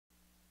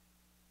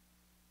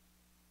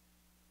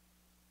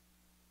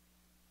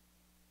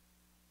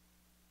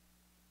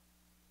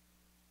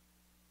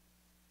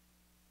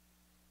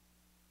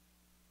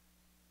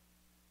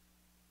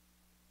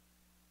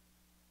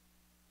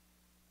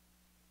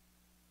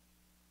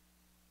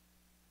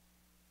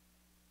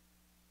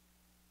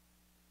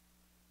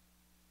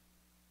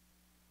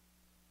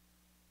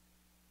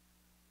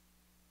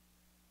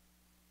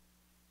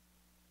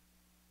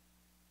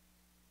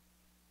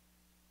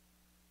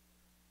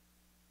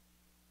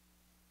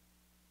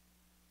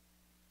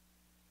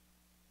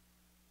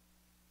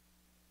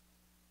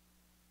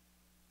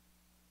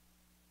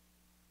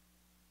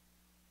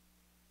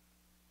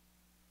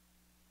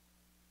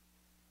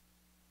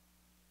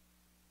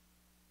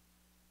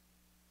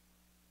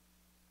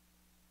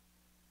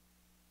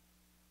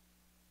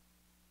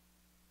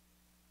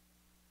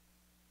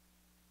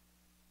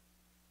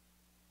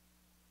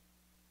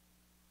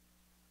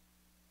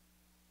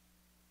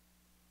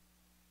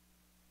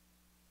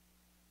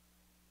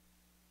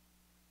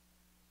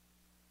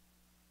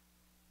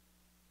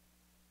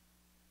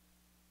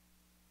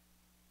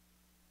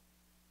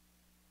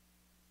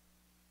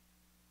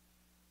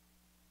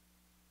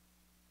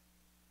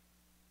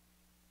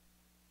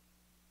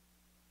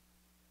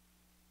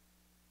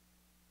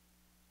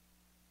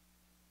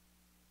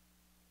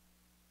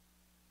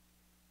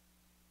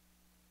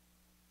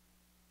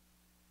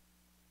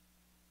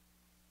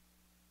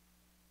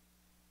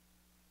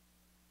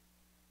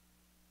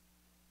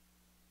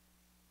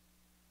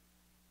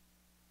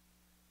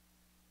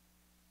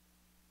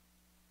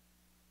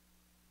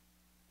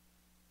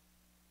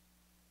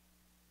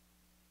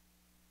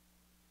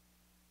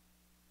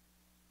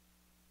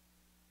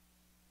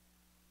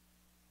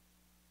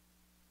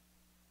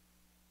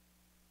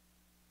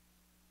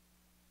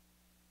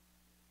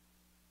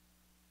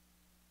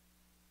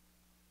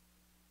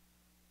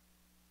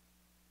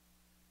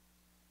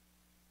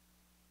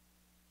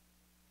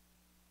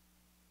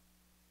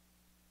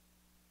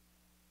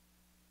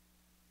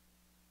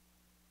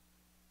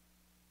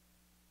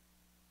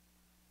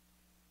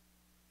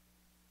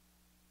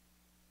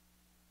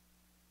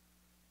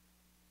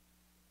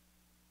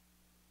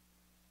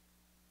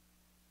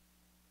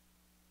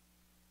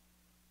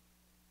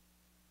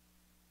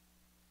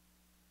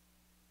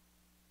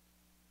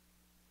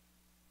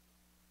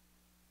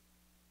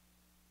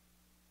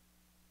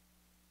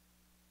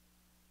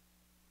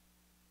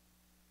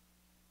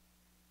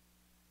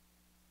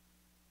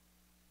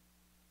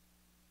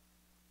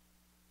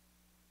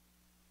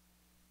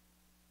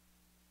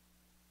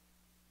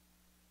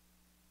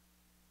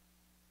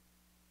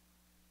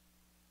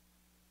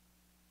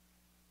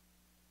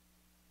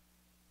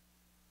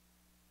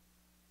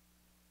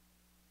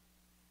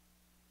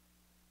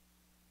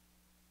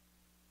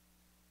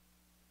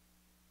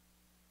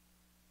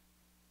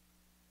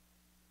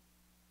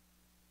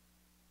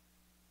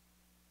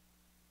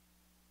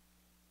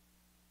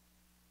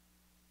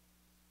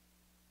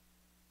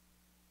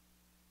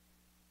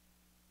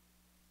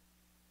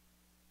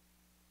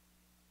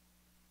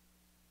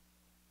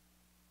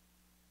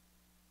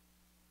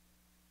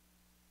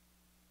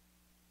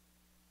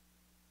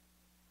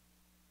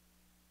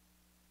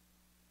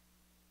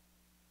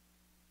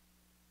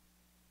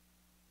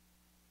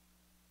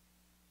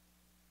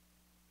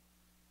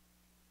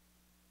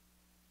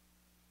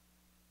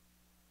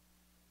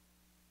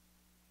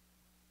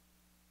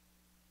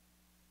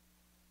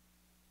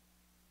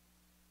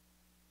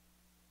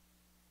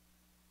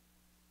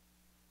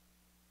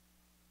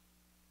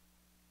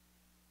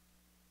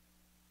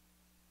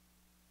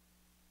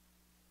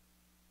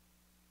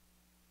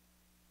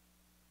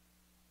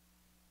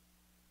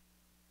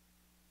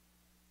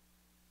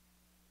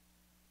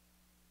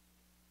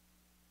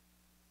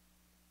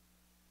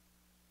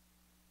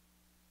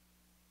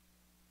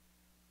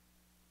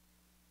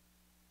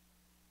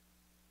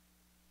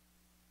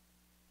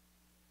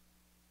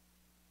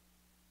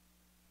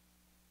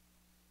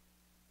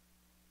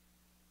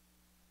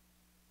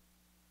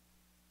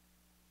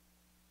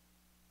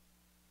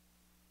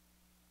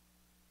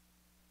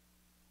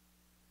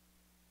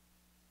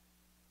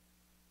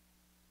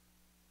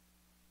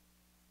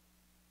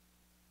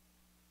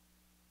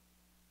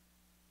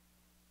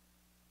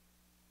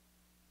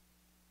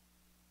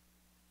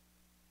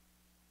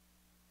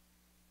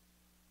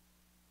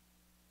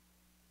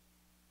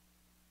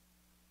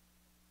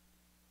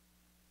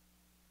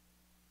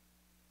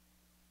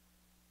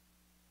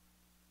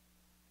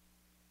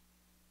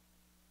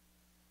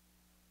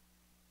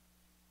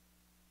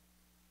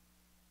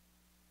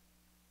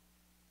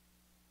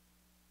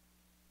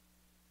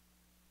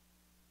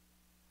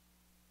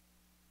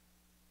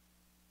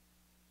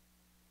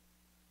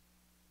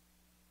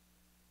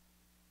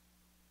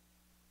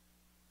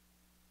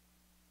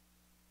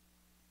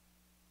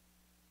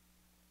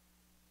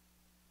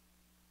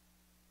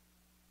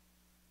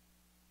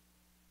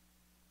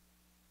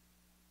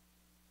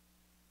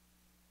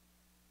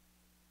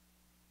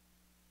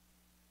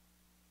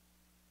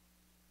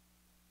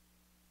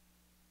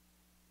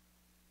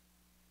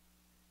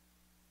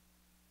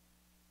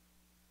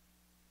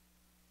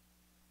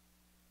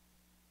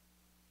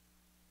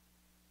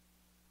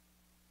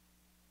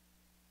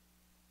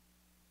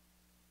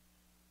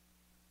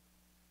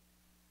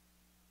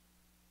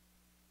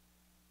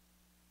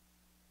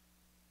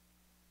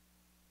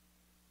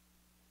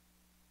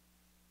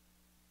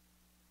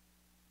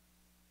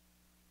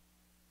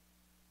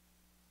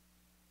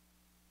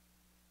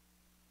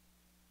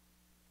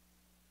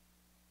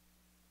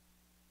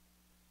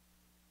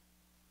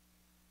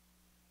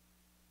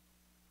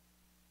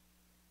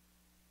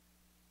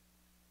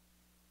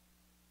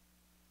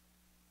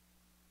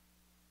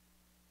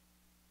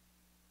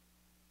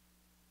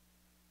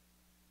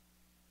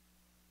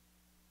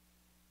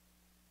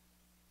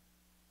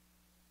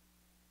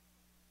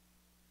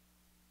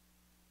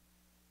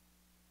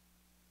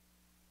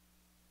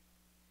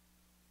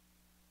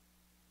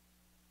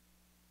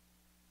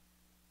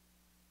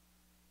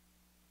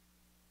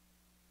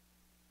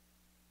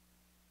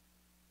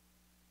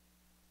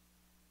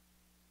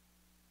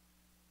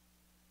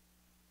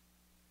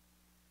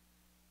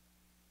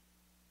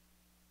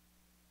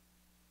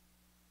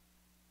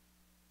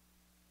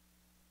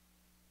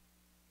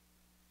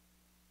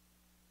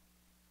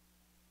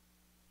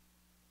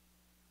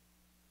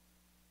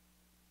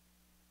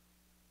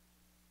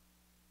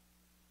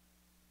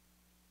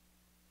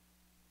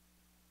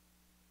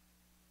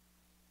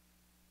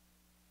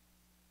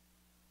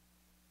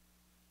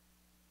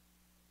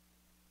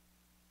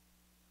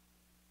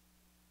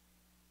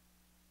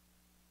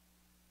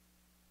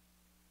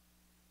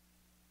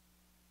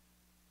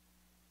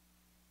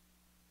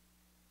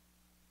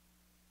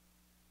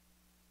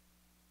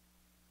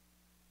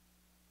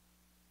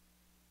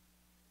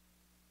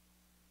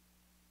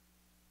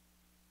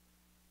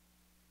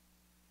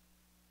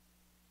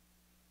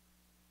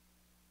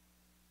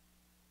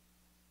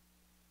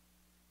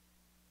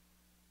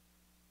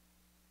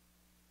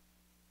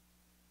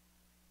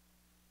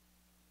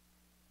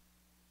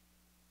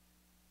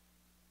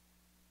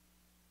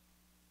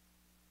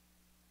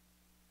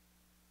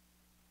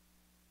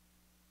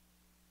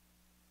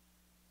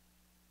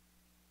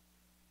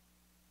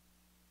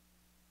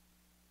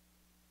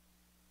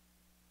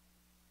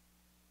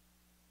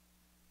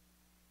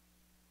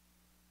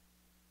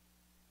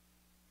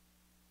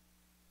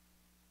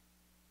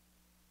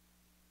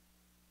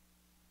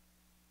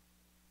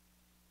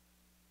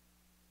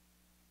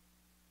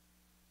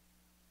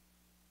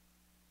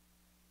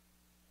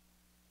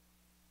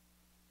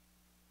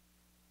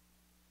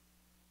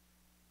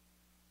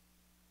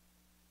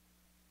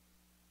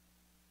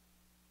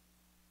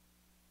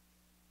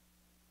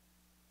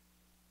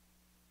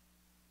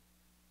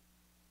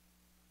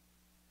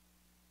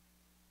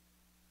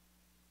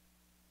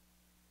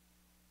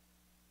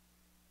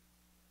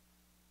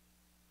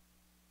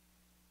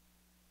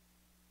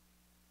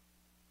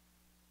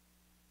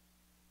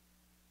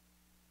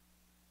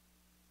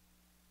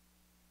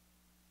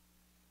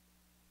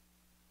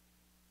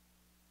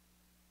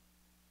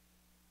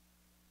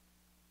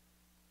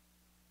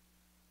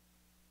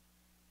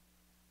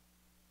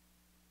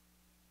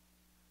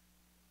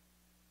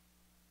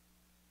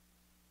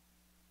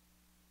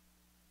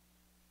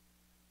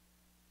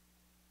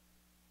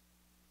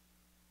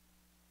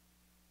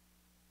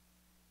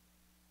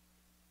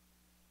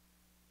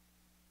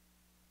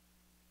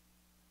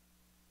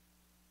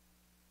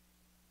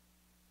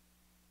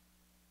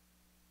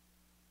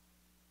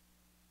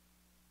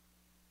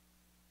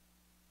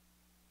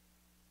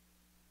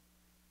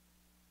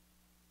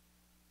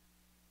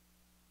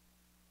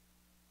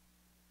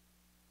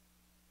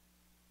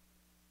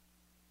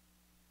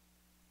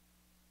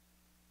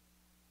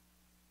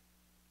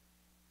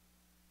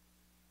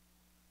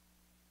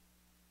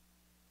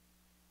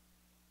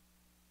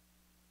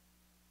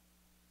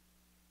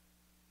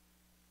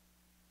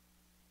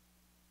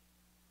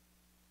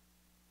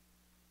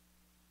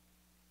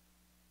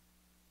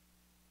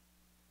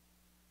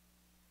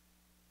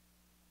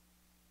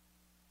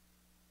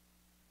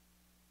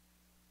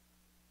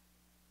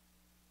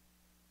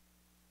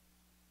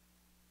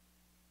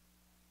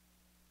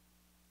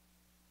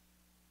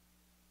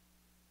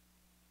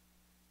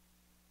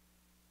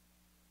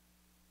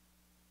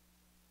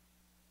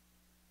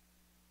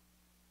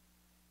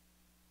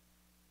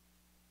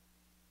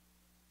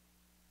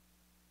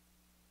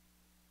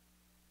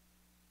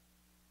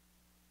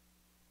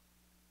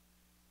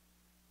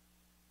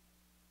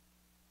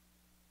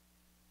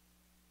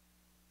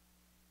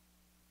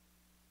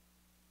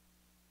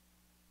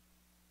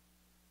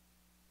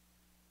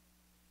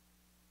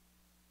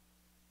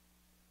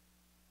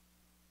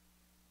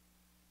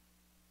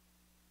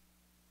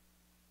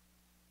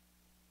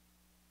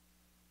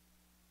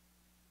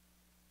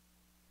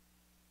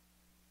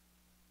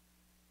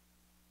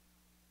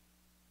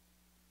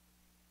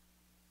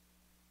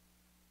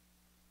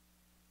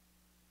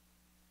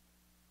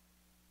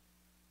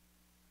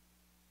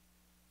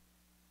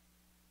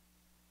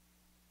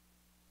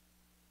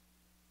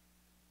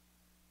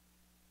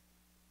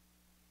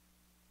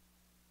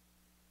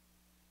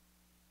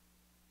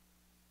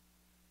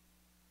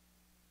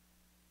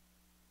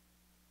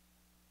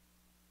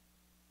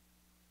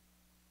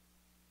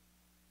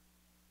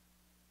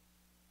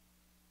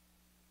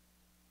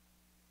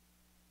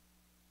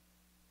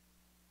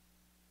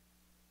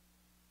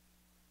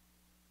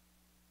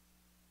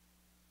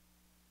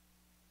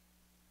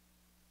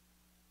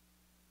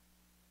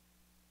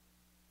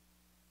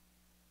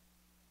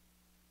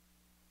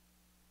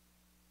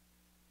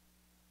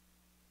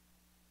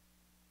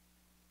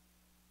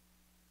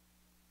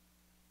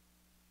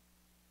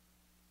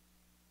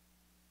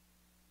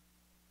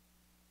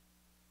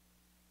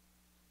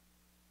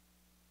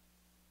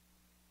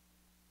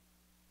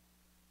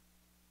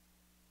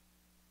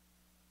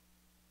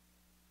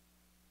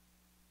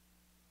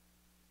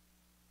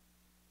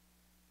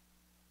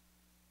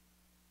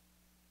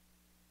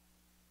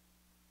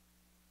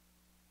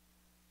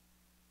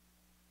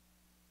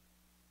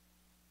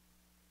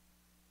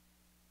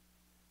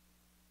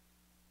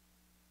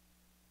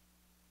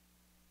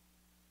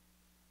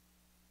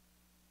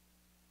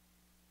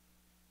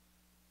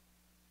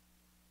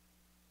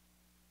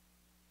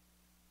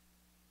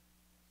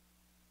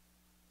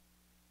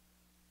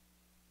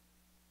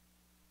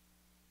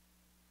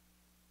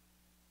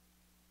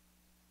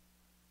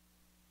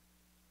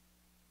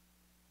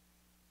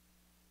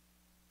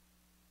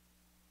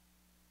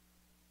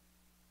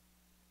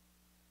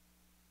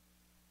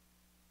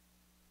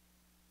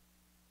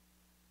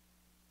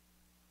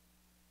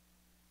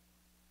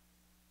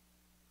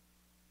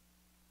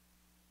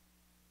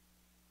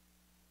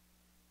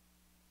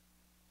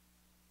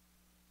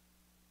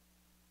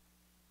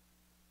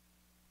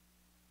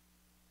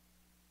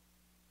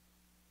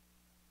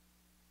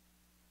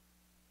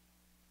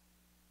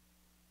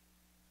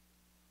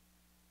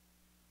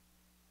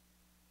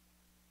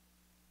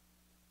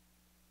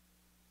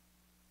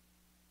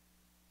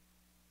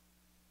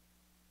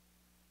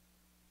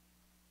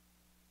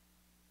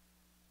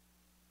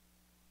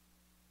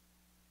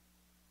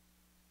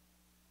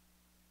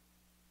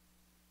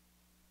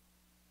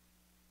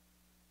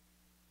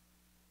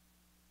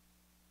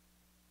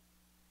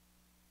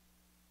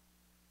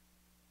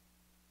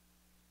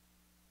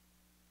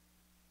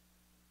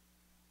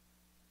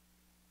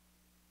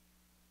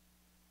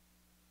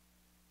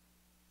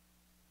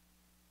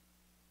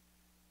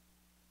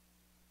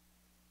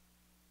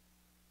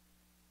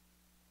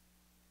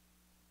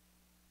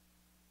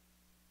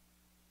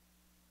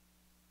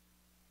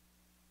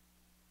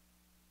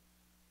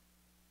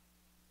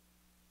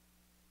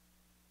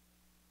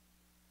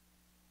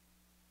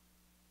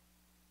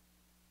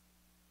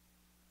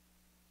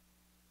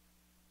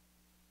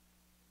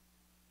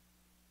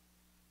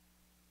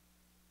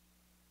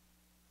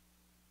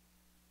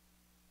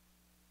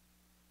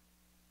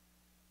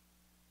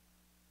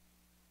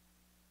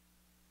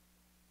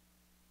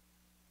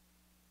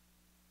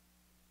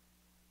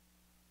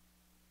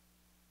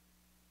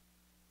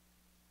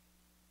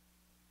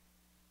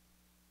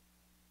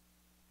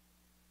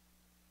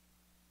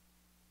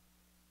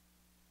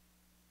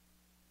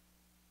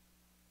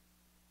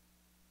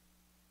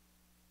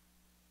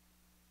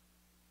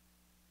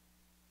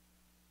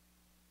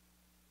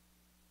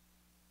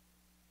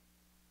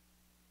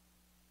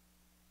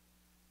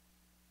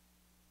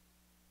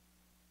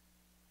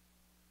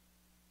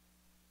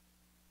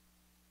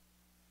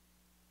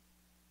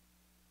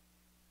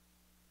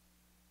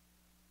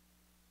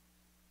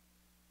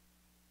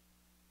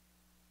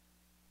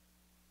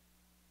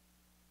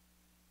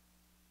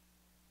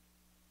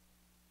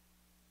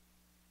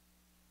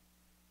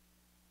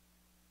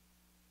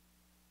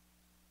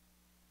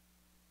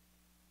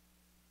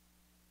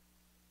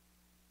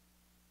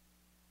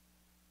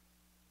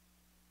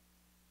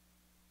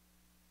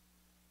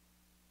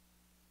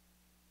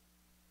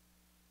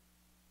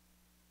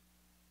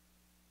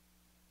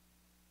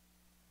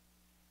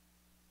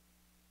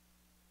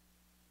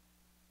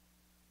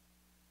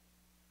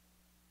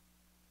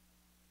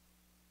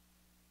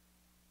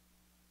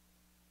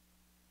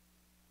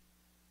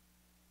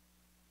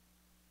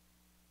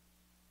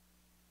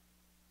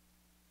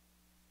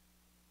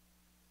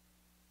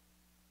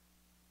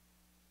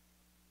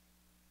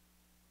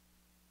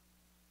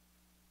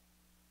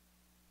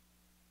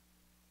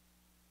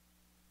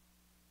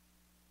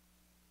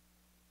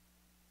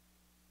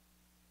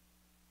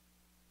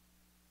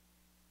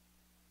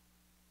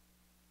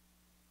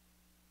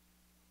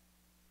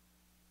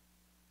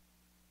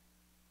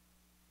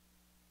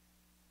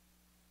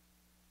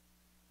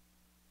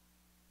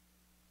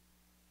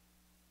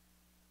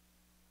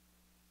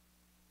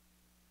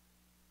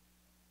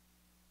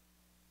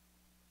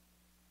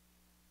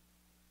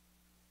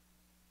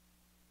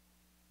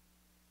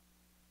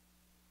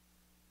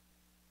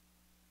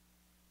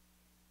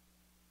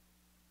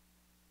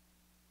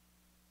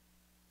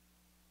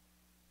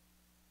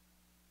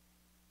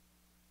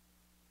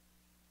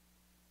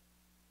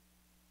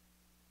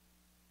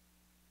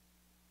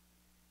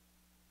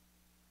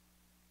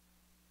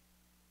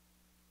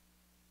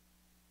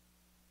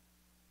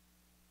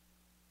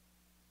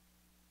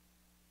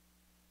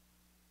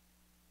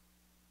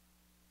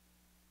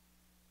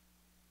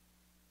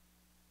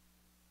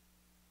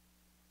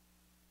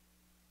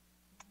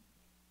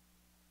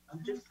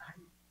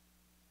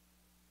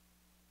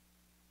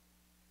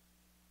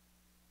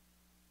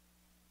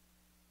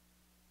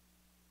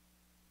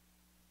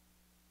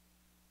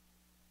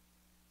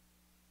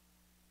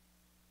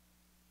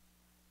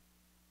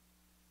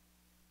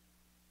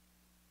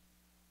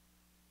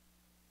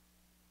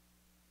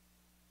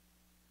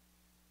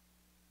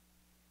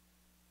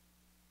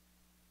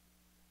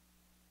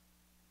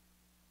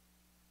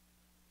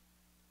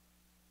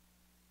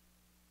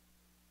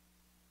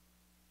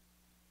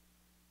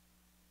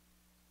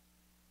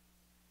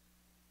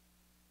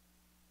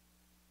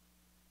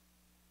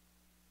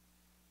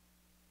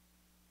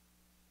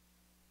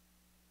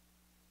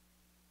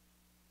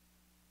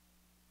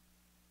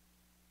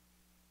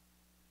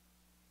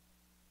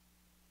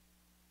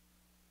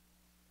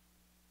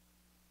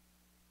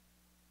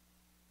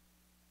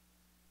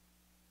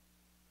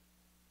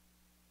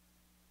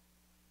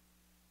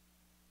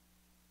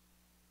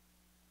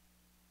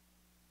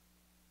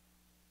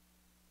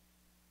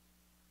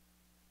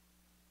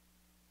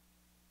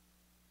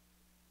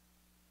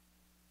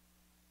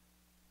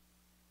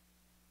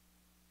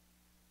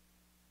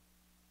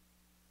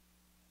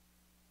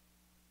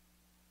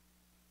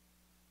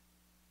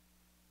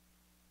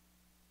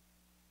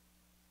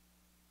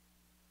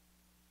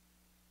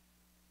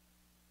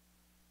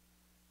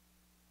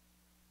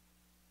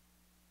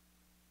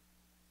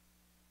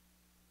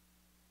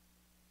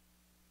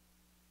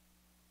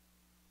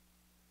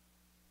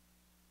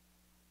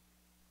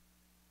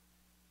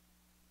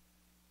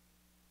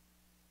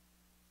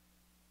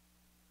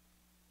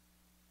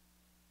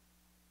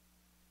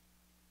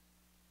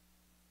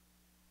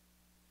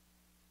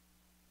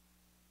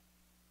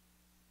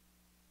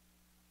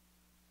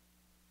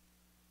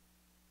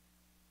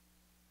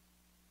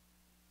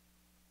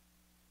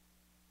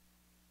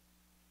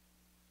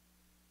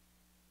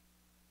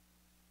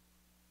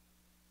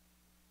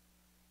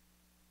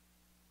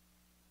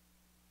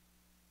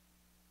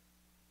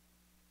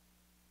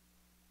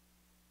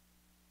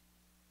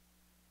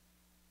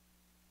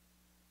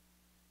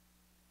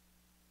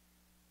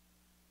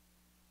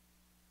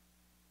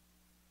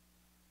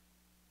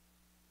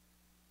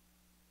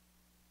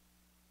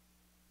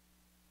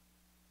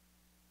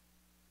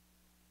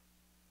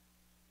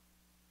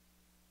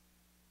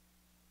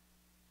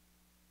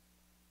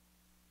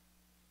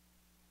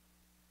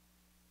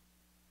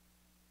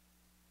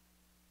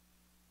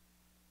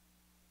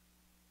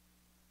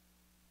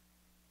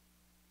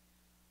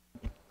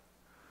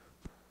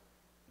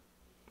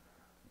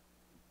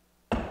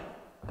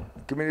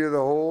Committee of the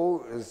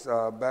Whole is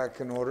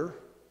back in order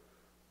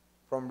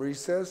from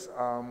recess.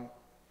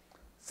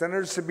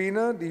 Senator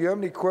Sabina, do you have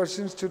any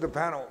questions to the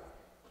panel?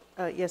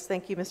 Yes,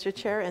 thank you, Mr.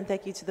 Chair, and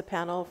thank you to the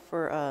panel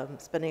for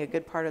spending a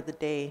good part of the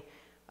day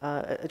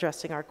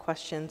addressing our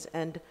questions.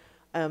 And,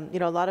 you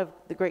know, a lot of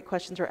the great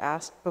questions were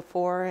asked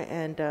before,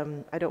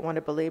 and I don't want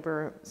to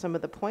belabor some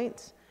of the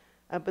points,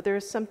 but there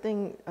is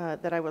something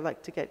that I would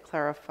like to get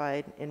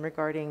clarified in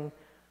regarding,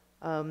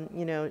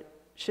 you know,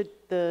 should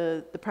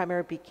the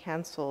primary be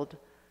canceled,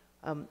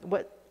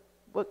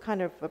 what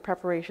kind of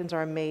preparations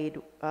are made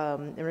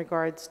in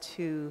regards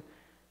to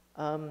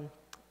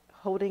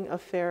holding a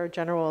fair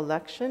general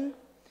election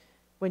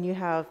when you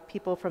have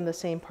people from the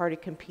same party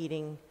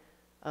competing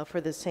for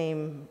the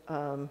same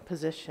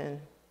position?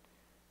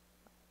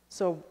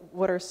 So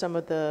what are some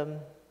of the,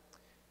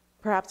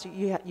 perhaps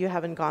you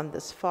haven't gone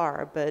this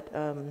far, but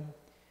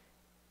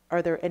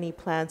are there any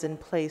plans in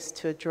place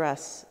to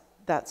address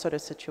that sort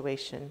of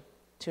situation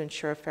to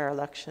ensure fair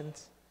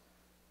elections?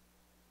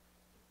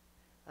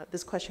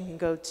 This question can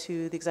go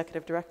to the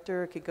executive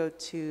director, it could go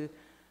to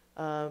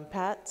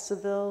Pat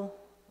Seville,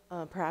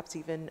 perhaps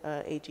even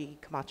AG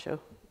Camacho.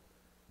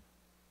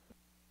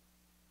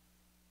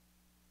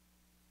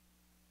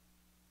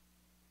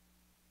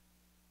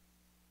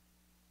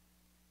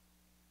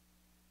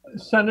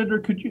 Senator,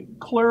 could you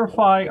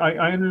clarify?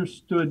 I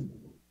understood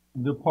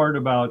the part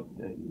about,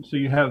 so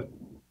you have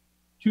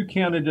two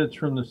candidates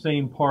from the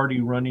same party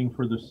running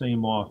for the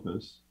same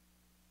office.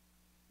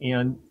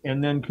 And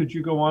then could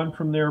you go on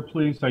from there,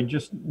 please? I'm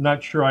just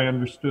not sure I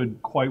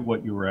understood quite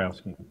what you were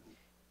asking.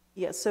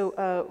 Yeah, so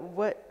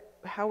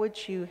how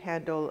would you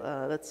handle,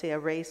 let's say, a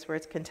race where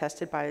it's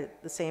contested by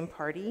the same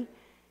party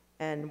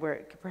and where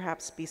it could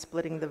perhaps be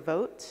splitting the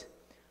vote?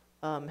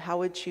 How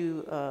would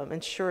you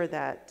ensure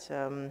that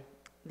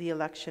the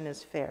election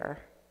is fair?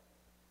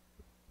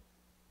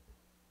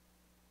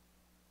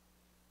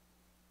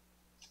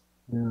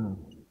 Yeah.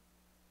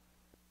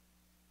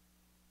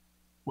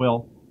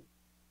 Well,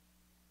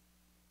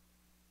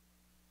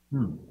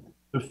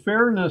 the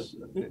fairness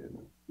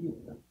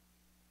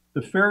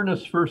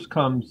first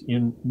comes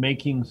in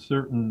making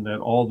certain that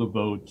all the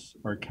votes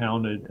are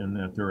counted and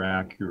that they're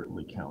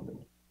accurately counted.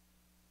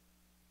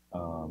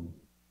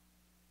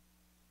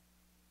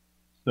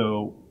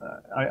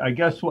 I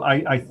guess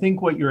I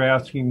think what you're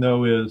asking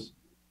though is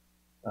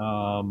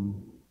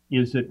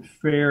it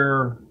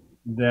fair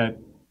that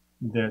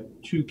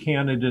two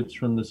candidates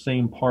from the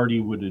same party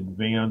would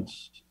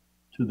advance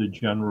to the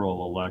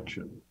general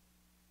election?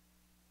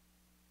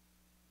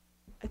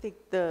 I think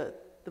the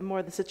the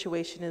more the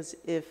situation is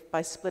if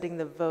by splitting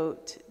the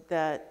vote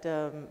that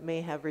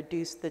may have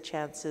reduced the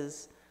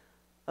chances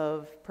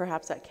of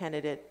perhaps that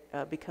candidate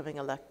becoming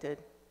elected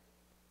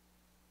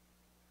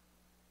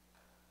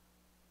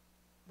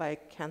by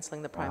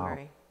canceling the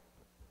primary.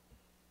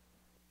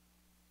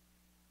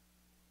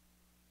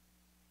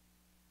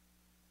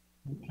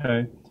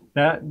 Okay,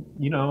 that,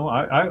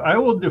 I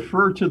will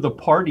defer to the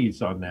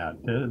parties on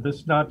that. This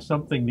is not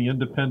something the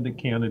independent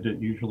candidate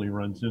usually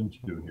runs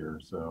into here,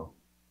 so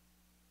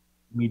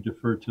let me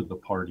defer to the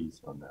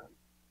parties on that.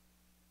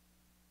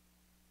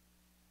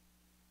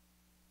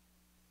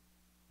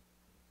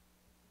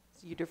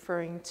 So you're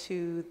deferring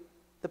to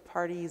the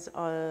parties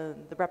on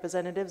the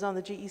representatives on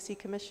the GEC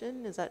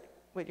Commission? Is that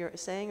what you're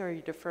saying, or are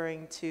you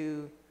deferring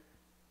to?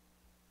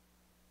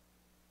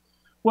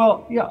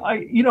 Well, yeah,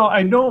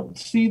 I don't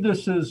see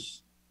this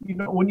as,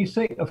 when you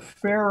say a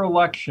fair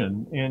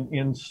election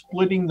and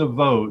splitting the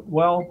vote,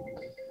 well,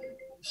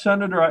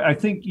 Senator, I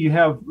think you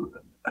have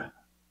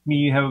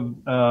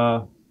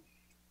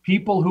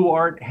people who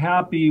aren't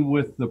happy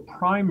with the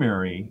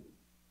primary.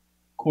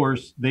 Of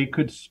course, they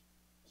could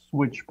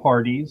switch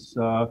parties.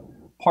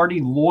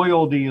 Party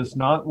loyalty is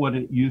not what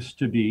it used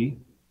to be.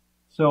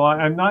 So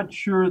I'm not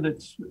sure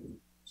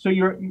so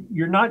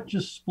you're not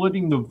just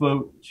splitting the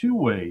vote two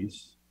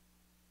ways.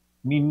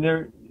 I mean,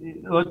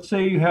 let's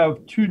say you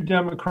have two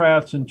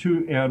Democrats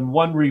and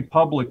one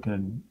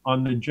Republican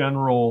on the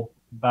general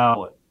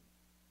ballot.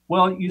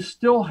 Well, you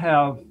still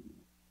have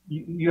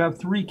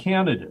three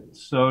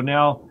candidates. So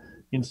now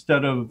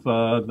instead of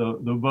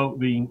the vote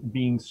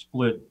being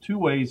split two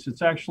ways,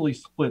 it's actually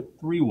split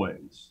three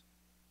ways.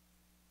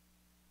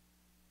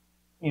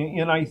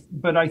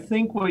 But I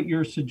think what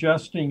you're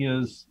suggesting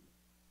is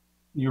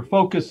you're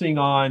focusing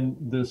on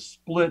the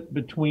split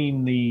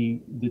between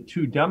the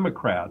two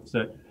Democrats,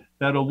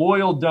 that a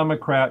loyal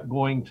Democrat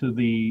going to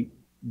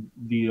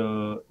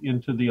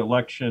into the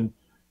election,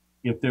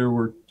 if there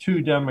were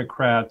two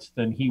Democrats,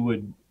 then he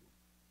would,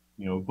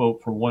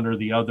 vote for one or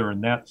the other,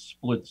 and that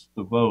splits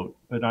the vote.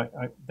 But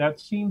that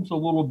seems a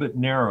little bit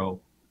narrow,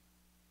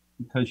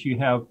 because you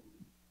have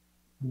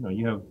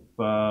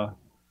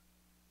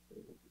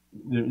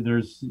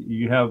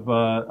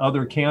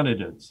other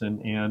candidates,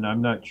 and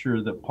I'm not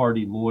sure that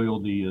party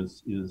loyalty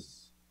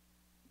is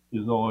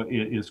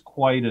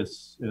quite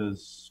as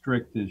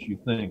strict as you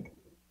think.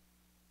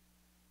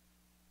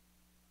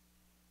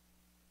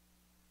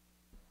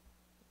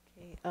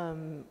 Okay,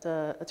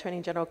 the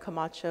Attorney General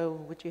Camacho,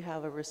 would you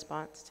have a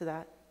response to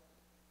that?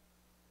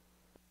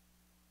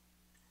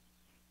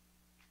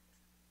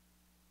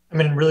 I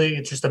mean, really,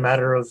 it's just a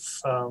matter of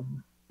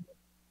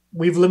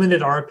we've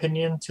limited our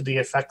opinion to the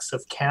effects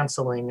of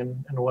canceling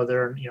and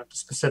whether, the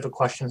specific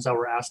questions that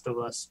were asked of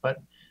us. But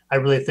I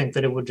really think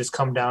that it would just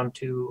come down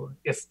to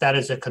if that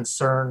is a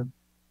concern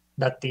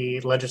that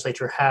the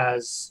legislature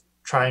has,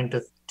 trying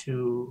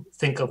to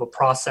think of a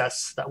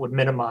process that would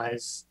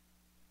minimize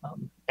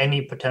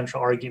any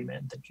potential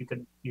argument that you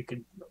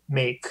could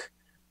make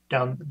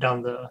down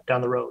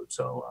the road.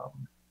 So,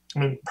 I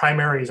mean,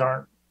 primaries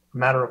aren't a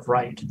matter of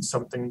right. It's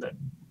something that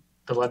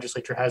the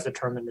legislature has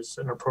determined is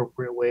an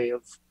appropriate way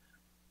of,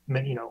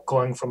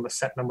 going from a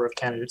set number of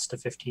candidates to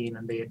 15,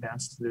 and they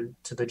advance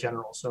to the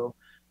general. So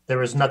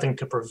there is nothing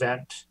to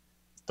prevent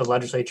the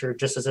legislature,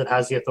 just as it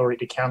has the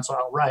authority to cancel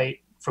outright,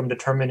 from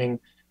determining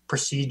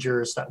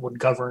procedures that would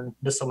govern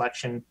this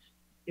election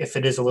if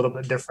it is a little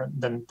bit different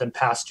than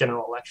past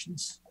general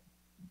elections.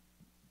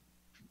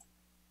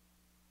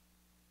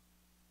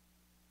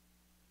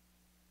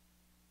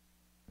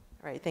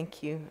 All right,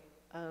 thank you.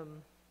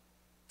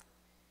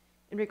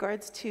 In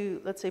regards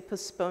to, let's say,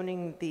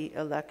 postponing the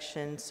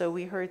election, so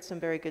we heard some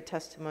very good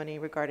testimony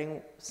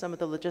regarding some of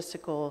the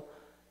logistical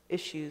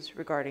issues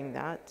regarding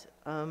that.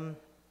 In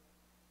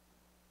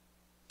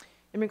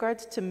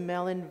regards to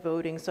mail-in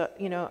voting, so,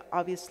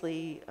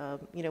 obviously,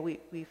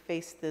 we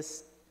face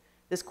this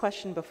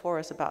question before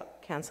us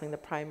about canceling the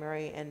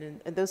primary,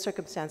 and those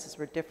circumstances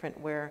were different,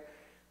 where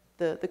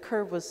the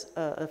curve was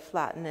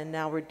flattened, and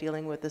now we're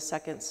dealing with the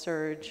second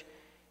surge,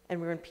 and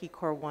we're in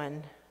P-Core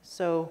 1.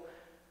 So,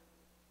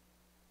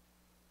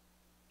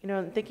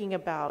 thinking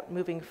about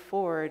moving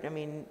forward, I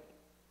mean,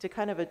 to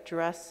kind of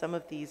address some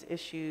of these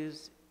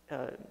issues,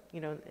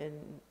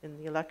 in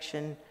the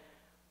election,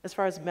 as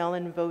far as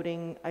mail-in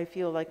voting, I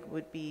feel like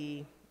would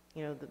be,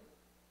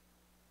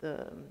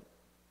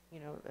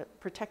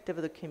 protective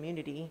of the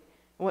community,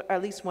 or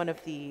at least one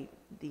of the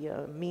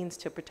means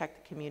to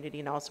protect the community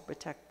and also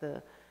protect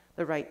the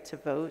right to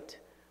vote.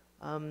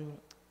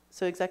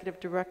 So, Executive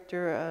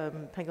Director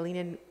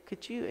Pangilinan,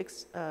 could you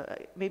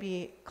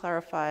maybe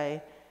clarify,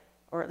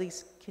 or at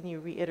least can you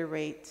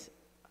reiterate,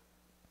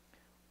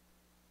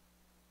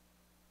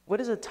 what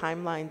is a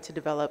timeline to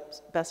develop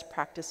best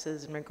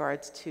practices in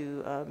regards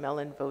to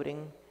mail-in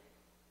voting?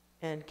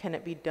 And can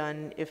it be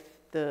done if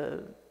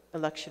the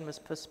election was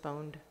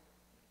postponed?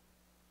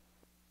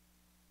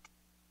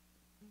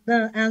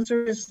 The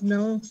answer is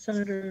no,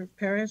 Senator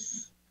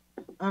Perez.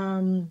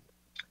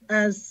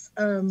 As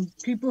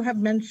people have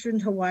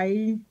mentioned,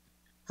 Hawaii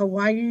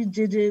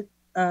did it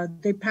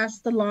they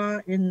passed the law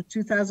in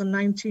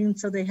 2019,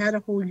 so they had a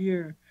whole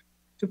year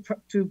to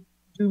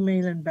do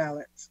mail-in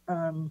ballots.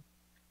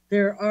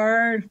 There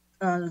are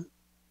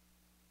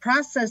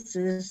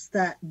processes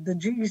that the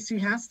GEC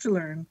has to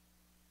learn,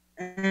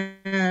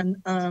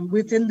 and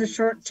within the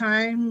short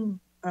time,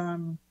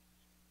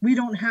 we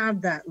don't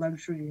have that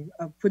luxury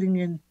of putting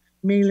in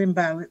mail-in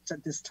ballots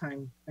at this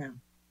time now.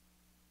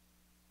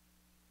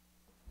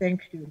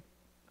 Thank you.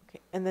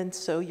 Okay, and then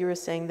so you were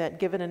saying that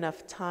given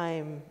enough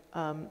time,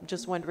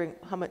 just wondering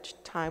how much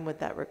time would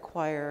that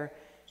require?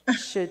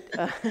 Should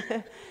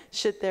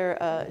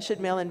should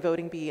mail-in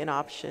voting be an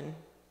option?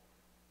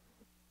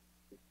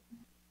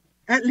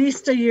 At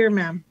least a year,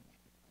 ma'am.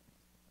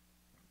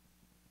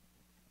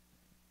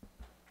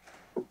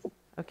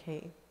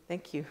 Okay,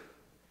 thank you.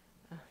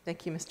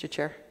 Thank you, Mr.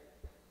 Chair.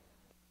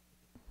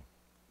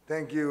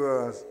 Thank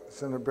you,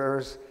 Senator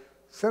Barris.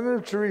 Senator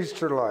Therese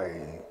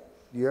Terlai,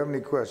 do you have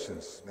any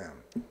questions, ma'am?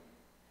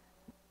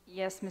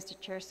 Yes, Mr.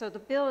 Chair. So the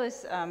bill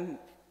is,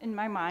 in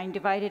my mind,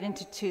 divided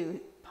into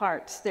two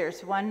parts.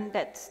 There's one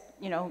that's,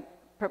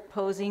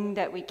 proposing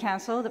that we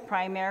cancel the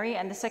primary,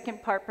 and the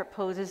second part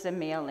proposes a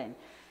mail-in.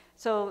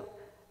 So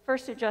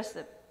first, to address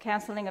the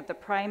canceling of the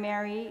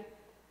primary,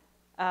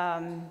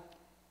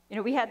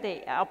 we had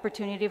the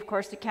opportunity, of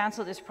course, to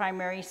cancel this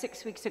primary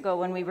 6 weeks ago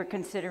when we were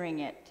considering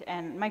it.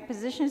 And my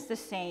position is the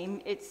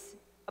same. It's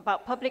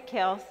about public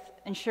health,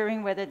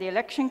 ensuring whether the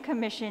Election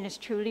Commission is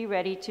truly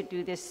ready to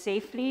do this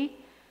safely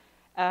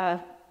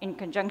in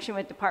conjunction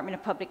with Department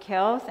of Public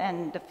Health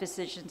and the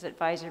Physicians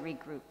Advisory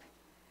Group.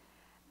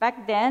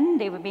 Back then,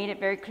 they made it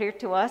very clear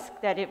to us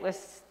that it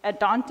was a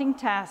daunting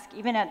task,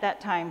 even at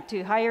that time,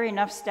 to hire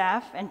enough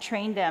staff and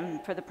train them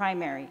for the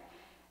primary.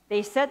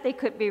 They said they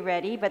could be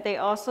ready, but they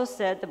also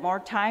said the more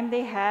time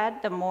they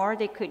had, the more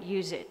they could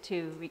use it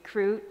to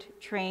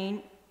recruit,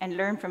 train, and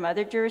learn from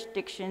other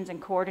jurisdictions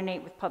and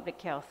coordinate with public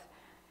health.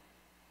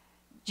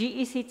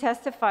 GEC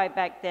testified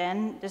back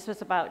then, this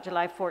was about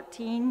July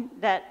 14,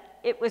 that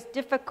it was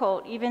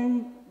difficult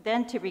even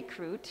then to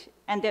recruit,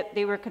 and that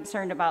they were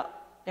concerned about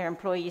their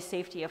employees'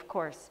 safety, of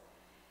course.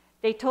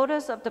 They told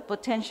us of the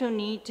potential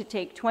need to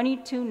take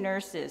 22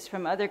 nurses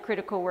from other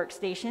critical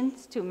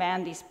workstations to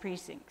man these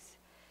precincts,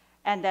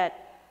 and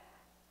that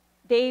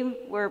they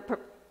were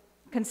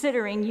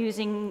considering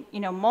using,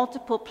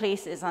 multiple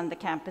places on the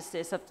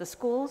campuses of the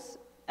schools.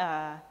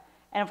 And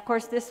of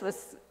course, this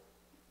was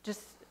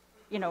just,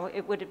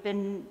 it would have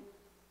been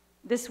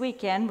this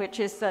weekend, which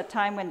is a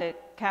time when the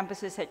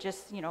campuses had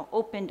just,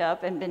 opened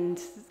up and been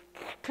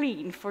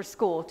cleaned for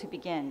school to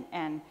begin.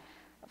 And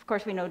of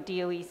course, we know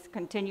DOE is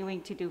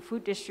continuing to do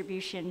food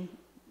distribution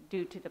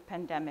due to the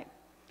pandemic.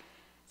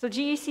 So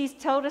GEC's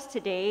told us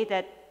today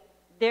that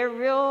their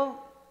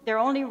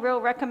only real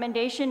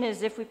recommendation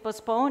is if we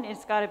postpone,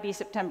 it's got to be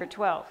September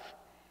 12th.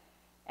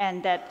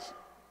 And that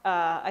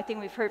I think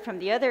we've heard from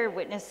the other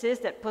witnesses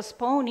that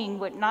postponing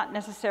would not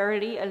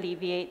necessarily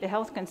alleviate the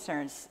health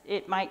concerns.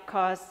 It might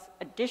cause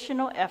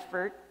additional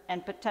effort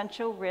and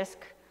potential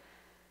risk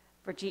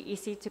for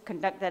GEC to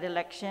conduct that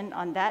election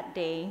on that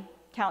day,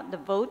 count the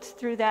votes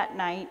through that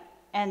night,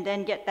 and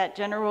then get that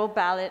general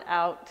ballot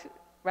out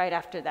right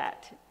after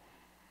that.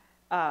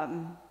 I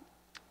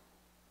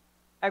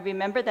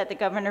remember that the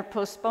governor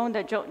postponed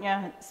the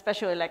Jotnya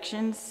special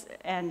elections,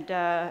 and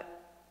but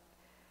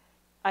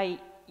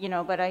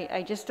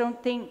I just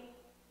don't think,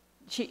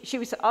 she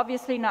was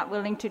obviously not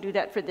willing to do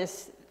that for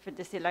this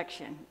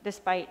election,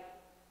 despite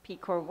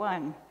PCOR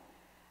 1.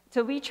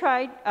 So we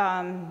tried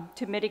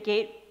to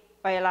mitigate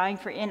by allowing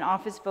for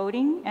in-office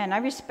voting, and I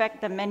respect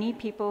the many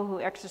people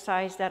who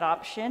exercise that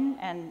option,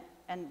 and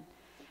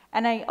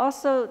I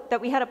also,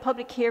 that we had a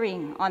public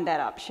hearing on that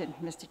option,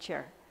 Mr.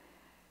 Chair.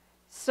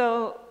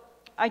 So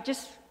I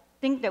just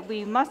think that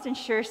we must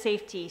ensure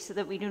safety so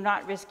that we do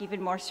not risk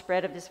even more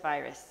spread of this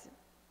virus.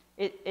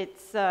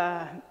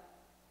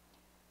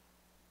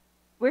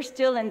 We're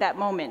still in that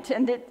moment,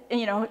 and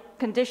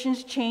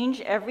conditions change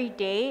every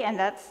day, and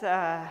that's,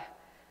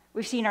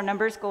 we've seen our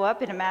numbers go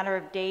up in a matter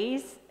of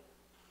days.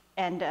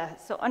 And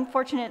so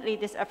unfortunately,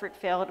 this effort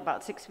failed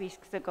about 6 weeks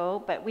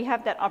ago, but we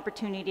have that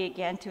opportunity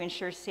again to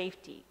ensure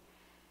safety.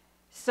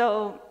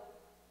 So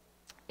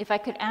if I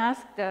could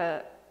ask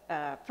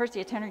first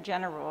the Attorney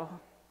General,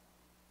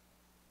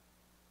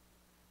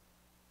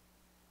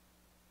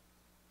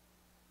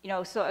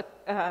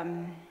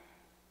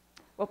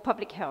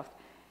 public health.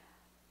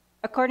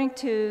 According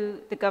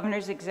to the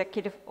Governor's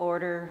Executive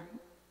Order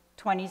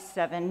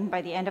 27,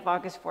 by the end of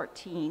August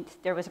 14th,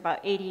 there was about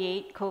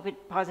 88 COVID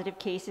positive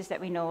cases that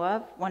we know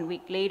of. 1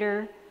 week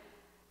later,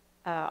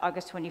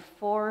 August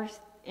 24th,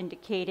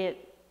 indicated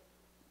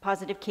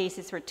positive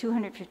cases were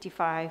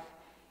 255.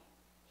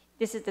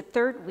 This is the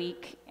third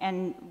week,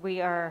 and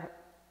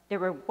there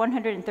were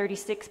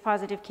 136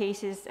 positive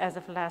cases as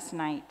of last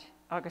night,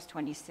 August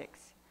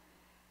 26th.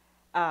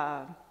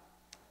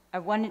 I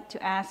wanted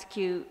to ask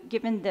you,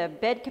 given the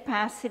bed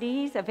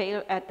capacities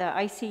available at the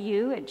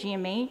ICU at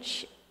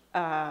GMH,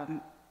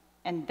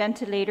 and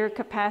ventilator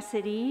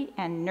capacity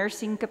and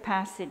nursing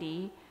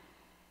capacity,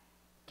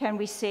 can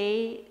we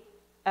say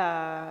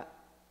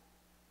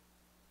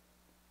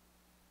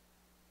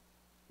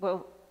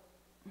well,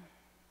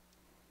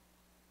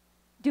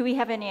 do we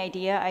have any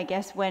idea, I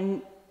guess,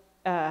 when,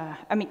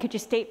 I mean, could you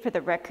state for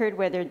the record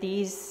whether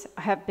these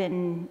have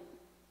been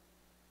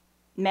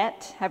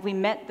met? Have we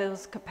met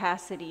those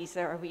capacities,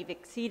 or we've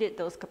exceeded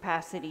those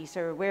capacities,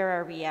 or where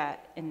are we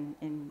at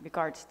in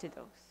regards to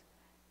those?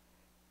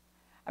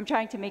 I'm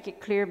trying to make it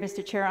clear,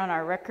 Mr. Chair, on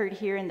our record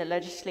here in the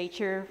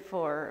legislature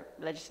for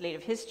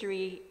legislative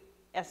history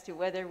as to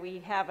whether we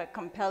have a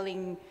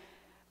compelling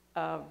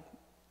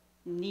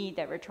need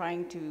that we're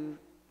trying to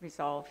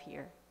resolve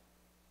here.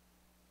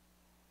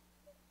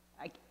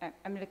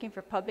 I'm looking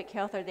for public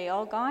health. Are they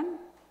all gone?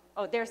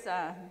 Oh, there's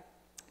the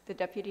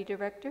deputy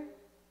director.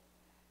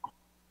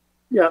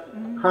 Yeah.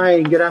 Hi,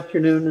 and good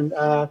afternoon.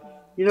 And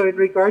you know, in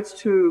regards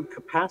to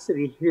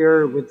capacity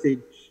here with the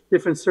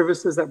different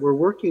services that we're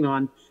working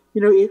on,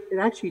 you know, it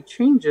actually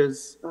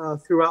changes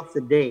throughout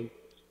the day.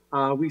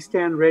 We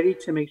stand ready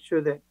to make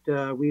sure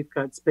that we've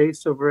got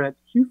space over at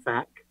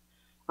QFAC,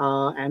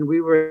 and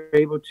we were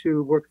able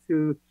to work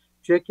through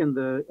JIC and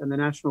the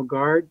National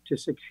Guard to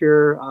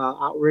secure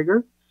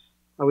outrigger,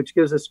 which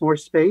gives us more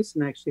space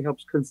and actually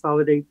helps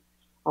consolidate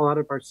a lot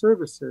of our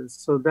services.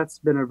 So that's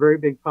been a very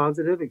big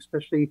positive,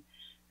 especially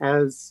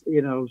as,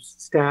 you know,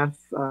 staff,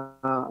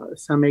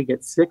 some may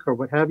get sick or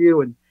what have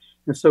you. And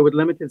so with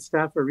limited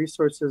staff or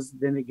resources,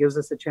 then it gives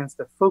us a chance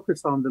to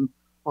focus on them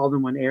all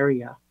in one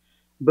area.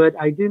 But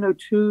I do know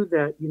too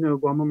that, you know,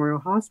 Guam Memorial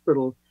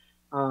Hospital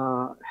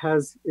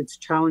has its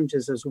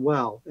challenges as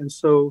well. And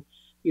so,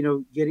 you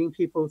know, getting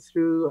people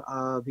through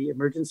the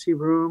emergency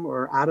room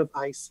or out of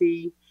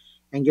IC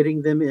and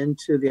getting them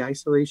into the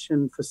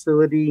isolation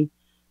facility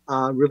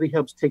really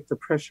helps take the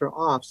pressure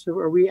off. So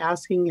are we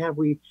asking, have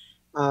we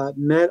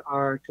met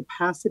our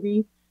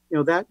capacity? You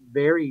know, that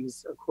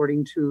varies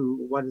according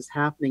to what is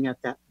happening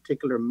at that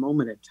particular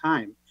moment in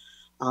time.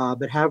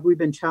 But have we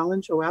been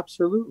challenged? Oh,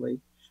 absolutely.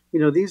 You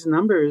know, these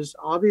numbers,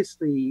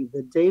 obviously,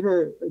 the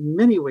data in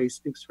many ways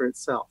speaks for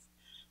itself.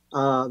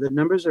 The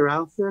numbers are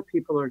out there.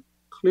 People are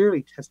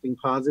clearly testing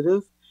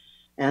positive.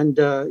 And,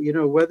 you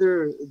know,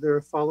 whether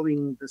they're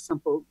following the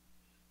simple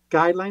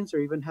guidelines or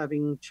even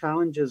having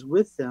challenges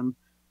with them,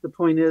 the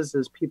point is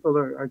people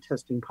are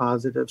testing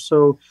positive.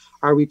 So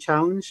are we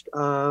challenged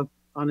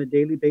on a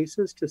daily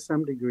basis to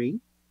some degree?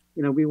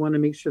 You know, we want to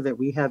make sure that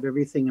we have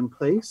everything in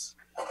place.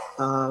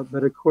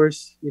 But of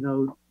course, you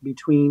know,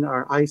 between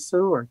our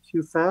ISO, our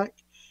QFAC,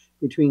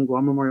 between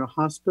Guam Memorial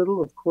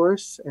Hospital, of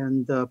course,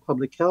 and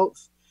public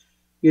health,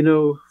 you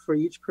know, for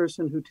each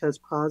person who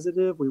tests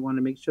positive, we want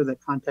to make sure that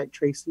contact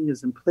tracing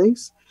is in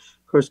place.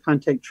 Of course,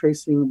 contact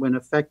tracing, when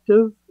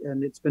effective,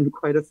 and it's been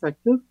quite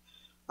effective,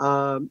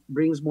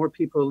 brings more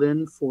people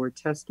in for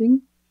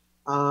testing.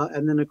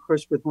 And then, of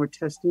course, with more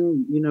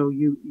testing, you know,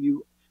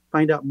 you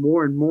find out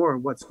more and more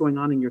what's going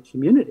on in your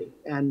community.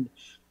 And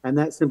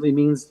that simply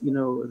means, you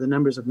know, the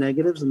numbers of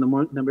negatives and the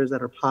more numbers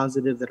that are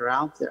positive that are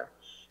out there.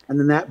 And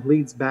then that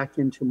bleeds back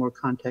into more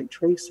contact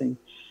tracing.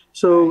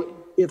 So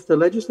if the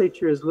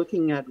legislature is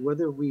looking at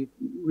whether we've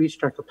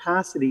reached our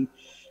capacity,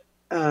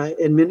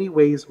 in many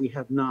ways we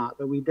have not,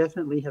 but we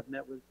definitely have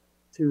met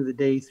through the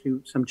day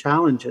through some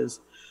challenges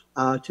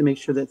to make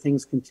sure that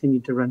things continue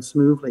to run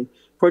smoothly.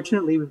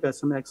 Fortunately, we've got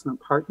some excellent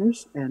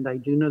partners, and I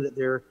do know that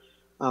they're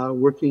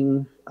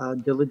working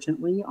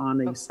diligently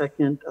on a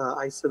second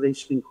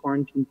isolation and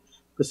quarantine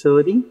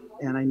facility,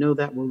 and I know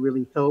that will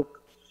really help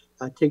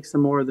take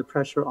some more of the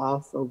pressure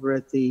off over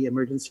at the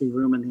emergency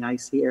room in the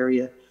IC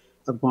area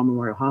of Guam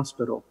Memorial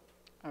Hospital.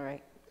 All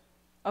right.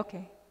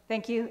 Okay.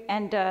 Thank you.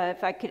 And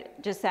if I could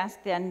just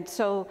ask then,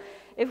 so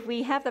if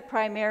we have the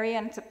primary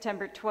on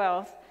September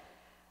 12th,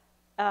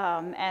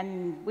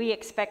 and we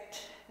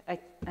expect, I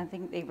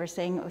think they were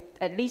saying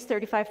at least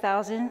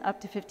 35,000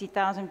 up to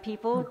 50,000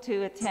 people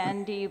to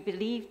attend, do you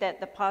believe that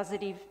the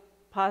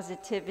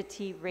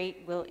positivity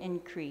rate will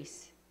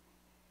increase?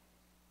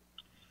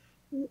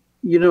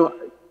 You know,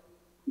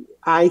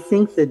 I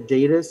think the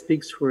data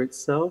speaks for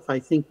itself. I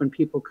think when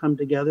people come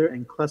together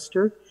and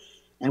cluster,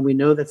 and we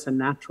know that's a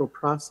natural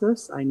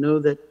process, I know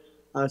that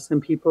some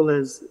people,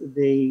 as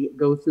they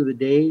go through the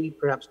day,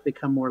 perhaps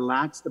become more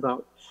lax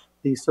about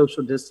the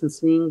social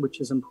distancing, which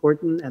is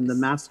important, and the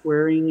mask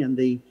wearing and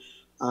the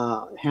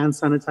hand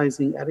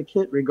sanitizing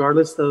etiquette,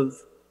 regardless of,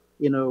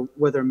 you know,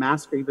 whether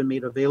masks are even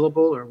made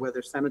available or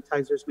whether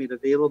sanitizer is made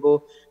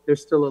available.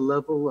 There's still a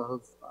level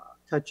of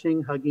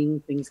touching,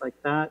 hugging, things like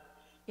that,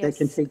 that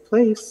can take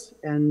place,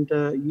 and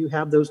you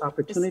have those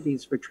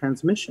opportunities for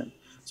transmission.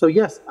 So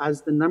yes,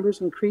 as the numbers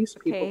increase,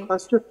 people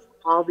cluster,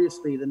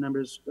 obviously the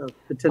numbers of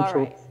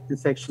potential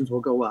infections will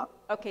go up.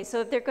 Okay,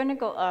 so if they're going to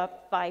go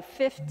up by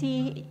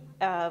 50,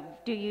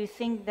 do you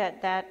think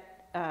that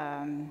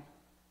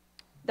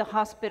the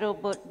hospital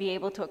would be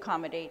able to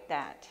accommodate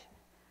that?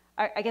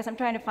 I guess I'm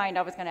trying to find,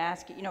 I was going to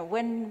ask you, you know,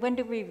 when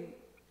do we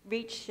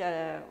reach,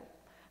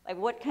 like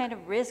what kind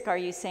of risk are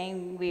you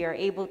saying we are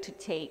able to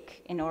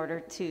take in order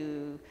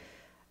to,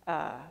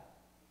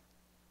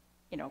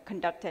 you know,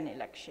 conduct an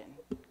election?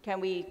 Can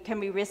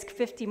we risk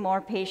 50 more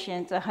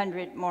patients,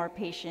 100 more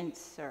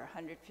patients, or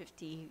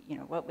 150, you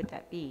know, what would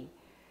that be?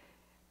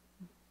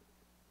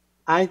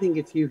 I think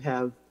if you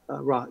have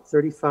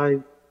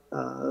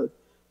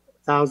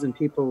 35,000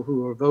 people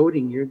who are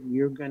voting,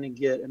 you're going to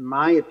get, in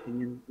my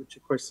opinion, which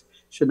of course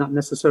should not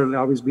necessarily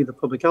always be the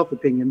public health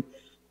opinion,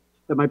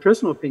 but my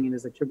personal opinion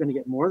is that you're going to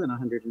get more than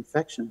 100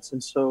 infections.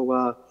 And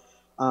so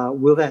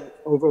will that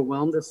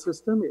overwhelm the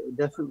system? It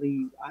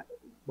definitely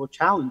will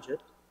challenge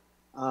it.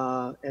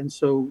 And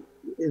so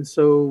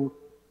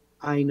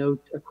I know,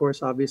 of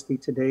course, obviously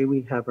today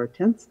we have our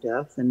 10th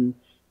death. And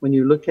when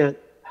you look at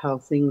how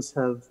things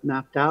have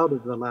mapped out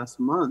over the last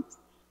month,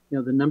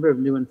 the number of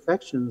new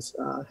infections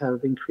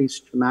have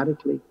increased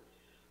dramatically.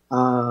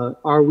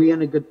 Are we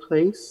in a good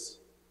place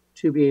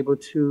to be able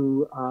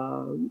to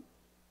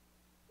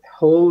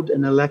hold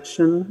an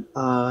election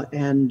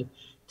and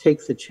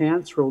take the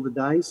chance, roll the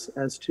dice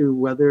as to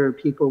whether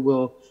people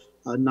will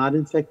not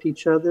infect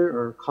each other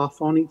or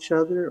cough on each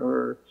other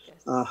or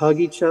hug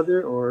each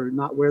other or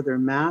not wear their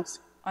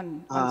mask?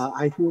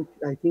 I think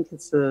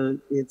it's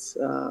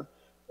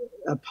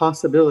a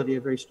possibility,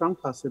 a very strong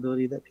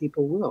possibility that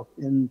people will,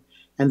 and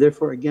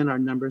therefore again our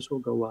numbers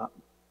will go up.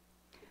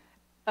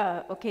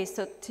 Okay,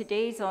 so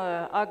today's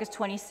August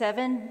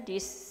 27. Do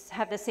you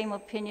have the same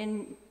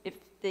opinion if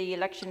the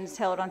election is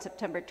held on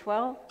September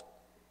 12?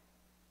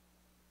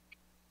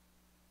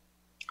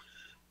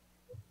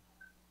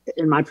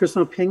 In my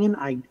personal opinion,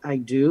 I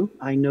do.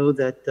 I know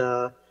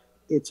that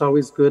it's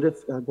always good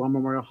if Guam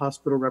Memorial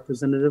Hospital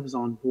representative is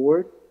on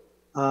board.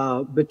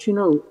 But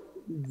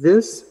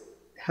this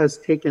has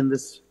taken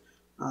this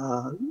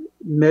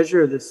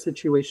measure, this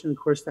situation, of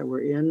course, that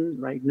we're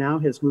in right now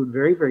has moved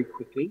very, very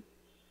quickly.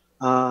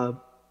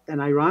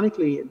 And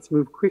ironically, it's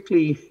moved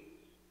quickly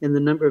in the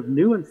number of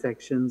new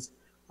infections,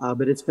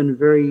 but it's been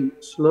very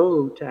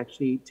slow to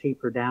actually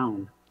taper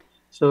down.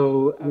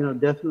 So,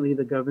 definitely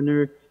the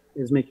governor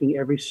is making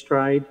every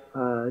stride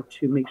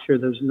to make sure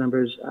those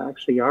numbers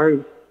actually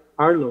are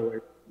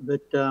lowered.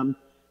 But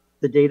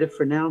the data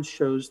for now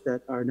shows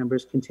that our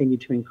numbers continue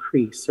to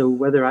increase. So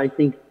whether I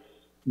think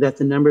that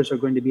the numbers are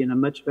going to be in a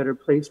much better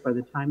place by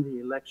the time of the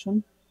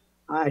election,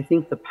 I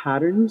think the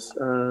patterns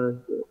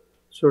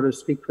sort of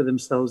speak for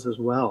themselves as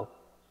well.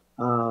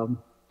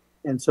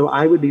 And so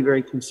I would be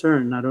very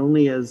concerned, not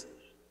only as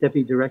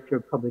Deputy Director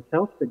of Public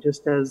Health, but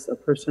just as a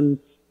person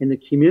in the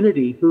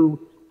community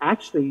who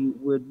actually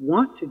would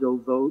want to go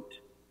vote,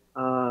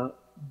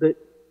 but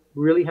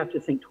really have to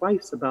think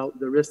twice about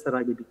the risk that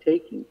I would be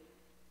taking.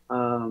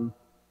 And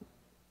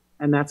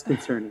that's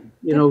concerning.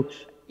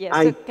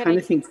 I kind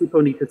of think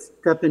people need to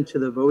step into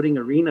the voting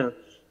arena,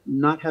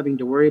 not having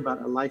to worry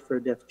about a life or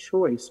death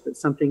choice, but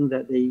something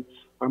that they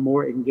are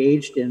more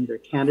engaged in, their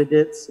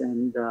candidates,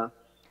 and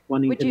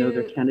wanting to know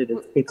their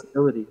candidates'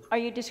 capabilities. Are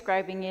you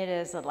describing it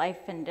as a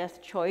life and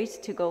death choice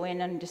to go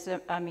in on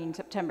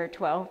September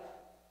 12th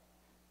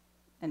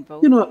and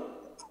vote?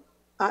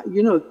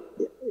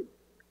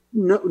 No,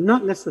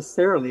 not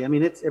necessarily. I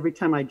mean, it's every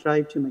time I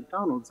drive to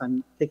McDonald's,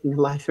 I'm taking a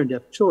life or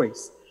death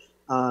choice.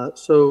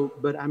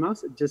 But I'm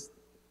also just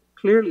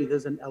clearly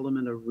there's an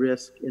element of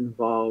risk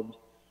involved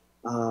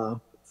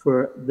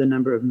for the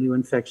number of new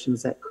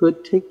infections that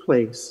could take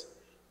place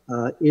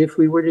if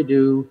we were to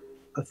do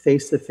a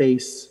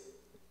face-to-face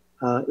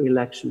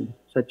election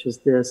such as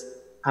this,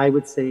 I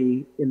would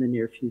say in the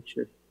near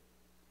future.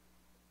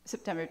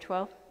 September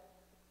 12th?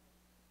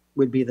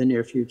 Would be the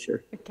near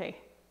future. Okay,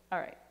 all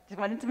right. Just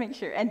wanted to make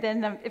sure. And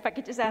then if I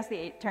could just ask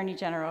the Attorney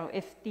General,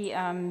 if the,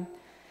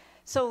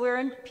 so we're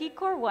in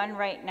PCOR 1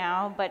 right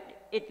now,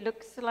 but it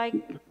looks like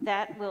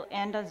that will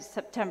end on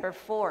September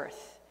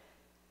 4th.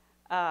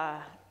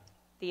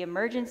 The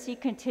emergency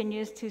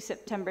continues to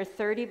September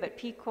 30, but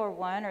PCOR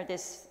 1, or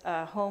this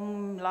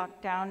home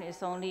lockdown,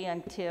 is only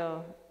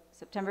until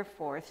September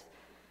 4th.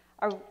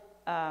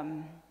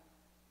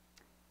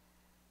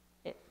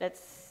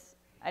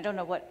 I don't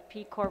know what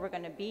PCOR we're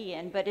going to be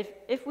in, but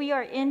if we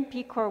are in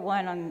PCOR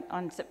 1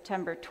 on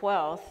September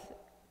 12th,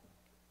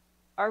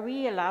 are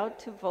we allowed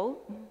to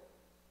vote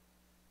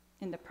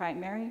in the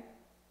primary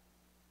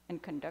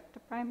and conduct a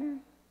primary?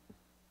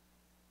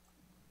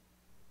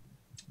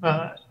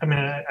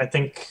 I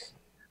think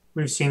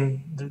we've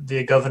seen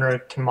the governor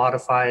can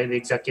modify the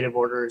executive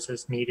orders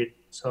as needed.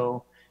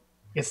 So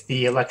if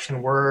the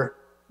election were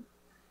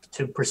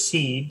to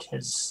proceed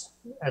as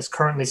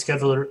currently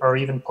scheduled or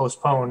even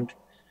postponed,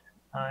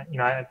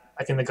 I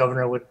think the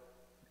governor would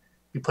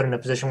be put in a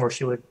position where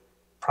she would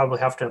probably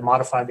have to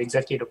modify the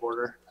executive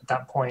order at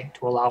that point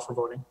to allow for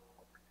voting.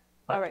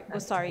 But, all right, well,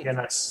 sorry. Again,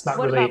 that's not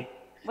really...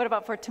 What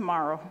about for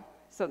tomorrow?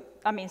 So,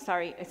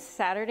 it's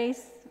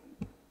Saturdays.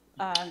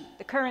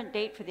 The current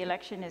date for the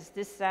election is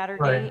this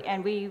Saturday, right.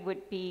 And we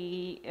would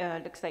be,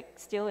 looks like,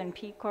 still in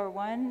PCOR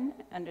 1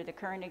 under the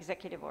current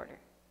executive order.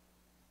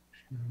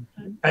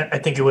 I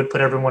think it would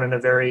put everyone in a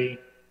very...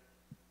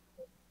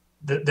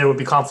 There would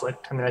be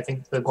conflict. I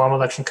think the Guam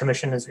Election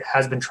Commission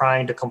has been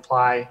trying to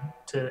comply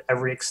to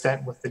every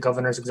extent with the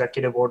governor's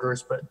executive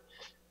orders, but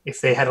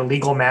if they had a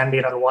legal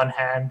mandate on one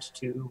hand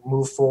to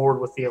move forward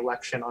with the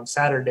election on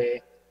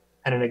Saturday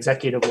and an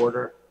executive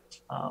order,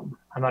 I'm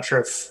not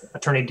sure if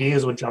Attorney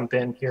Diaz would jump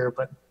in here,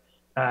 but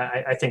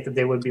I think that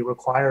they would be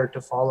required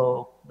to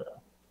follow the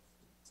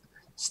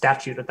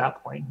statute at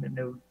that point, and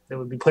they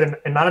would be put in,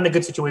 and not in a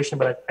good situation,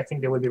 but I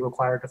think they would be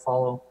required to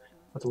follow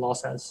what the law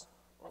says.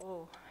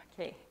 Oh,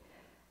 okay.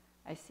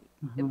 I see.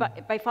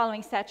 By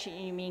following statute,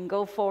 you mean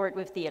go forward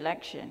with the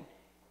election?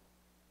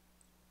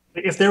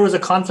 If there was a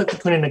conflict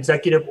between an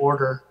executive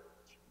order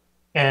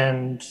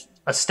and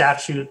a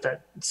statute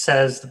that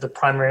says that the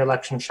primary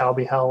election shall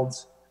be held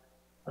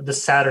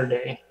this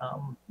Saturday,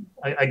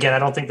 again, I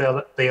don't think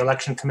the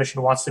election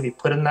commission wants to be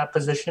put in that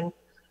position,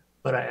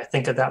 but I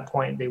think at that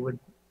point they would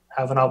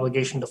have an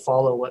obligation to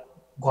follow what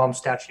Guam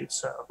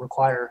statutes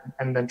require,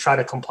 and then try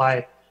to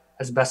comply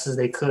as best as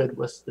they could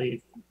with the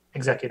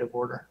executive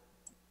order.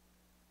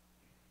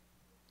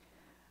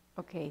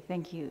 Okay,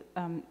 thank you.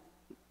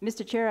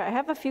 Mr. Chair, I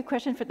have a few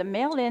questions for the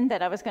mail-in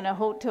that I was going to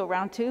hold till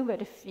round 2,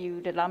 but if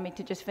you'd allow me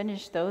to just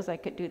finish those, I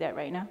could do that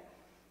right now.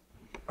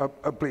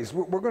 Please,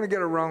 we're going to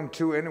get a round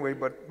 2 anyway,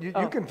 but you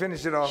can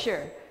finish it off.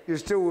 Sure. You're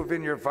still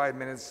within your 5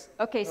 minutes.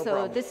 Okay, No so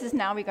problem. this is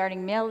now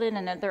regarding mail-in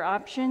and other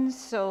options.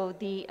 So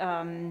the,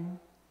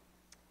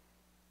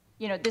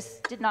 this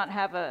did not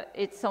have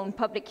its own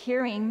public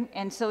hearing,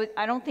 and so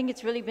I don't think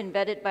it's really been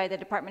vetted by the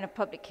Department of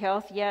Public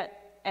Health yet,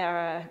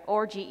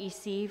 or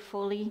GEC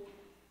fully.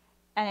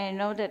 And I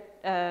know that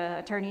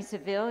Attorney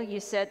Seville, you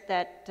said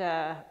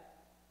that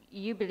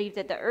you believe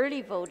that the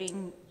early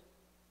voting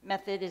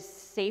method is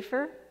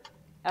safer,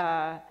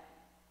 but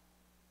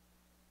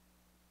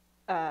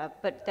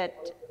that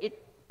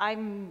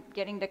I'm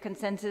getting the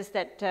consensus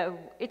that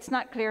it's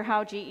not clear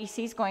how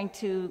GEC is going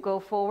to go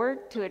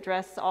forward to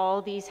address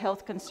all these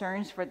health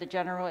concerns for the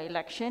general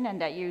election,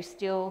 and that you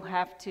still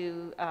have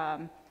to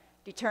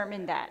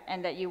determine that,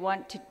 and that you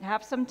want to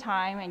have some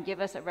time and give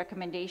us a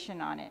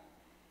recommendation on it.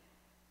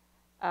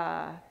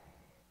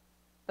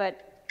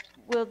 But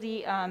will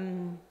the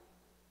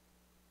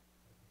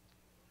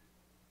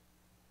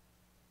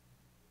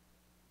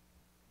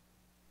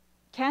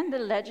can the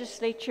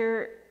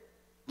legislature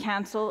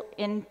cancel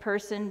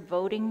in-person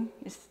voting?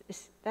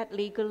 Is that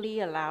legally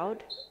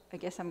allowed? I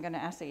guess I'm going to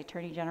ask the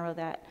Attorney General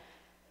that.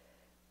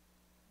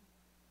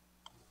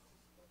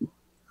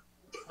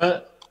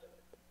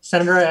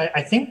 Senator,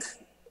 I think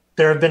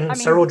there have been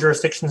several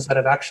jurisdictions that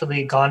have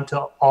actually gone to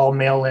all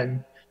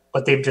mail-in,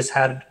 but they've just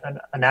had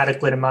an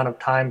adequate amount of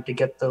time to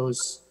get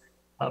those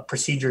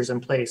procedures in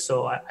place.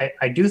 So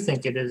I do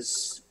think it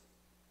is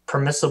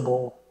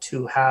permissible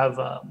to have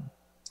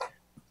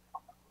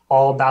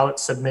all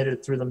ballots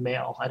submitted through the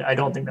mail. I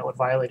don't think that would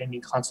violate any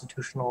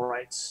constitutional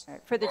rights.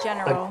 For the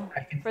general,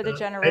 I think the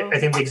general. I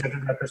think the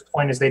executive director's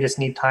point is they just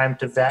need time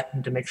to vet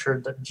and to make sure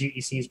that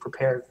GEC is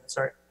prepared.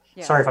 Sorry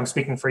if I'm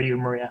speaking for you,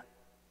 Maria.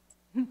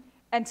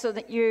 And so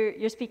that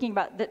you're speaking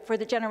about for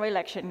the general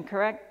election,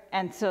 correct?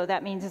 And so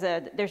that means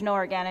that there's no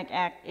Organic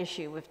Act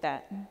issue with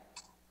that.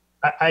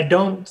 I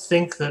don't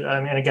think that.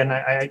 I mean,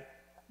 again,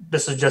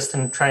 this is just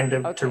in trying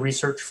to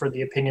research for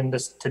the opinion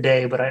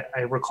today, but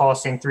I recall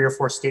seeing 3 or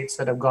 4 states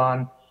that have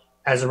gone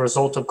as a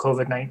result of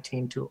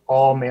COVID-19 to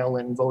all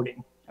mail-in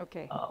voting.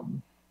 Okay.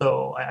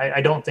 So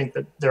I don't think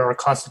that there are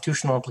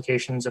constitutional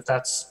implications if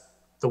that's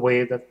the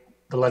way that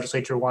the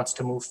legislature wants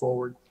to move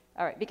forward.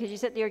 All right, because you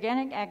said the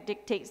Organic Act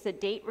dictates the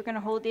date we're going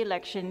to hold the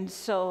election.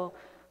 So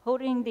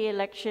holding the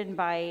election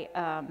by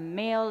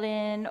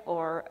mail-in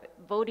or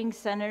voting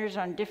centers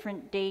on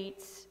different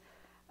dates,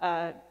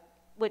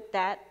 would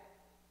that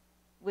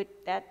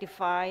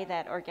defy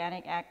that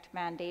Organic Act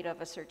mandate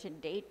of a certain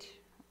date,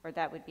 or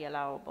that would be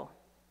allowable?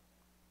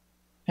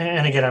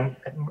 And again,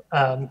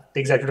 the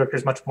executive director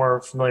is much more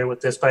familiar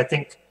with this, but I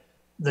think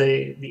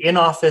the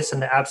in-office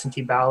and the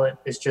absentee ballot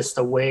is just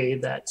a way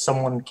that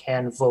someone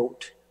can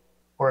vote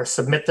or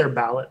submit their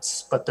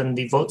ballots, but then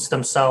the votes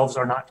themselves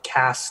are not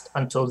cast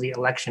until the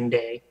election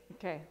day.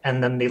 Okay.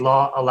 And then the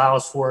law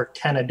allows for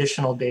 10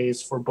 additional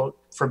days for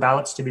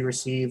ballots to be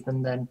received.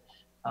 And then,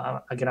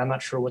 again, I'm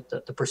not sure what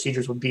the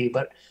procedures would be,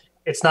 but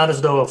it's not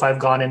as though if I've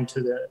gone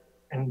into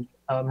and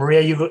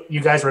Maria, you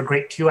guys were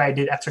great too. I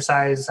did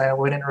exercise. I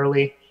went in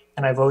early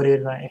and I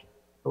voted, and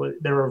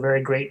they were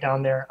very great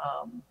down there.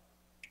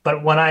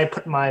 But when I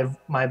put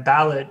my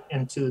ballot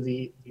into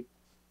the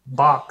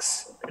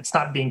box, it's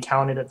not being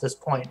counted at this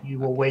point. You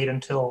will wait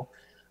until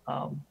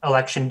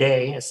election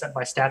day as set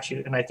by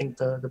statute. And I think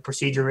the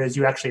procedure is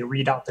you actually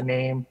read out the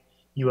name,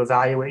 you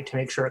evaluate to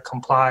make sure it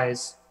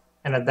complies,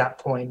 and at that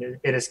point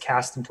it is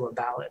cast into a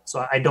ballot.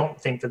 So I don't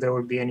think that there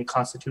would be any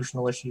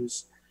constitutional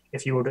issues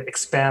if you were to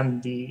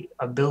expand the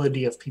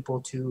ability of people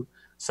to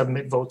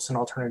submit votes in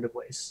alternative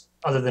ways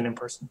other than in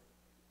person.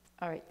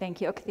 All right, thank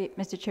you. Okay,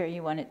 Mr. Chair,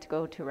 you wanted to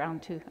go to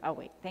round 2. I'll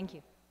wait. Thank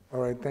you. All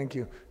right, thank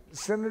you.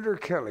 Senator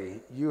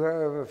Kelly, you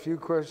have a few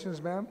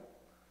questions, ma'am,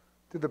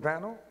 to the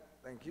panel.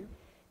 Thank you.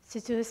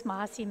 Susuhis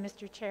Mahasi,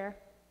 Mr. Chair.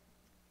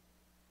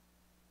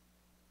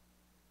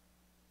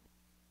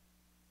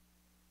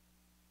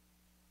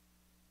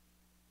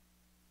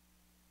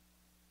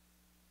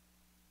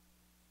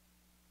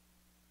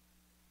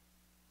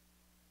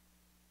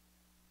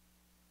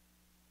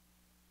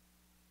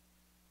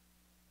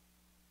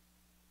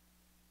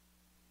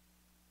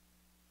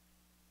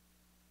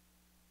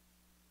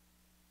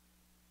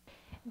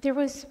 There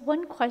was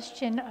one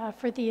question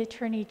for the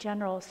Attorney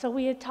General. So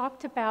we had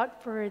talked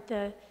about for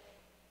the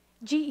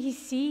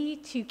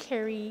GEC to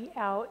carry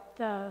out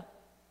the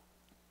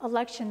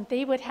election,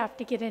 they would have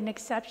to get an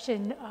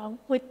exception.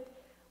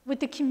 Would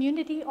the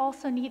community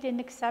also need an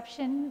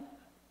exception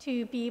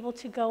to be able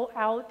to go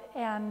out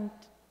and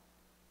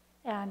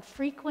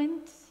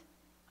frequent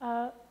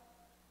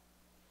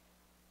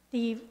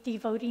the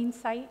voting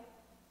site?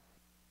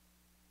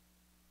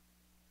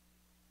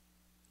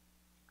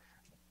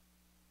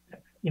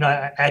 You know,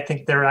 I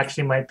think there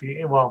actually might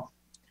be, well,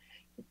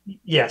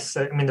 yes.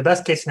 I mean, the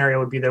best case scenario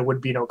would be there would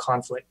be no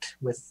conflict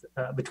with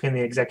between the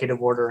executive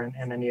order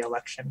and any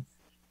election.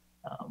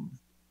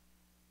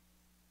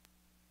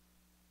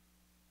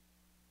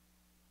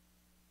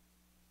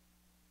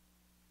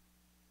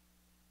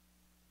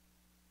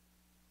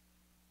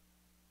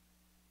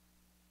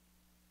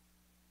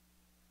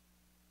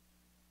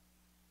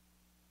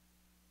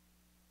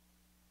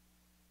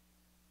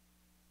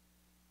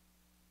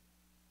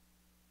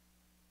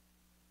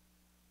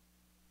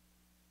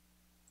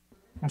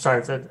 I'm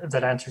sorry if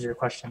that answers your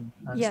question,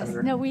 Yes,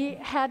 Senator. no, we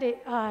had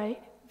a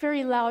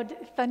very loud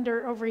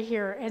thunder over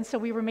here, and so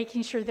we were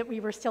making sure that we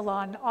were still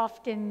on.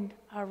 Often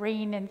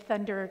rain and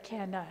thunder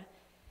can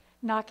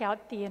knock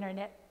out the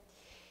internet.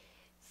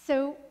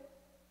 So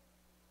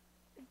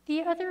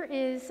the other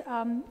is,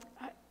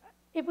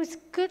 it was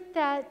good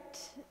that,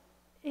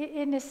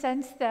 in a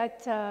sense,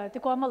 that the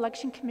Guam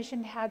Election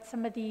Commission had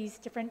some of these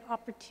different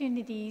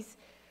opportunities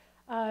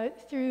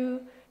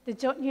through the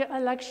joint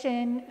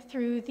election,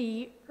 through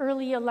the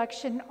early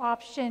election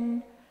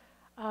option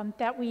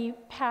that we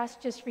passed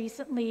just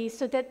recently,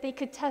 so that they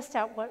could test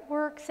out what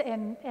works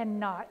and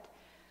not.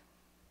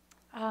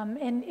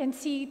 And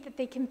see that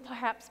they can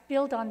perhaps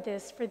build on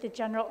this for the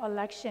general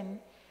election.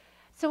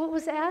 So it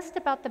was asked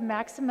about the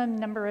maximum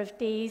number of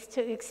days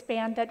to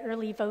expand that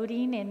early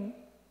voting, and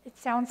it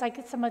sounds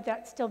like some of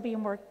that's still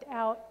being worked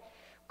out.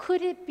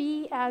 Could it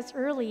be as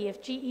early,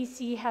 if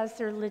GEC has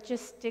their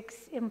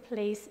logistics in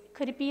place,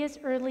 could it be as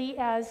early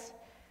as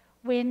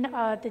when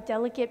the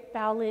delegate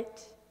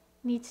ballot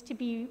needs to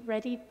be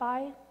readied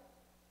by?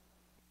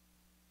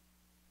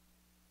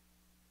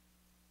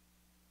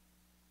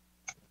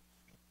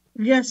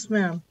 Yes,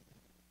 ma'am.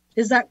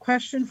 Is that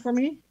question for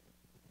me?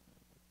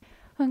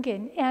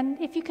 Hungen, and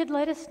if you could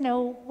let us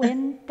know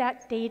when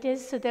that date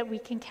is so that we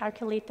can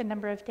calculate the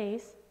number of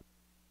days.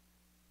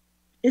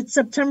 It's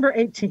September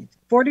 18th,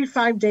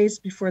 45 days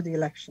before the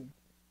election.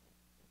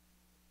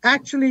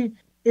 Actually,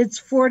 it's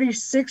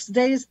 46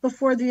 days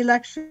before the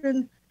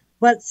election,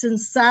 but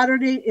since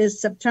Saturday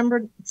is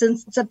September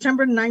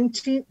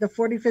 19th, the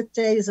 45th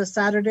day is a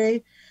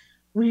Saturday,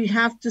 we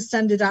have to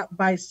send it out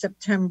by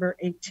September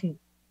 18th.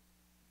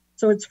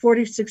 So it's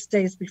 46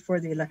 days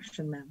before the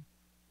election, ma'am.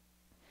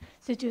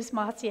 So Juice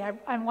Mahasi,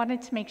 I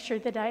wanted to make sure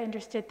that I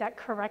understood that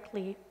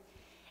correctly.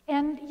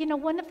 And, you know,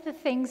 one of the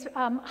things,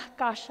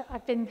 gosh,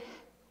 I've been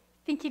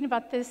thinking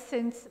about this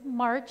since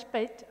March,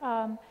 but,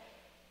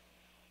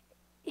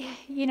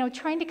 you know,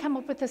 trying to come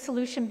up with a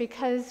solution,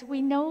 because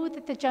we know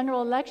that the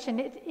general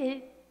election,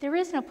 there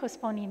is no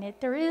postponing it,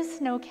 there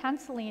is no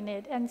canceling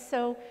it, and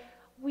so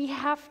we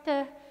have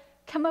to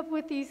come up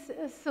with these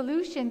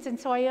solutions. And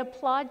so I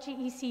applaud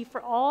GEC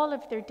for all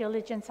of their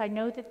diligence. I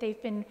know that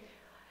they've been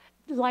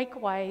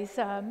likewise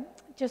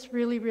just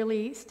really,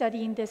 really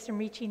studying this and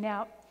reaching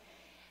out.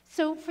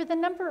 So for the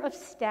number of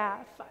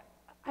staff,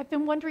 I've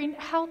been wondering,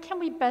 how can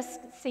we best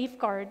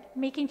safeguard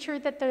making sure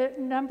that the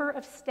number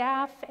of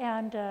staff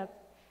and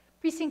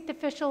precinct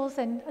officials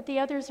and the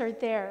others are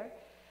there?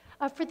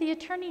 For the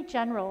Attorney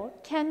General,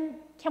 can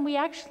we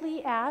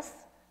actually ask,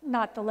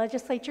 not the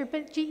legislature,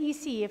 but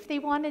GEC, if they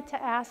wanted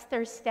to ask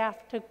their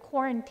staff to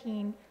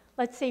quarantine,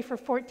 let's say for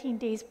 14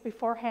 days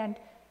beforehand,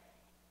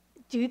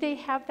 do they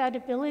have that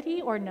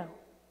ability or no?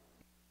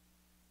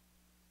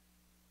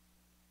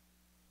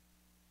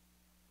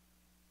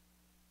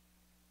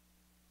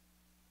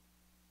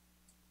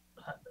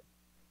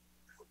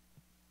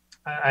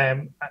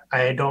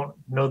 I don't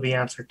know the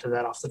answer to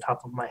that off the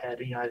top of my head.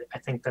 You know, I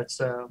think that's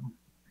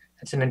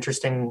an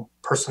interesting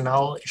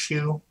personnel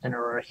issue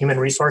or a human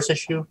resource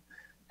issue,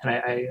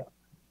 and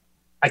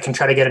I can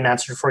try to get an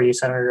answer for you,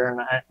 Senator, and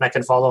I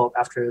can follow up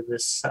after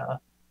this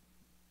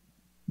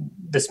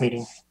this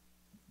meeting.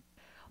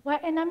 Well,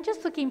 and I'm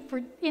just looking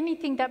for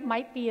anything that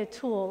might be a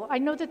tool. I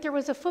know that there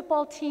was a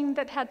football team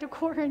that had to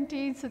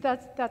quarantine, so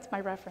that's my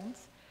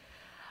reference.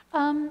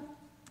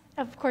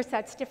 Of course,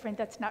 that's different.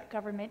 That's not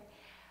government.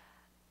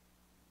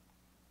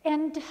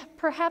 And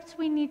perhaps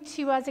we need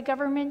to, as a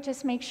government,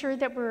 just make sure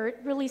that we're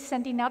really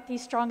sending out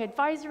these strong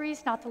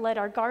advisories, not to let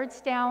our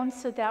guards down,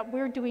 so that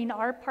we're doing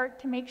our part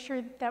to make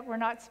sure that we're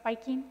not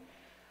spiking.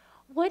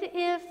 What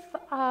if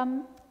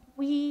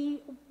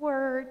we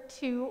were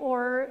to,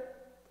 or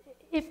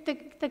if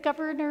the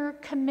governor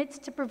commits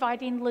to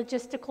providing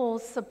logistical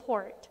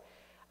support?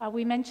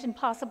 We mentioned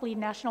possibly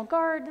National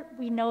Guard.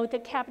 We know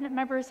that cabinet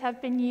members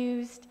have been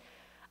used.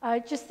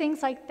 Just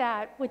things like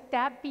that. Would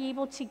that be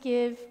able to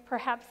give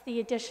perhaps the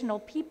additional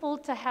people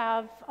to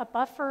have a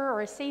buffer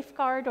or a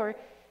safeguard, or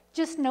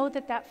just know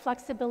that that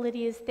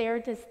flexibility is there.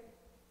 Does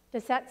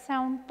that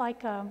sound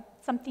like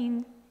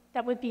something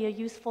that would be a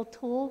useful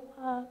tool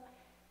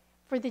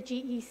for the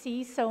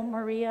GEC? So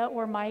Maria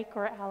or Mike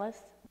or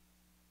Alice?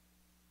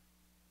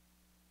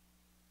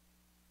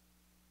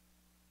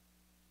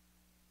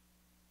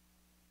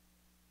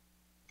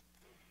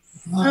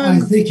 I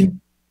think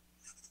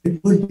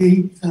it would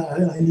be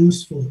a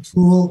useful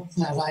tool,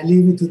 and I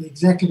leave it to the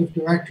executive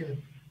director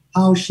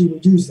how she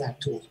would use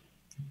that tool.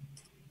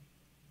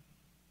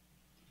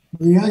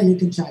 Maria, you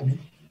can chime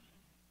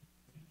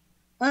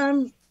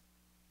in.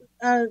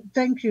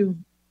 Thank you.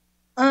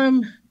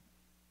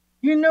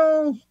 You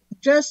know,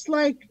 just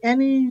like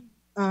any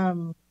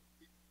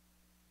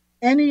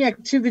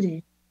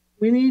activity,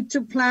 we need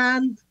to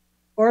plan,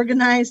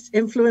 organize,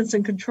 influence,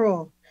 and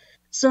control.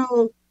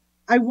 So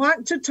I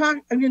want to talk,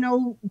 you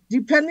know,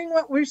 depending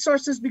what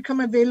resources become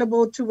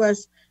available to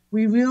us,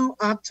 we will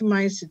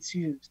optimize its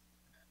use.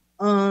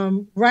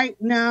 Right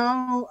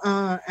now,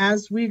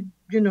 as we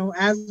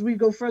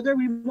go further,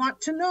 we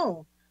want to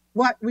know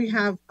what we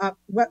have,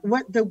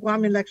 what the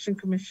Guam Election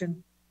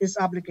Commission is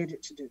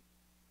obligated to do.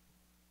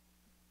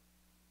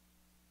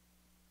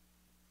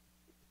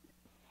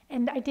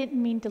 And I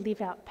didn't mean to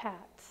leave out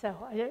Pat, so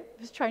I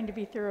was trying to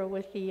be thorough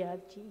with the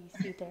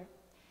GEC there.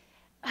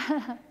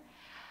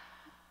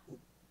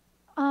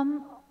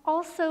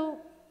 Also,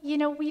 you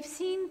know, we've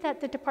seen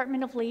that the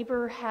Department of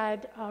Labor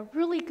had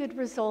really good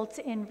results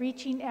in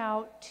reaching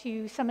out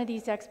to some of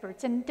these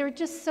experts, and there are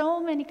just so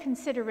many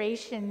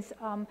considerations.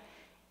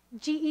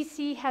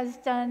 GEC has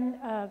done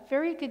a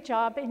very good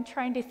job in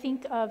trying to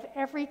think of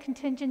every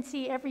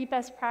contingency, every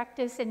best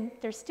practice, and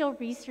they're still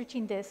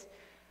researching this.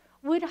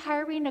 Would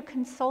hiring a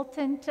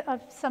consultant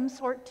of some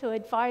sort to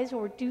advise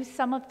or do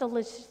some of the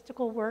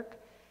logistical work,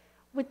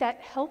 would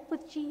that help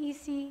with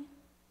GEC?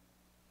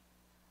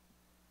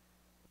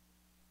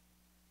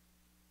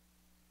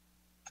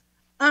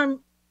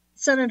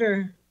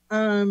 Senator,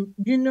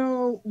 you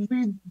know,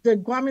 the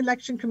Guam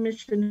Election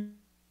Commission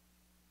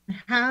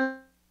has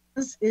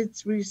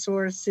its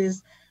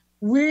resources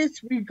with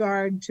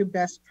regard to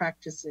best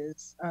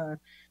practices.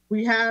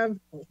 We have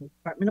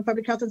Department of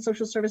Public Health and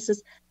Social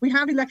Services. We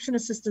have Election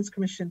Assistance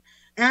Commission,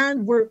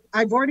 and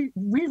we've already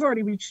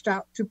reached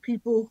out to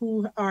people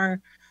who are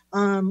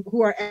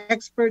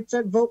experts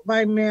at vote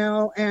by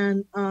mail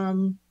and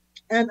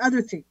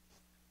other things.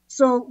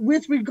 So,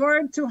 with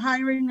regard to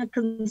hiring a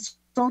consultant,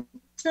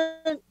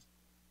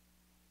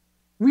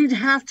 we'd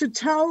have to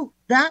tell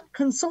that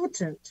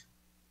consultant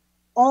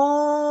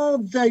all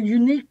the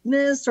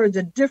uniqueness or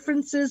the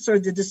differences or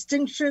the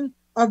distinction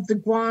of the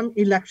Guam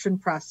election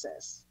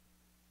process.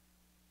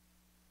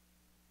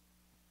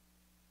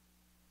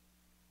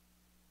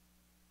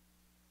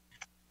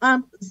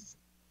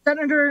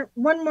 Senator,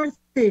 one more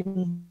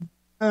thing.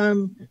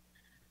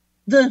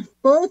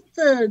 Both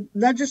the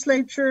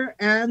legislature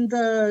and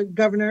the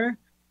governor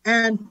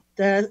and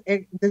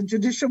the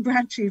judicial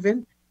branch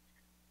even,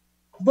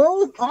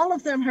 all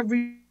of them have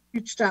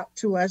reached out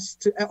to us,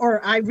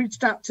 or I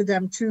reached out to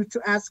them to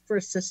ask for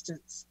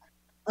assistance.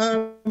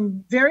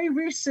 Very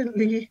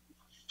recently,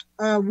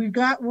 we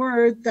got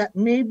word that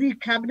maybe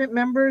cabinet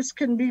members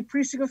can be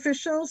precinct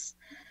officials.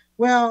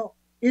 Well,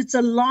 it's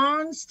a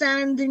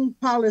long-standing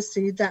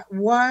policy that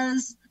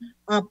was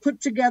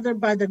put together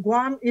by the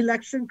Guam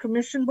Election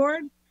Commission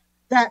Board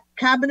that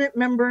cabinet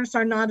members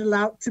are not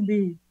allowed to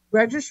be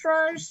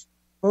registrars,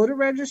 voter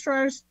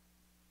registrars,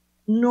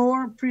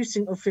 nor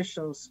precinct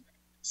officials.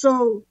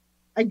 So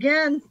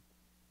again,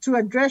 to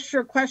address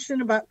your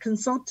question about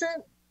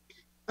consultant,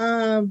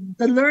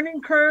 the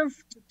learning curve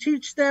to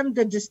teach them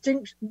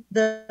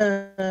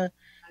the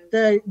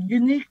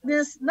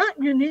uniqueness, not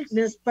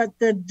uniqueness, but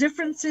the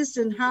differences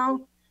in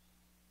how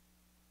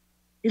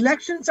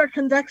elections are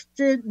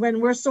conducted when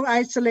we're so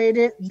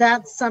isolated.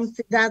 That's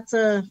something,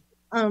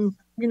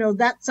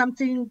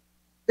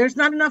 there's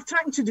not enough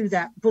time to do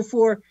that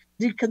before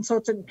the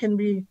consultant can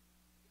be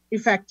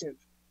effective.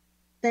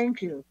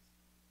 Thank you.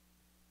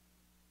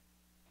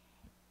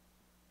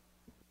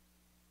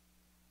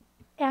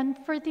 And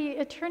for the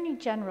Attorney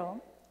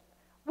General,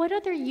 what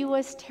other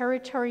U.S.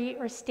 territory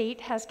or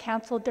state has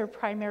canceled their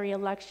primary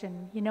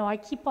election? You know, I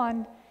keep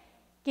on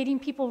getting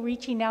people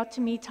reaching out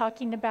to me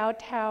talking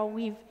about how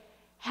we've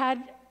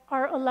had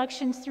our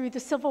elections through the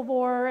Civil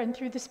War and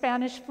through the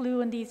Spanish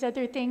flu and these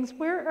other things.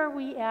 Where are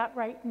we at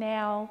right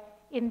now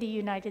in the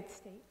United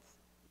States?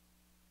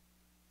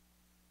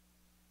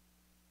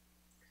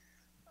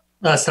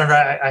 Senator,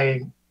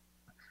 I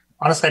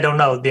honestly, I don't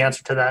know the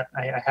answer to that.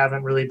 I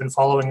haven't really been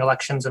following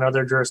elections in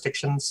other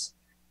jurisdictions.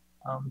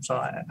 So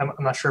I'm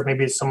not sure,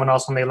 maybe someone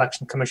else on the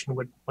Election Commission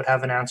would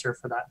have an answer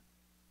for that.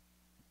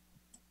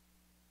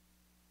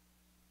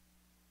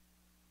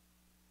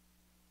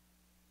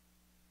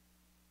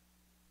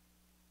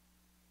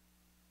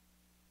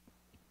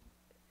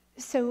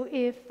 So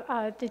if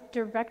the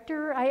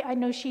director, I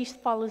know she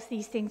follows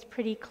these things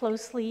pretty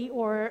closely,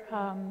 or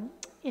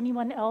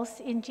anyone else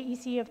in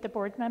GEC of the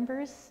board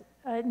members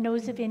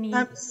knows of any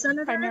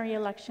Senator, primary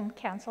election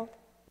canceled?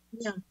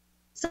 Yeah,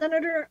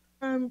 Senator,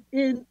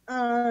 In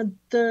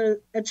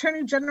the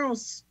Attorney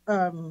General's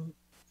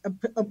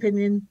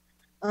opinion,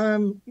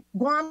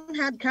 Guam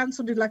had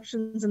canceled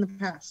elections in the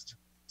past.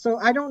 So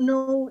I don't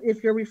know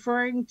if you're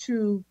referring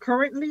to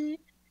currently,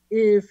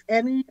 if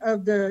any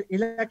of the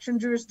election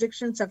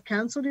jurisdictions have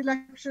canceled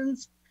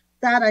elections.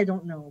 That I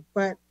don't know.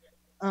 But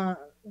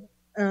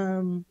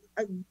the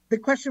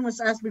question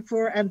was asked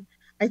before, and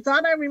I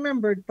thought I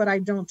remembered, but I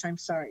don't. I'm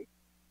sorry.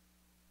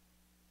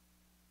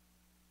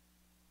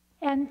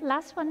 And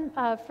last one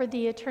for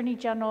the Attorney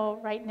General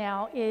right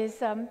now is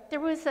there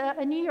was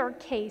a New York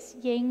case,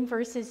 Yang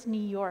versus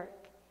New York.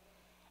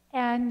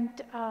 And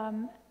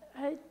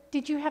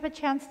did you have a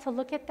chance to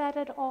look at that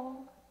at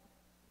all?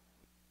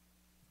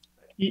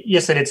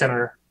 Yes, I did,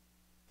 Senator.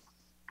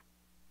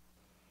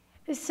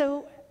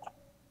 So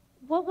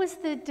what was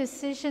the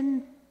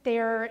decision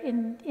there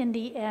in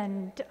the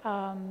end?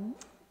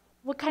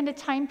 What kind of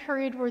time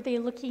period were they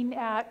looking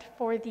at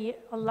for the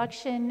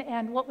election,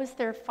 and what was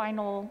their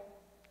final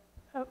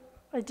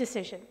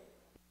decision?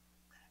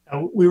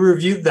 We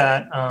reviewed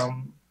that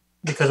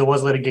because it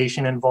was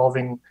litigation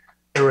involving,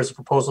 there was a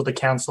proposal to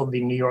cancel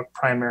the New York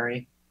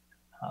primary,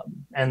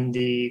 and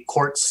the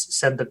courts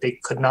said that they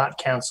could not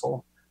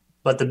cancel.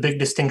 But the big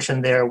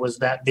distinction there was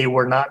that they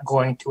were not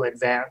going to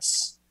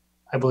advance,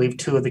 I believe,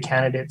 2 of the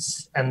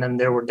candidates, and then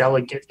there were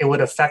delegates. It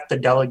would affect the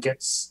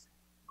delegates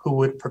who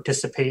would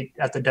participate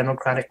at the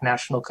Democratic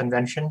National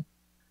Convention.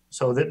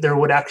 So that there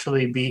would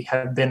actually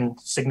have been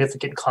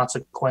significant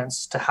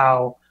consequence to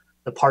how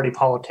the party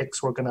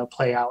politics were going to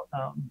play out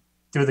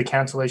through the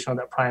cancellation of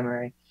that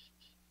primary.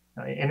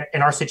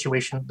 In our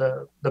situation,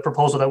 the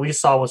proposal that we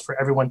saw was for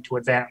everyone to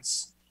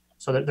advance,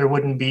 so that there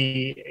wouldn't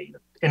be,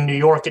 in New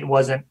York, it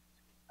wasn't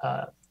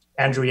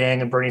Andrew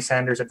Yang and Bernie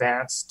Sanders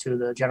advance to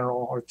the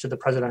general or to the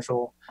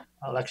presidential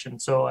election.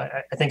 So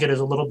I think it is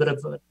a little bit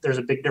of there's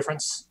a big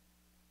difference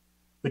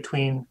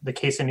between the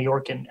case in New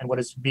York and what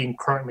is being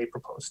currently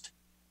proposed.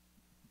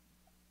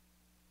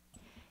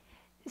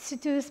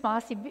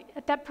 Masi,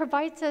 that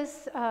provides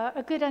us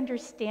a good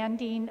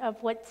understanding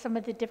of what some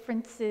of the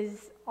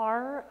differences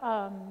are,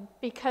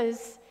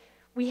 because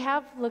we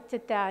have looked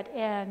at that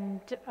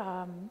and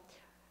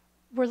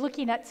we're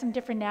looking at some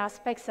different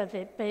aspects of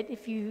it. But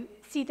if you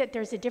see that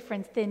there's a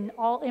difference, then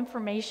all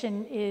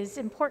information is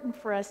important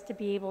for us to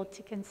be able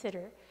to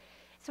consider.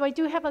 So I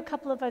do have a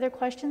couple of other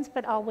questions,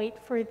 but I'll wait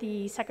for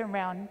the second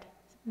round,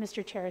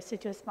 Mr. Chair.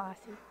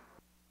 Masi.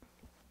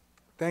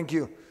 Thank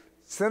you.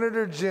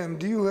 Senator Jim,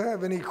 do you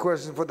have any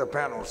questions for the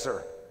panel,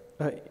 sir?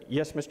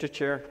 Yes, Mr.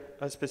 Chair,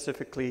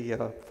 specifically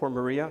for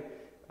Maria.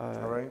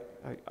 All right.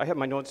 I have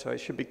my notes, so I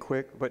should be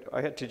quick, but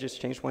I had to just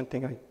change one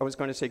thing. I was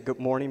going to say good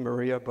morning,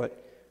 Maria,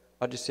 but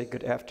I'll just say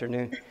good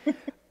afternoon.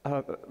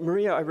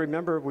 Maria, I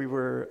remember we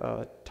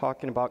were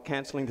talking about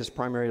canceling this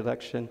primary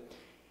election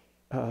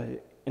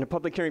in a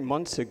public hearing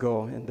months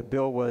ago, and the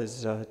bill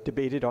was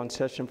debated on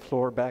session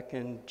floor back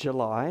in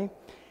July.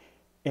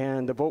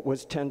 And the vote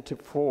was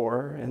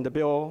 10-4, and the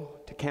bill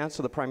to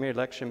cancel the primary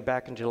election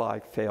back in July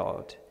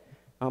failed.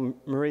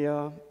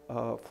 Maria,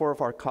 4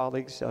 of our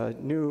colleagues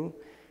knew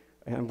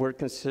and were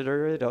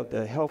considerate of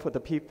the health of the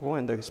people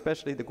and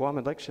especially the Guam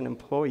election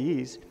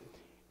employees,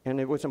 and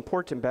it was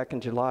important back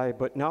in July,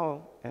 but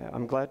now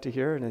I'm glad to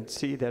hear and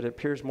see that it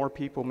appears more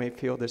people may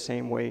feel the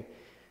same way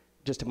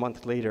just a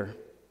month later.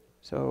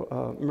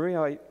 So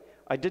Maria,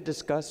 I did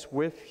discuss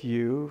with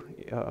you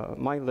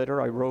my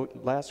letter I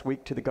wrote last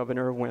week to the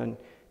governor when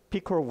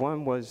P-Corps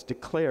 1 was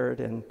declared,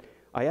 and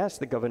I asked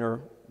the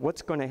governor,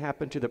 what's going to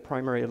happen to the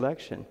primary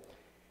election?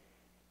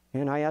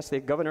 And I asked the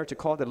governor to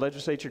call the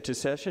legislature to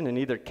session and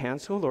either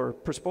cancel or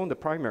postpone the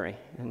primary.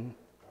 And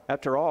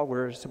after all,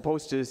 we're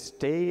supposed to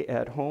stay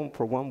at home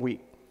for 1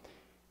 week.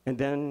 And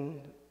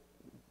then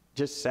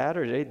just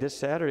this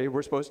Saturday,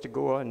 we're supposed to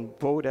go and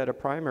vote at a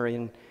primary.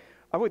 And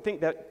I would think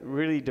that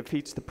really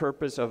defeats the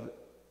purpose of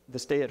the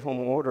stay-at-home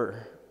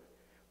order.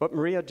 But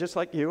Maria, just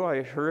like you,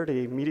 I heard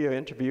a media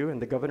interview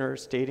and the governor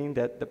stating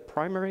that the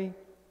primary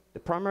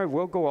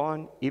will go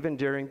on even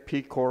during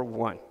P-Corps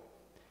 1.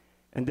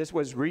 And this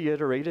was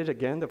reiterated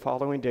again the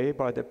following day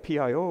by the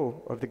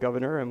PIO of the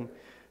governor, and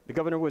the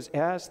governor was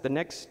asked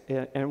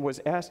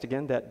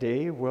again that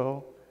day,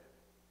 while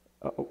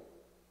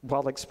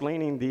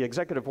explaining the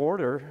executive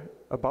order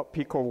about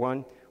P-Corps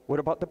 1, what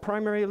about the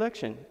primary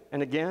election?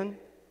 And again,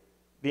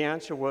 the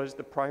answer was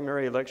the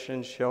primary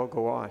election shall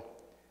go on.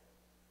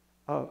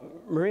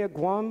 Maria,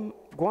 Guam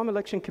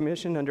Election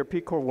Commission under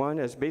P-Corps 1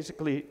 has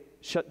basically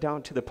shut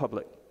down to the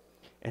public.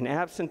 And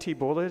absentee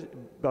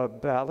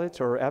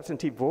ballots or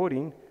absentee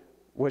voting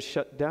was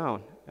shut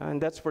down. And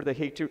that's for the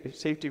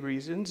safety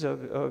reasons of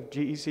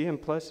GEC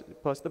and plus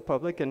the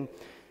public. And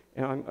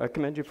I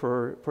commend you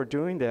for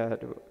doing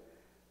that.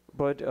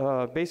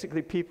 But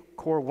basically,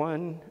 P-Corps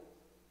 1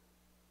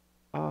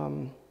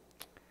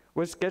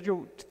 was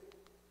scheduled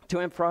to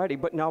end Friday,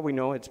 but now we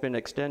know it's been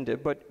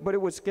extended. But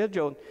it was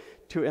scheduled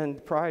to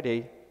end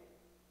Friday.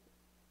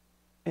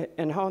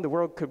 And how in the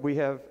world could we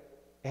have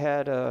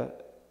had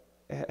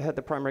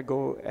the primary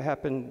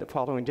happen the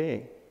following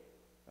day?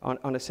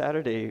 on a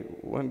Saturday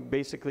when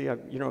basically,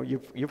 you know,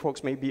 you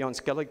folks may be on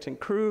skeleton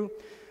crew.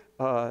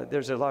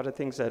 There's a lot of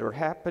things that are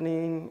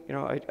happening. You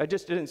know, I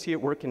just didn't see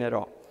it working at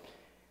all.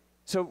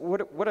 So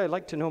what I'd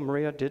like to know,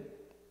 Maria, did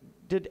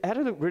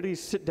ADA really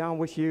sit down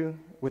with you,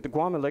 with the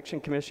Guam Election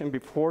Commission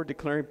before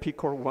declaring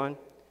P-Corps 1?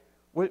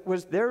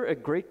 Was there a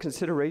great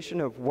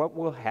consideration of what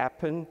will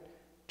happen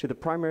to the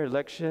primary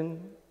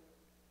election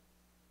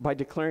by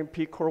declaring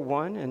P-Corps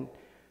 1? And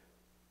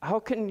how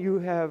can you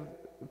have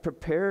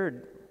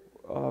prepared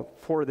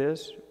for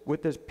this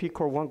with this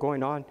P-Corps 1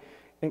 going on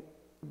and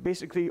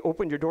basically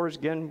open your doors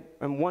again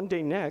and one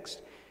day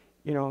next,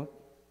 you know,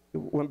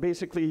 when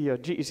basically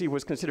GEC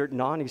was considered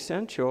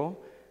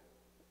non-essential,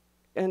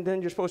 and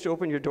then you're supposed to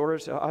open your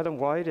doors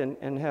island-wide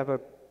and have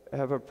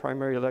a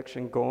primary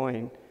election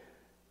going.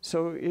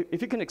 So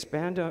if you can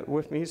expand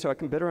with me so I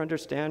can better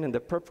understand in the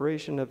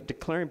preparation of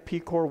declaring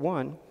P-Corps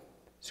 1,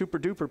 super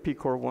duper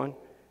P-Corps 1,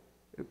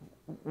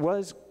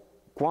 was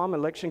Guam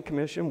Election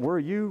Commission, were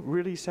you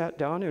really sat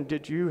down and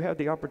did you have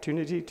the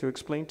opportunity to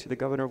explain to the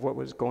governor what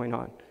was going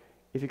on?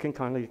 If you can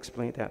kindly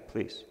explain that,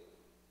 please.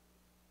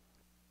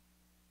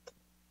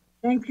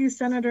 Thank you,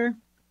 Senator.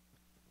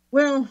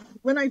 Well,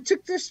 when I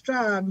took this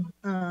job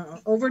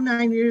over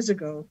 9 years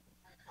ago,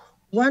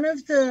 one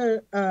of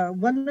the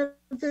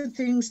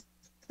things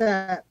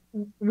that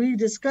we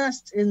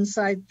discussed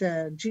inside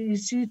the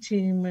GEC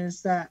team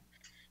is that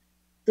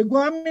the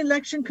Guam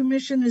Election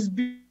Commission is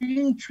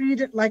being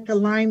treated like a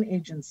line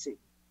agency.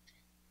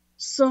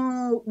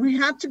 So we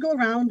had to go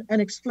around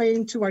and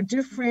explain to our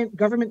different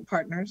government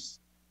partners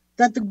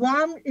that the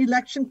Guam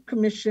Election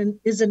Commission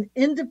is an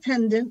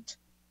independent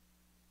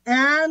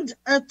and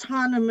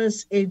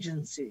autonomous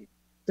agency.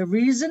 The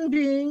reason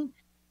being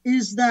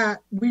is that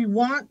we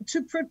want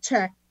to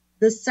protect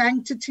the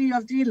sanctity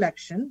of the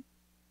election,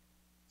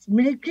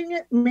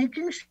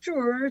 making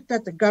sure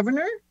that the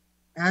governor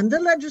and the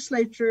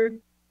legislature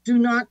do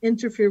not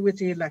interfere with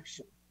the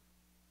election.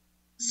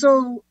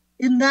 So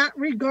in that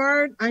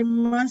regard, I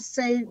must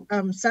say,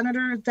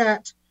 Senator,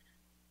 that,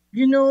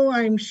 you know,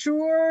 I'm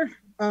sure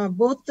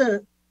both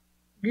the,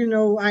 you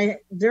know,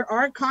 there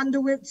are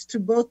conduits to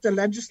both the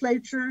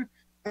legislature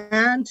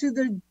and to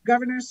the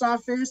governor's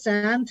office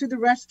and to the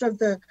rest of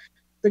the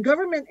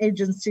government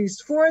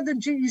agencies for the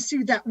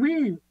GEC that we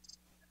use.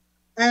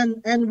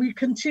 And we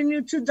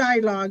continue to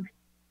dialogue.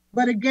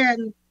 But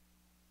again,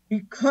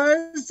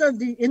 because of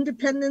the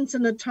independence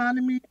and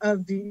autonomy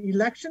of the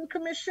Election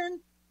Commission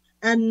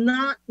and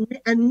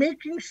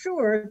making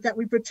sure that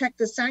we protect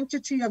the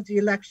sanctity of the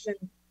election,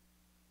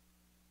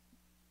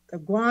 the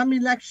Guam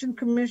Election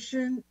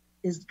Commission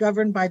is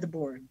governed by the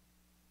board.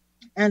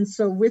 And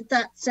so with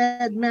that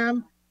said,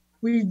 ma'am,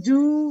 we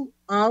do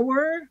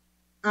our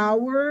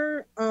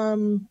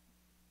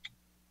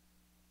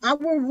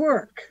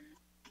work.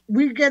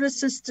 We get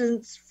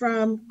assistance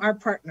from our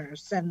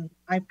partners, and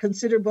I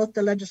consider both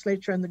the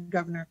legislature and the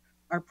governor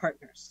our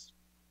partners.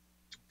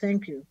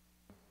 Thank you.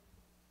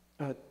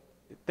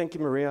 Thank you,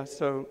 Maria.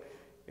 So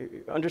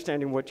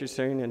understanding what you're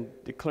saying and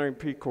declaring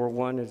P-Corps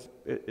 1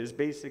 is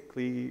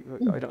basically,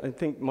 I don't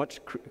think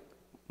much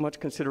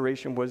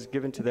consideration was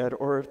given to that,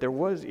 or if there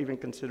was even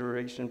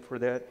consideration for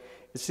that,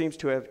 it seems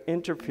to have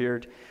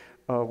interfered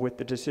with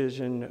the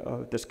decision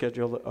of the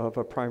schedule of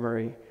a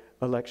primary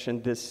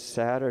election this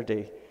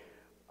Saturday.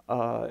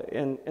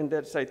 And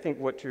that's, I think,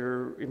 what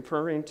you're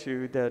inferring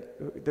to, that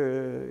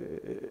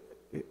the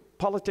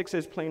politics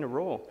is playing a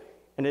role,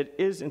 and it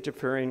is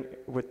interfering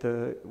with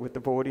the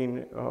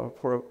voting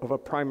of a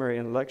primary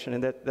election,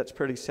 and that's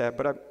pretty sad.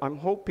 But I'm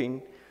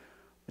hoping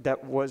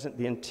that wasn't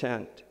the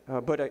intent.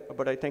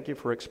 But I thank you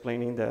for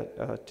explaining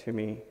that to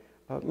me.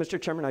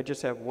 Mr. Chairman, I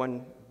just have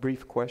one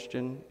brief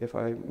question, if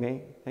I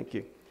may. Thank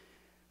you.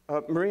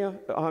 Maria,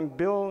 on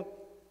Bill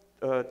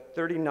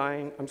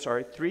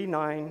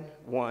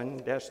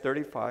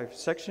 391-35,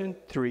 Section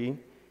 3,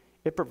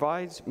 it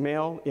provides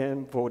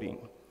mail-in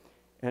voting.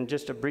 And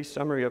just a brief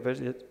summary of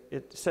it,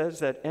 it says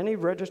that any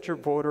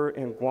registered voter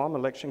in Guam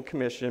Election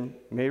Commission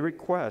may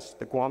request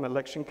the Guam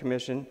Election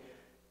Commission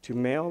to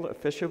mail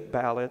official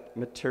ballot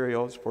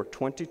materials for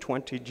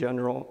 2020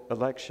 general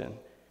election.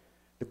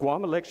 The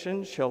Guam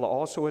election shall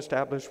also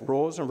establish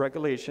rules and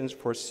regulations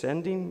for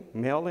sending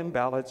mail-in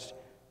ballots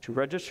to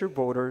registered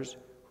voters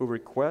who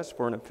request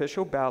for an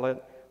official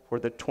ballot for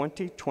the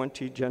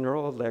 2020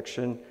 general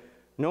election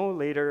no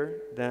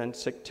later than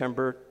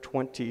September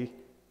 20,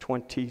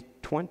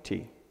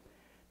 2020.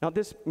 Now,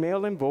 this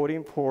mail-in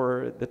voting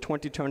for the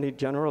 2020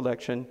 general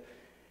election,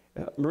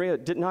 Maria,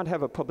 did not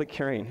have a public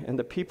hearing, and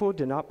the people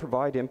did not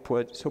provide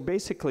input. So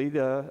basically,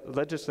 the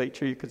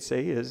legislature, you could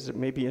say, is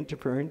maybe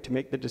interfering to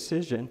make the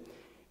decision.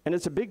 And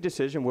it's a big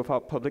decision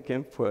without public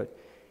input.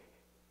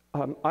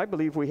 I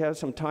believe we have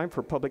some time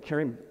for public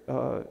hearing,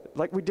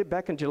 like we did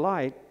back in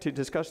July, to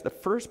discuss the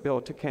first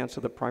bill to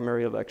cancel the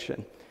primary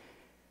election.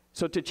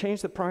 So to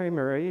change the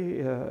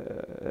primary,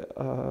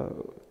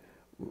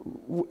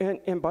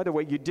 and by the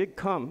way, you did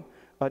come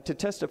to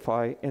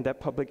testify in that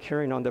public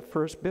hearing on the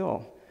first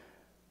bill.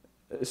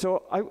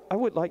 So I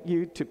would like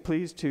you to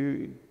please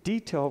to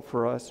detail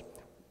for us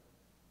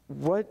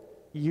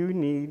what you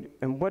need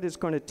and what it's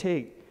going to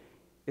take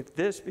if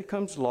this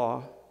becomes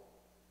law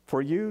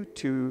for you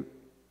to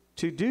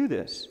do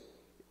this.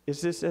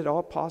 Is this at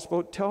all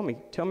possible? Tell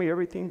me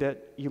everything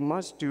that you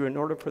must do in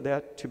order for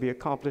that to be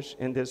accomplished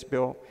in this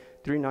bill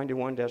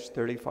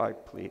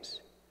 391-35, please.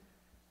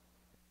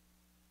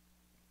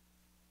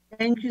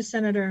 Thank you,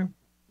 Senator.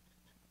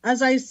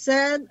 As I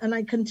said, and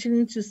I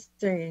continue to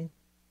say,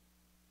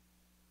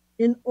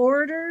 in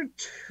order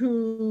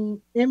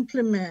to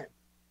implement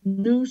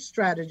new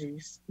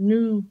strategies,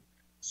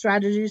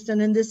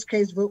 and in this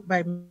case, vote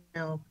by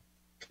mail,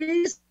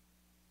 please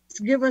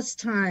give us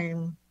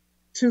time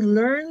to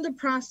learn the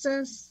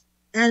process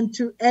and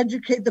to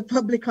educate the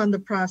public on the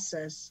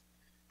process.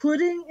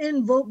 Putting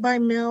in vote by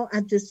mail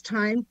at this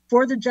time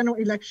for the general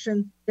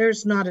election,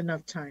 there's not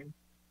enough time.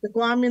 The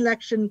Guam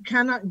election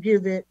cannot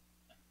give it,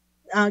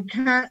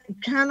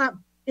 cannot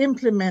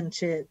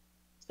implement it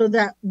so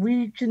that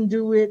we can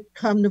do it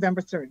come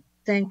November 3rd.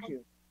 Thank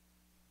you.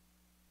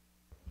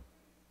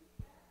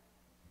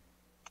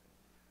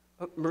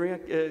 Maria,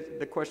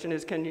 the question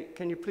is, can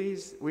you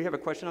please, we have a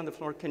question on the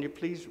floor, can you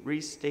please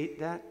restate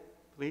that,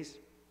 please?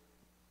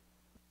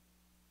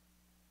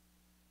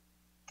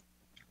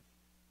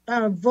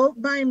 Vote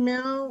by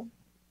mail,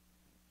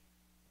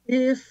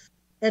 if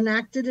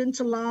enacted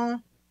into law,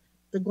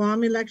 the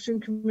Guam Election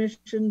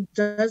Commission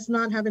does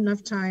not have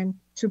enough time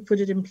to put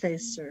it in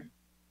place, sir.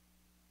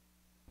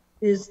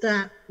 Is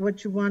that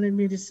what you wanted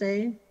me to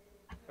say?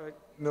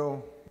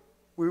 No.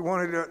 We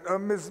wanted to,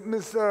 Ms.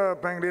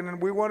 Pangilinan,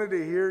 we wanted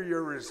to hear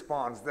your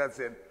response. That's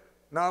it.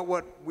 Not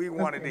what we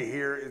wanted to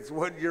hear. It's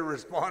what your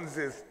response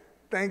is.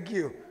 Thank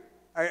you.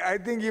 I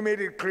think you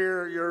made it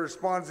clear. Your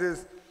response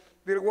is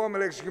the Guam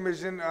Election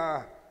Commission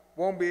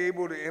won't be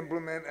able to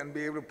implement and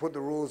be able to put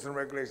the rules and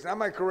regulations.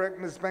 Am I correct,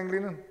 Ms.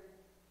 Pangilinan?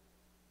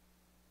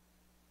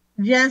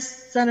 Yes,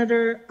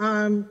 Senator.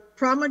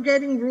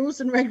 Promulgating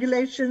rules and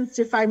regulations,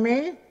 if I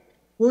may,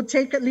 will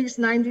take at least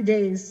 90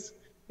 days.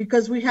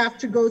 Because we have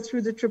to go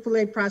through the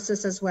AAA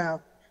process as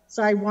well.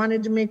 So I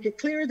wanted to make it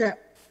clear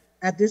that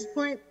at this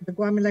point, the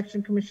Guam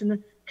Election Commissioner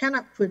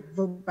cannot put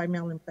vote by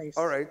mail in place.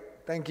 All right,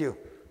 thank you.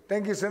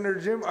 Thank you, Senator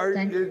Jim.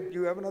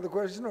 You have another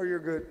question or you're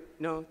good?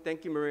 No,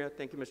 thank you, Maria.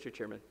 Thank you, Mr.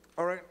 Chairman.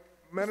 All right,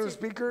 Madam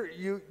Speaker,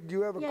 you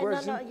have a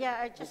question?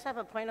 I just have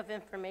a point of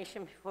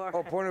information before.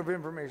 Oh, point of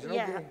information,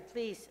 Yeah, okay.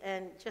 please,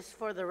 and just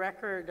for the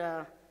record,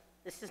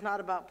 this is not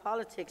about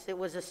politics. It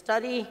was a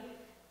study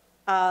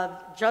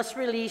just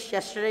released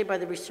yesterday by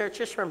the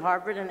researchers from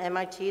Harvard and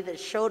MIT that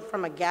showed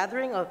from a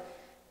gathering of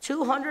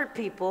 200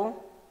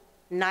 people,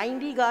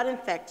 90 got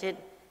infected,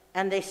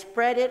 and they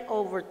spread it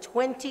over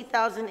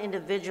 20,000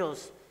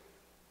 individuals.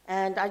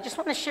 And I just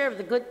want to share, if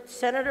the good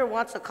senator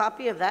wants a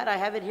copy of that, I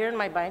have it here in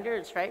my binder,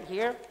 it's right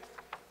here,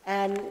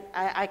 and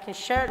I can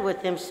share it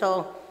with him.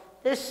 So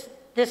this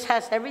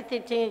has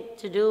everything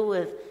to do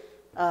with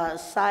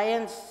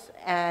science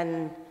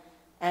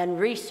and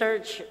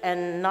research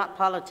and not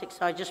politics.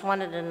 So I just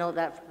wanted to know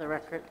that for the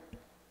record.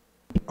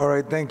 All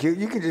right, thank you.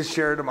 You can just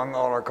share it among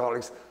all our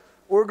colleagues.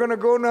 We're going to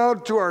go now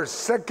to our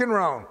second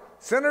round.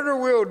 Senator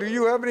Will, do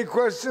you have any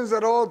questions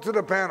at all to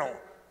the panel?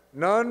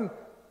 None.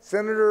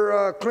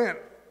 Senator Clint,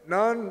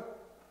 none.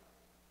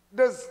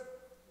 Just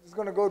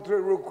going to go through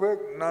it real quick.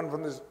 None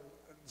from this.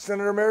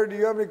 Senator Mary, do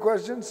you have any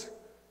questions?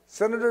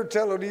 Senator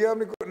Tello, do you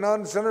have any?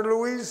 None. Senator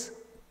Luis?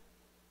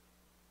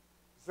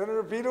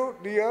 Senator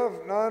Pito, do you have?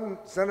 None.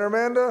 Senator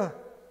Amanda?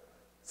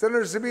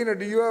 Senator Sabina,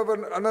 do you have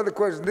another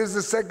question? This is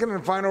the second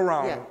and final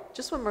round. Yeah,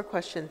 just one more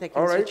question. Thank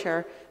you, All Mr. right.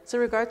 Chair. So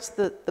in regards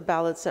to the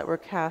ballots that were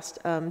cast,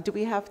 do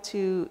we have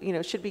to,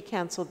 should we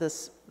cancel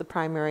the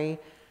primary?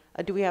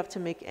 Do we have to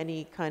make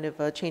any kind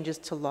of changes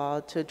to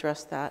law to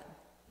address that?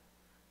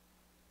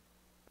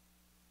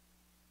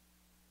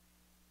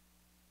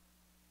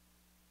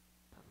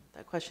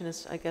 That question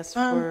is, I guess,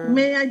 for...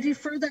 May I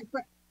defer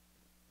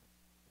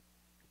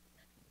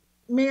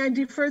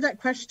that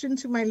question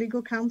to my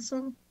legal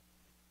counsel?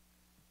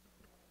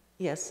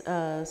 Yes,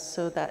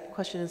 so that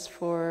question is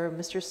for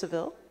Mr.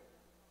 Seville?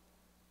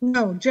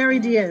 No, Jerry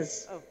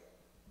Diaz. Oh,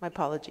 my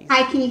apologies.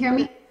 Hi, can you hear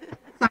me?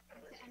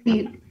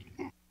 Sorry.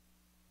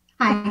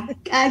 Hi,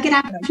 good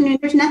afternoon.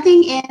 There's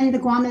nothing in the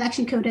Guam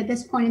Election Code at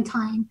this point in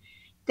time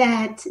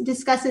that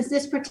discusses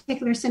this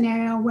particular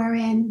scenario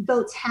wherein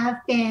votes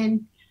have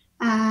been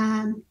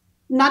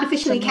not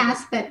officially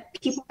cast, but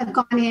people have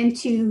gone in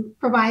to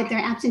provide their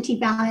absentee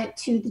ballot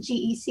to the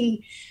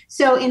GEC.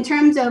 So in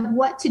terms of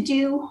what to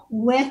do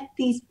with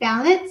these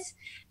ballots,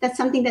 that's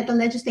something that the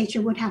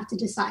legislature would have to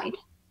decide.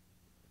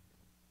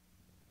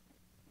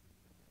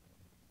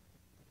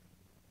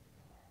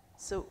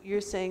 So you're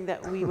saying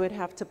that we would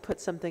have to put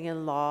something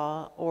in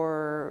law,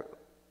 or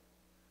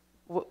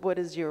what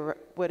is your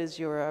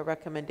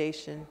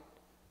recommendation?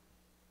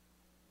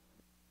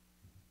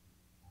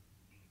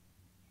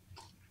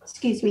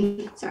 Excuse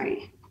me,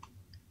 sorry.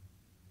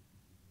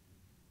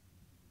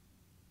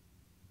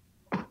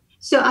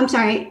 So I'm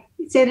sorry,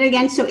 say that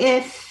again. So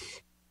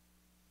if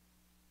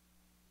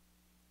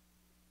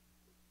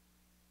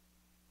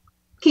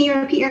Can you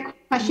repeat your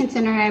question,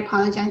 Senator? I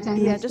apologize.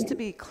 Yeah, just to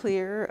be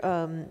clear,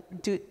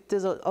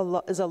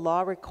 is a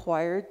law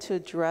required to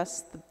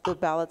address the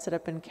ballots that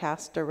have been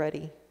cast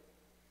already?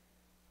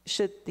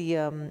 Should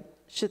the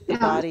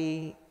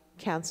body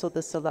cancel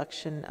this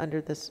election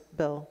under this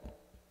bill?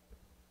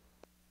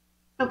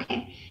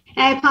 Okay,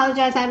 I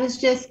apologize. I was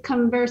just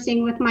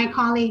conversing with my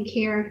colleague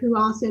here who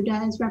also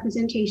does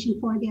representation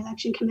for the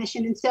Election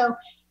Commission. And so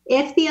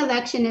if the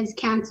election is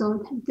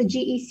canceled, the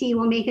GEC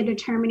will make a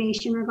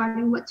determination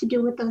regarding what to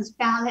do with those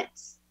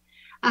ballots.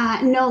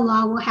 No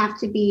law will have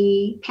to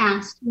be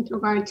passed with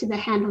regard to the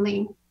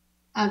handling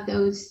of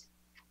those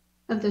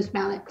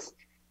ballots.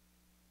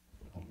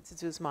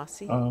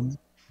 Masi. Oh,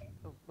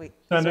 wait,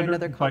 Senator, is there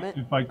another comment?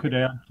 if I could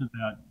add to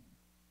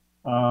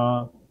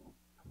that.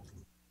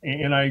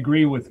 And I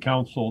agree with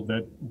counsel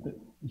that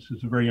this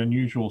is a very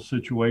unusual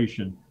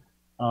situation.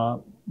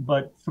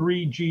 But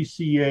 3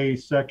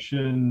 GCA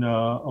section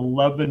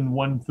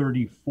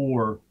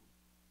 11-134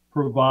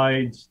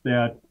 provides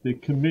that the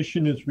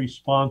commission is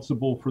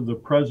responsible for the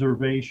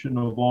preservation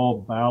of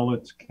all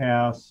ballots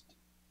cast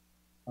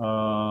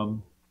for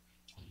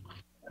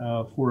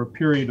a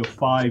period of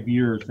 5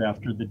 years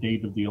after the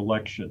date of the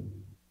election.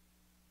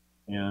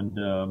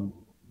 And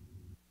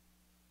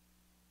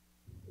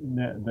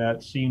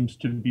that seems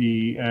to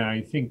be, and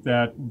I think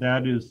that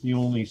is the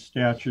only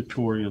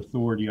statutory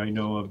authority I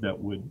know of that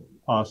would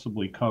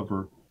possibly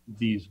cover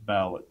these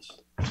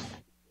ballots.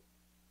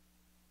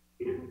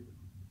 And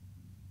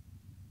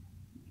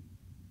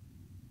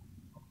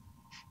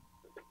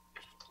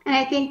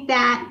I think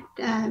that,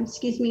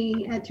 excuse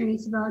me, Attorney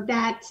Sabella,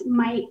 that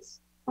might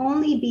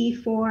only be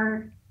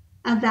for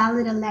a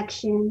valid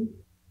election.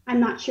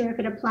 I'm not sure if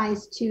it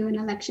applies to an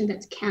election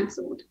that's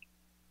canceled.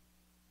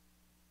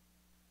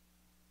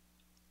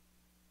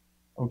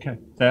 Okay,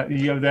 but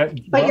you're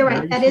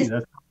right. That is.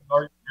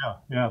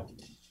 Yeah.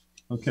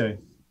 Okay.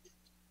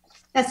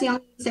 That's the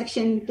only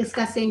section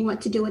discussing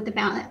what to do with the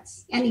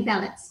ballots, any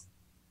ballots.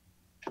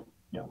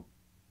 Yeah.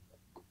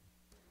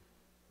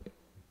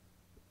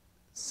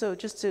 So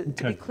just to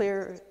be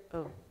clear,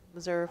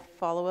 was there a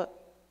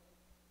follow-up?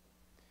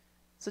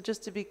 So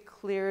just to be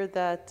clear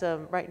that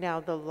right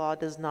now the law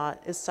is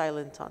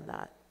silent on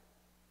that.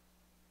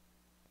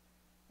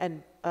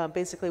 And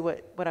basically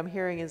what I'm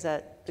hearing is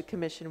that the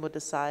commission will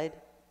decide,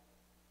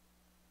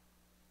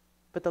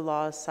 but the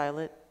law is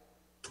silent.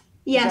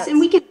 Yes, and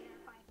we can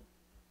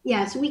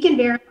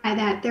verify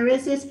that. There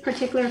is this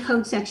particular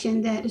code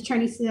section that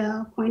Attorney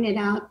Sill pointed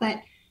out, but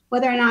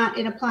whether or not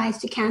it applies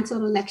to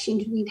canceled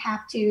elections, we'd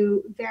have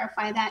to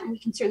verify that, and we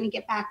can certainly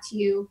get back to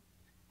you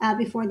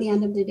before the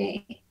end of the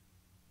day.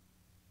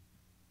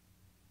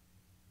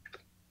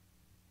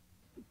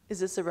 Is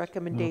this a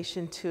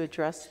recommendation to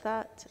address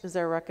that? Is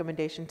there a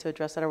recommendation to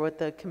address that, or what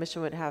the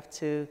commission would have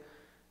to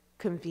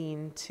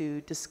convene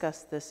to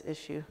discuss this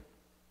issue?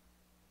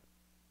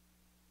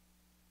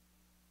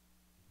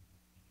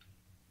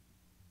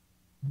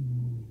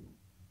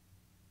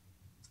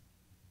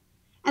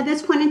 At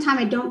this point in time,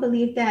 I don't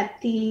believe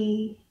that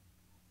the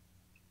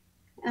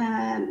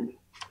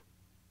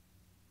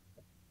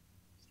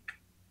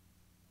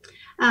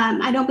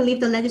I don't believe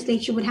the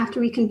legislature would have to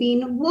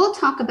reconvene. We'll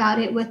talk about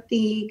it with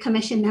the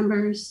commission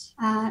members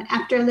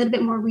after a little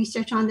bit more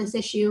research on this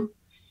issue,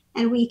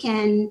 and we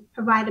can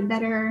provide a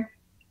better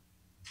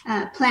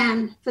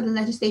plan for the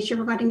legislature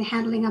regarding the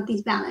handling of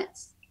these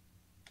ballots.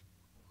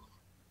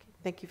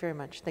 Thank you very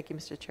much. Thank you,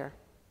 Mr. Chair.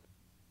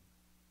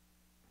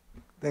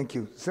 Thank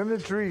you. Senator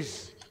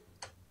Therese.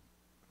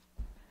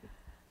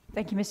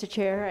 Thank you, Mr.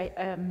 Chair.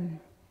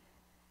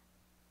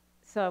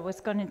 So I was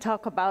going to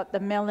talk about the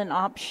mail-in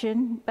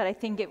option, but I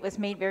think it was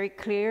made very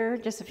clear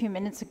just a few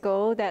minutes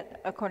ago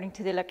that according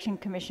to the Election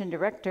Commission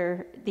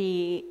Director,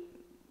 the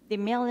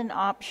mail-in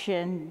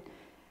option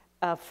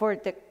for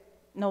the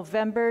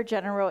November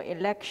general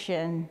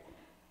election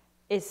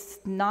is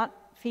not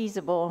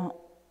feasible.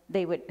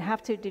 They would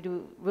have to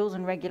do rules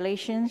and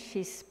regulations.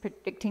 She's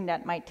predicting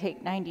that might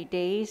take 90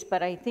 days,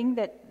 but I think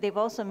that they've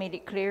also made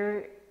it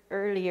clear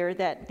earlier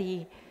that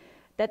they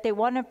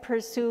want to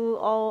pursue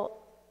all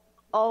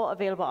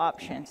available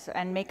options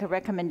and make a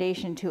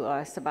recommendation to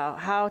us about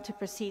how to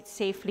proceed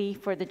safely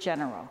for the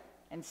general.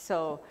 And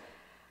so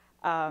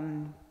I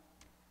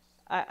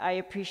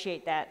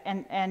appreciate that.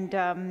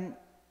 And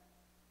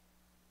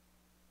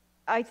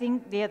I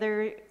think the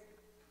other,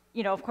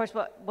 of course,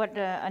 what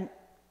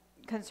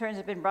concerns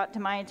have been brought to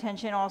my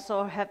attention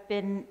also have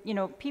been,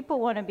 people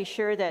want to be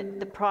sure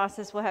that the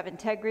process will have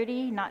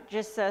integrity, not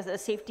just as a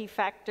safety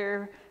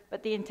factor,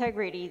 but the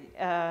integrity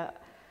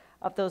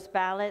of those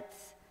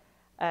ballots,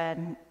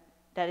 and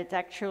that it's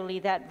actually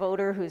that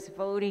voter who's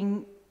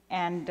voting.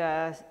 And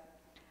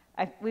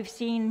we've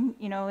seen,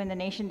 in the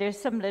nation, there's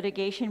some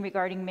litigation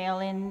regarding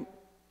mail-in,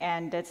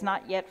 and it's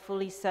not yet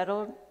fully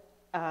settled.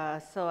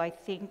 So I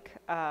think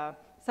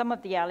some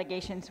of the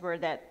allegations were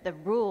that the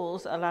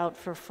rules allowed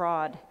for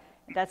fraud.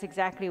 That's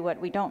exactly what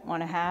we don't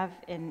want to have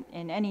in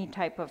any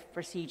type of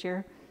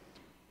procedure.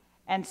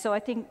 And so I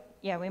think,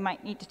 we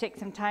might need to take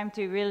some time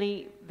to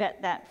really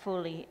vet that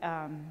fully.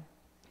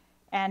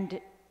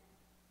 And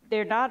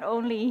they're not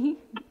only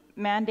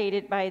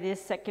mandated by this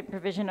second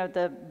provision of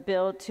the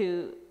bill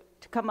to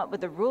come up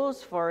with the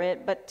rules for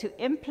it, but to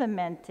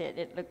implement it,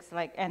 it looks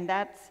like. And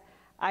that's,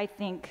 I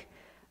think,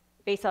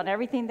 based on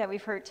everything that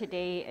we've heard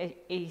today,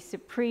 a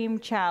supreme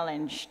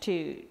challenge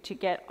to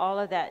get all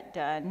of that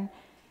done.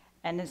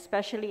 And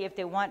especially if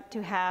they want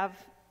to have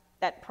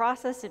that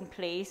process in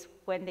place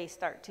when they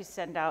start to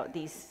send out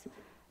these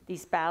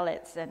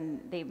ballots,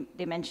 and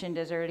they mentioned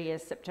as early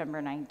as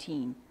September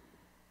 19.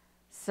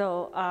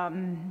 So,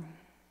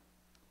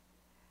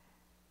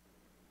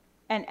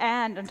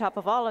 and on top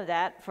of all of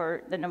that,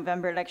 for the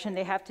November election,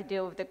 they have to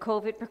deal with the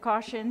COVID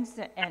precautions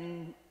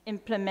and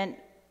implement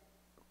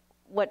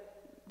what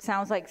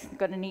sounds like it's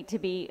going to need to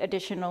be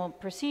additional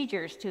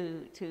procedures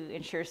to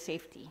ensure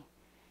safety.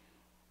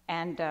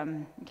 And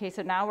okay,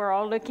 so now we're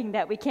all looking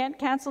that we can't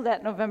cancel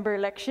that November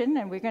election,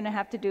 and we're going to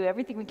have to do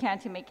everything we can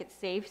to make it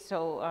safe.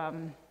 So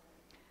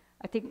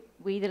I think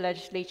we, the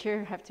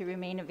legislature, have to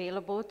remain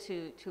available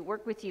to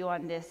work with you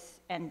on this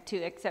and to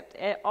accept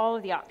all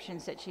of the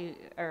options that you,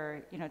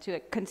 or to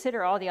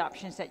consider all the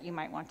options that you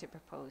might want to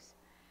propose.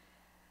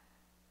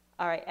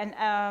 All right, and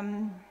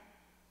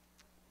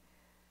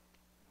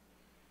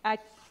I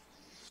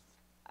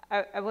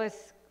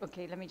was,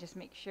 okay, let me just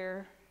make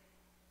sure.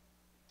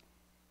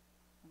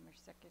 One more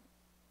second.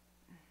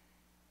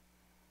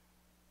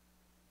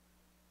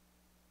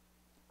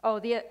 Oh,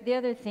 the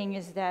other thing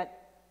is that,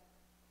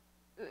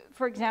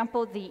 for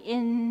example, the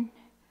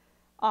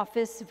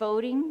in-office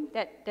voting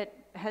that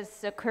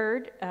has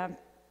occurred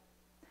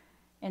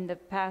in the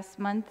past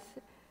month,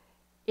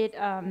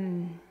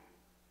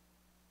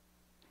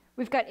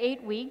 we've got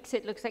 8 weeks,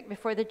 it looks like,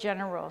 before the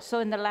general. So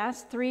in the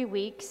last 3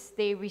 weeks,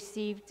 they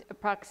received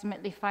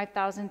approximately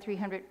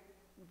 5,300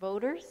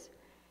 voters.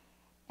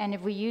 And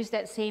if we use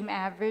that same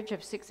average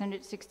of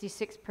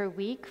 666 per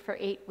week for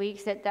 8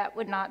 weeks, that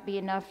would not be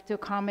enough to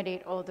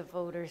accommodate all the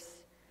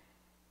voters.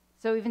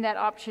 So even that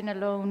option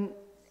alone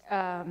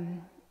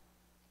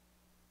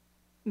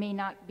may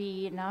not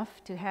be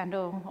enough to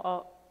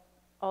handle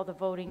all the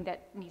voting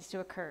that needs to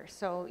occur.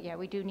 So yeah,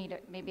 we do need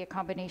maybe a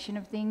combination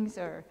of things,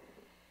 or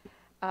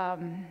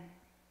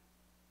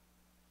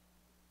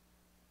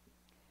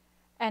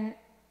and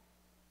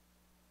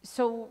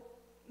so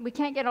we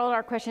can't get all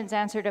our questions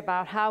answered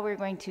about how we're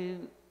going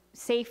to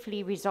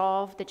safely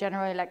resolve the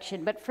general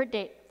election, but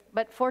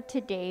for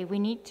today, we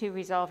need to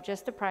resolve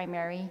just the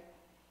primary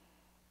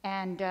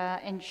and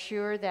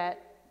ensure that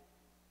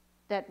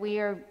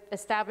we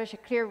establish a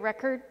clear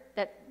record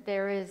that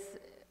there is,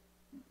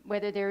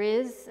 whether there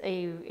is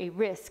a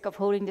risk of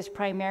holding this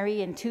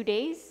primary in 2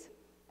 days,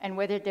 and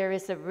whether there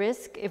is a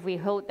risk if we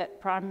hold that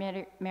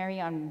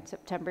primary on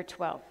September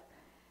 12th.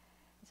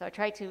 So I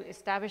tried to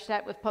establish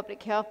that with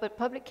public health, but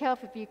public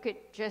health, if you could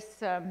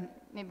just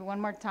maybe one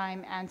more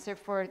time answer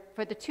for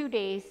the 2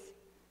 days,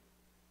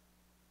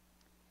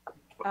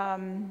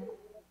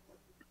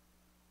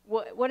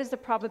 what is the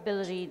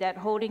probability that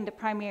holding the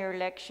primary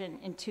election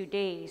in 2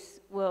 days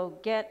will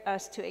get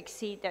us to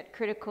exceed that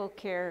critical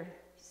care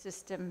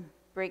system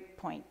break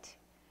point?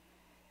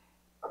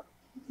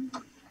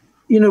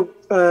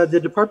 The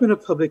Department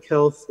of Public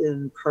Health,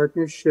 in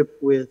partnership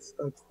with,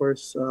 of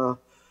course, the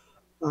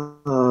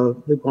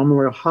Guam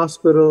Memorial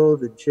Hospital,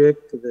 the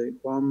JIC, the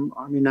Guam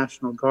Army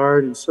National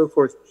Guard, and so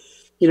forth,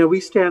 we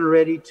stand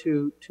ready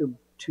to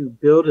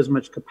build as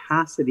much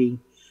capacity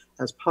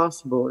as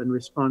possible in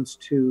response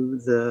to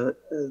the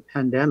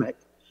pandemic.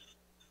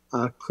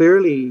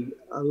 Clearly,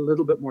 a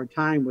little bit more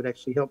time would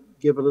actually help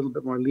give a little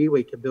bit more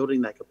leeway to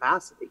building that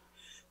capacity.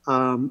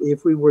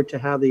 If we were to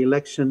have the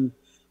election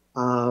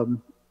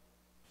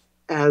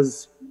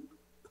as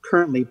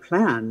currently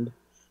planned,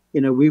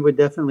 we would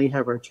definitely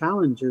have our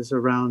challenges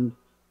around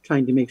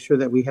trying to make sure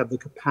that we have the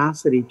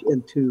capacity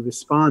to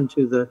respond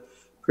to the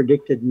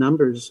predicted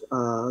numbers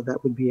that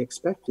would be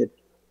expected.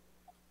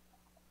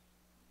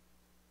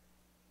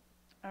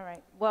 All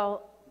right.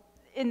 Well,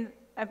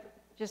 I'd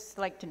just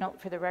like to note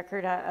for the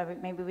record,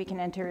 maybe we can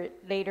enter it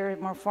later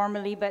more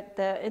formally, but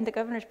in the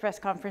governor's press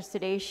conference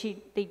today,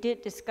 they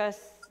did discuss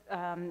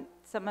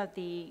some of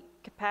the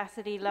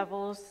capacity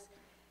levels,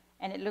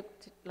 and it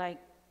looked like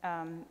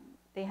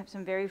they have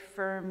some very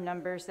firm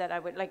numbers that I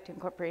would like to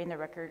incorporate in the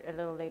record a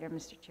little later,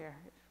 Mr. Chair,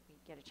 if we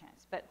get a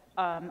chance. But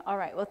all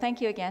right. Well,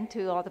 thank you again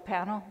to all the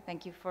panel.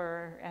 Thank you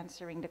for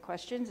answering the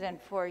questions and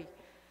for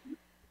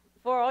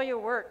all your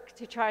work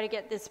to try to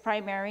get this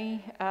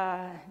primary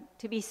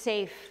to be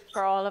safe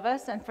for all of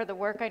us, and for the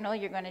work I know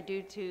you're going to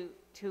do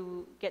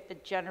to get the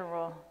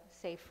general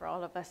safe for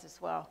all of us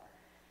as well.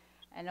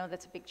 I know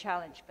that's a big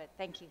challenge, but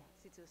thank you.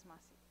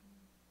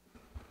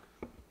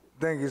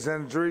 Thank you,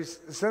 Senator Reese.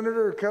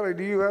 Senator Kelly,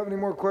 do you have any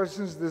more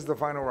questions? This is the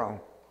final round.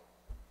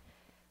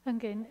 I'm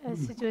good.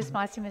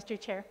 Mr.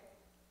 Chair.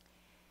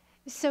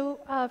 So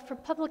for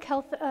public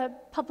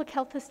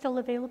health is still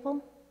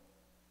available?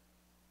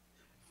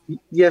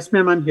 Yes,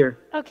 ma'am, I'm here.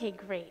 Okay,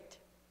 great.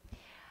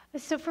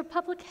 So for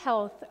public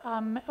health,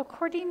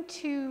 according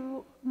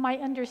to my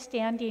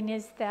understanding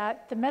is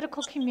that the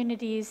medical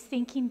community is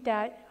thinking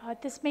that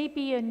this may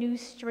be a new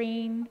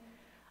strain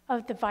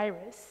of the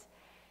virus,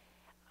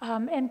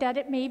 and that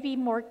it may be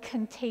more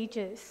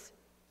contagious.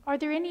 Are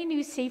there any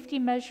new safety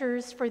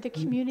measures for the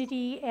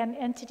community and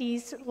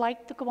entities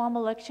like the Guam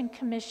Election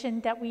Commission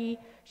that we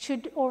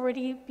should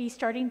already be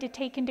starting to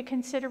take into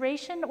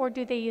consideration, or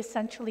do they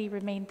essentially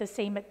remain the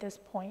same at this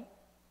point?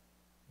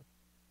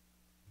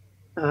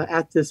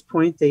 At this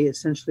point, they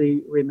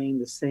essentially remain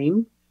the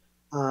same.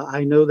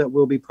 I know that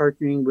we'll be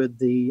partnering with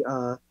the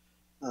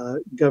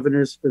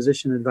Governor's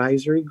Physician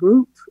Advisory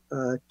Group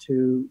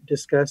to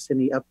discuss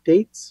any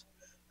updates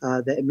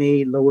that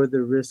may lower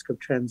the risk of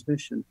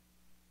transmission.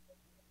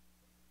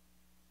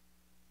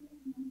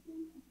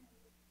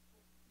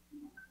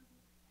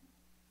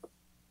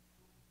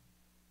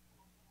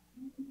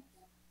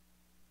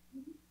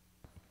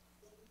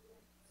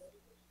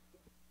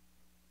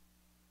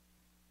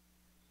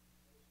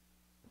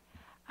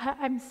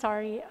 I'm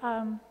sorry.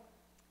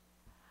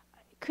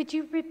 Could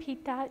you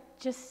repeat that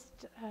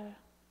just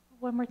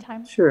one more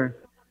time? Sure.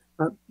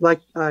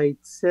 Like I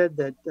said,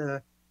 that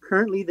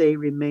currently they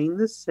remain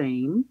the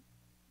same,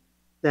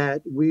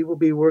 that we will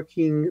be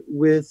working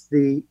with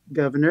the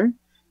governor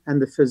and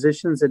the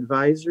Physicians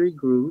Advisory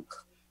Group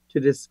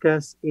to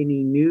discuss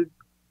any new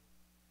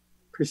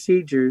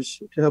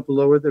procedures to help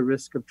lower the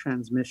risk of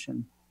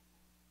transmission.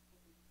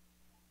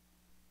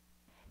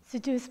 So,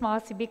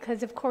 Masi,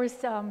 because of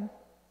course,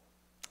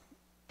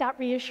 that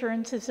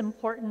reassurance is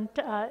important,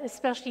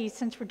 especially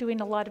since we're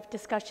doing a lot of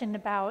discussion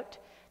about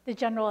the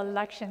general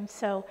election.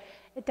 So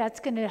that's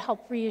going to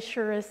help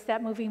reassure us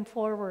that moving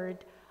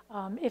forward,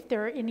 if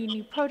there are any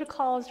new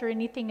protocols or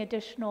anything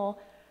additional,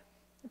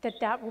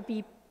 that will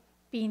be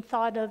being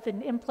thought of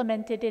and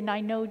implemented. And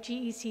I know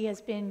GEC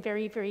has been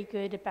very, very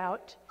good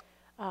about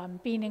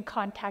being in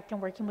contact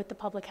and working with the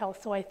public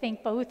health. So I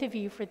thank both of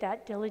you for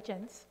that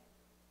diligence.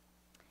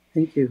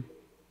 Thank you.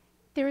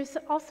 There's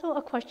also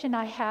a question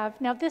I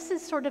have. Now, this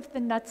is sort of the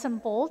nuts and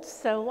bolts,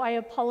 so I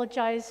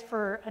apologize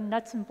for a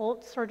nuts and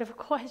bolts sort of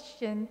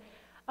question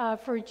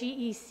for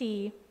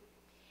GEC.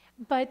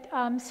 But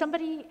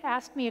somebody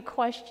asked me a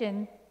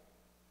question,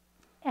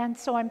 and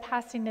so I'm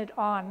passing it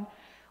on.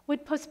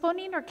 Would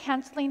postponing or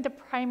canceling the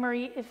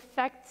primary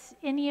affect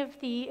any of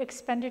the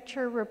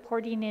expenditure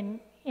reporting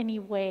in any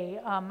way?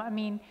 I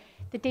mean,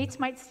 the dates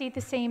might stay the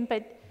same,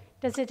 but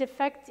does it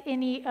affect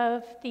any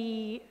of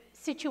the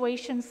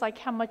situations like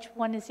how much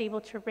one is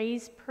able to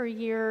raise per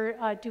year?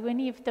 Do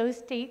any of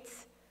those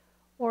dates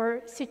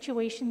or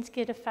situations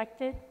get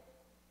affected?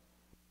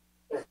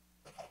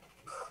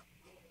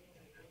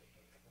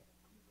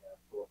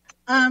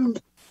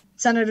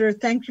 Senator,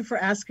 thank you for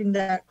asking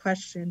that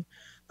question.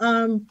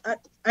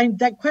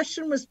 That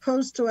question was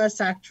posed to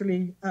us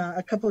actually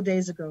a couple of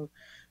days ago.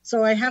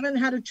 So I haven't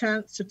had a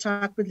chance to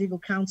talk with legal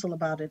counsel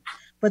about it,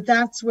 but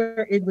that's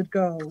where it would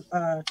go.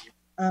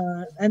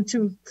 And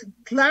to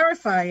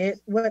clarify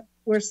it, what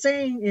we're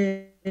saying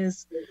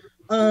is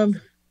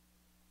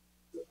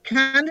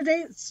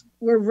candidates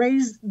were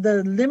raised,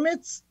 the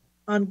limits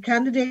on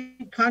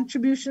candidate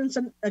contributions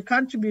and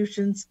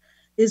contributions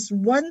is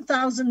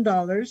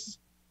 $1,000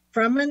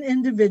 from an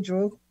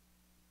individual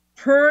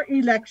per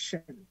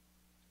election.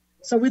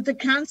 So with the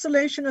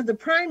cancellation of the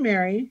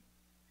primary,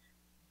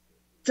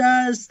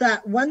 does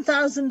that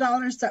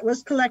 $1,000 that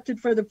was collected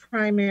for the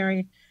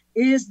primary,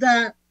 does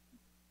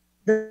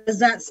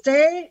that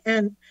stay,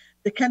 and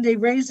can they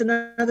raise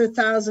another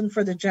 $1,000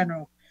 for the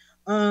general?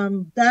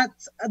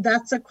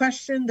 That's a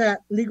question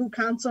that legal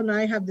counsel and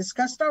I have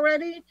discussed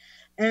already,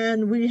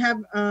 and we have.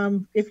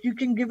 If you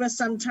can give us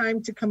some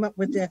time to come up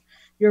with the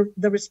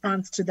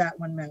response to that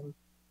one, ma'am.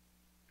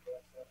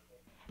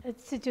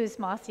 It's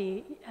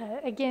Masi.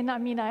 Again, I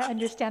mean, I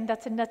understand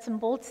that's a nuts and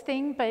bolts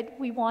thing, but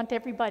we want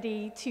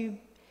everybody to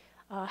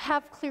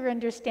have clear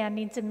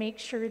understandings and make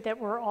sure that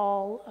we're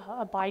all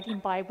abiding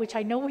by, which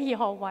I know we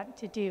all want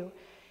to do.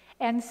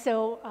 And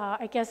so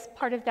I guess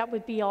part of that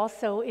would be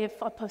also if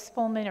a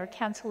postponement or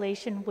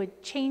cancellation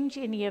would change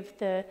any of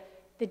the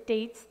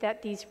dates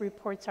that these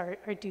reports are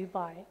due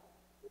by.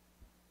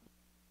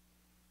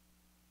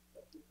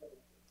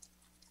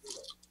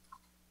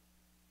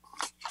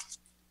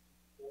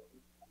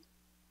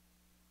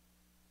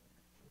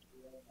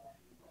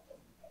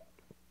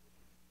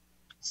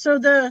 So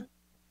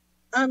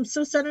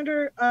so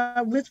Senator,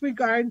 with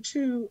regard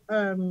to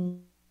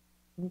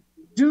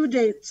due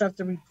dates of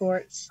the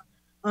reports,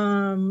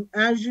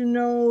 as you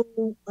know,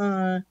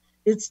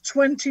 it's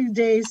 20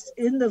 days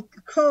in the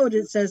code.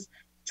 It says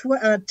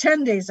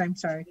 10 days. I'm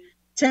sorry,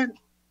 10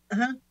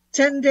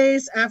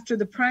 days after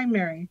the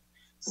primary.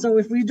 So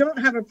if we don't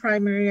have a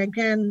primary,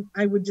 again,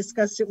 I would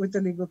discuss it with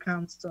the legal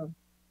counsel.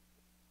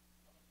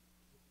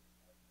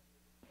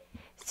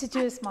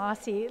 Seduce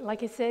Masi,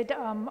 like I said,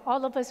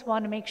 all of us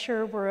want to make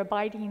sure we're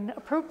abiding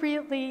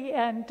appropriately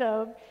and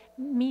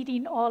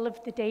meeting all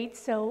of the dates.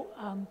 So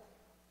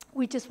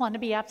we just want to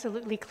be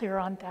absolutely clear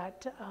on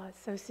that.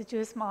 So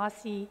Seduce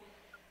Masi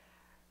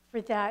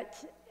for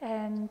that.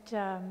 And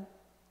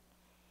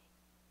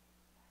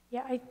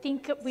yeah, I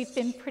think we've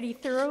been pretty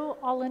thorough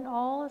all in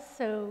all.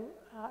 So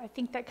I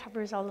think that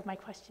covers all of my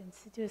questions.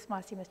 Seduce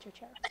Masi, Mr.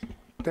 Chair.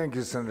 Thank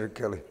you, Senator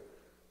Kelly.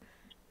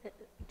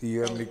 Do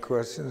you have any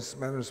questions,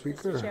 Madam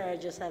Speaker? Mr. Chair, I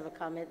just have a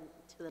comment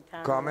to the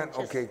panel. Comment?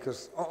 Okay,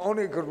 because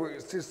only because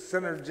it's just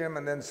Senator Jim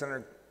and then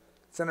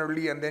Senator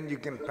Lee, and then you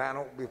can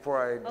panel before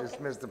I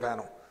dismiss the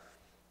panel.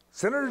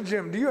 Senator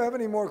Jim, do you have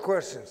any more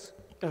questions?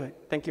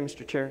 Thank you,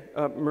 Mr. Chair.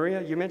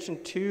 Maria, you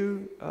mentioned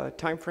two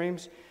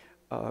timeframes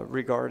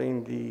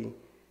regarding the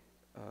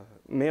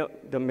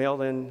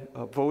mail-in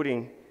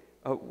voting.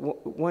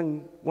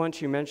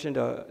 Once you mentioned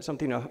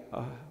something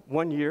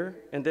 1 year,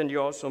 and then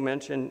you also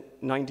mentioned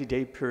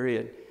 90-day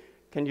period.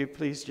 Can you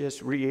please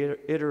just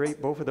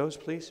reiterate both of those,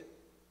 please?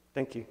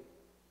 Thank you.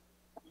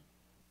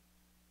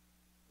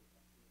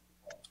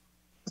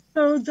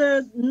 So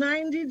the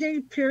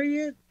 90-day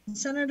period,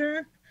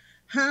 Senator,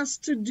 has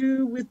to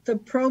do with the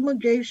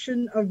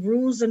promulgation of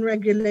rules and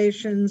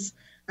regulations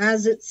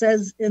as it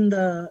says in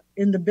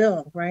the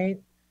bill, right?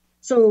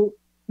 So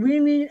we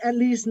need at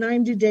least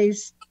 90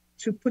 days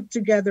to put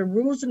together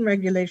rules and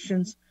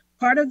regulations.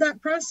 Part of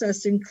that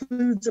process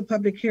includes a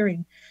public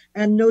hearing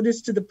and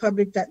notice to the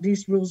public that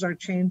these rules are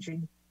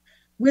changing.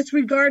 With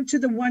regard to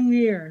the 1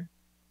 year,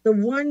 the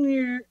 1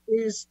 year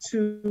is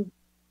to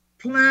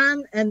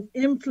plan and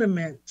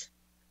implement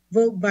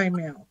vote by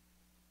mail.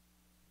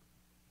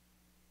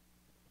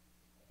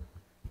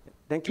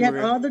 Thank you, Get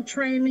Maria. all the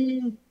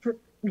training,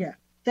 yeah,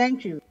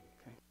 thank you.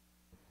 Okay.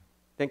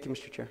 Thank you,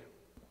 Mr. Chair.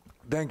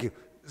 Thank you.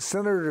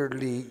 Senator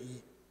Lee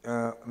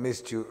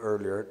missed you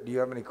earlier. Do you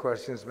have any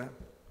questions, ma'am?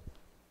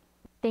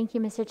 Thank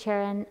you, Mr.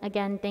 Chair, and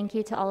again, thank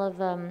you to all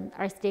of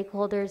our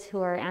stakeholders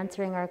who are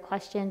answering our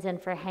questions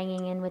and for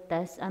hanging in with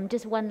us.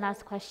 Just one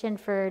last question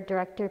for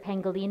Director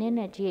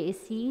Pangilinan at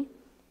GAC.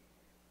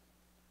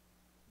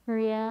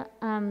 Maria,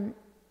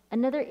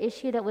 another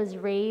issue that was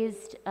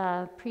raised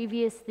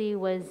previously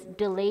was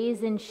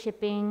delays in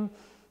shipping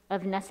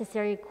of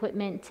necessary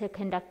equipment to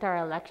conduct our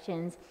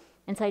elections.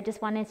 And so I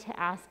just wanted to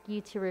ask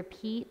you to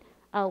repeat,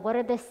 what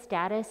are the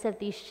status of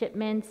these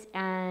shipments,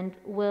 and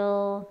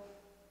will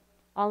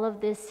all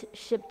of this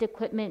shipped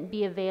equipment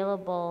be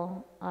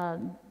available,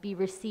 be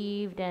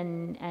received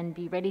and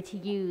be ready to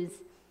use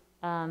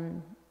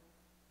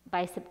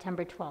by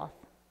September 12th?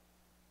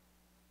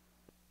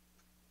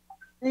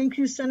 Thank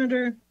you,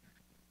 Senator.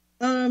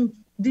 The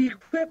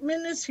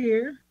equipment is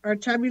here. Our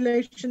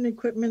tabulation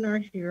equipment are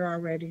here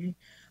already.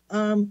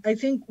 I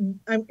think,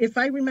 if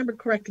I remember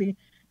correctly,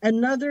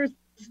 another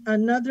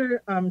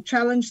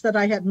challenge that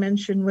I had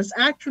mentioned was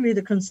actually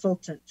the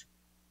consultant,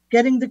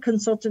 getting the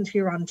consultant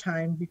here on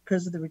time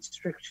because of the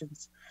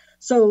restrictions.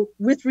 So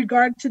with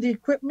regard to the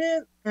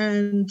equipment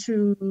and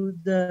to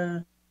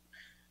the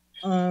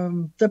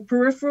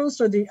peripherals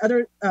or the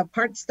other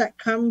parts that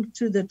come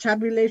to the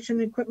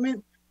tabulation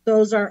equipment,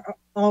 those are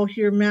all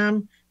here,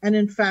 ma'am. And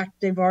in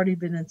fact, they've already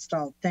been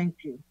installed.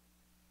 Thank you.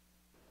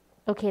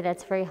 Okay,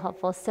 that's very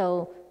helpful.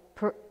 So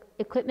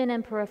equipment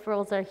and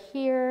peripherals are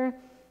here,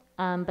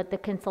 but the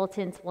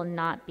consultants will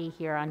not be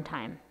here on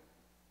time.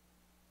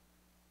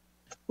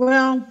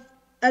 Well,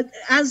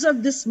 as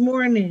of this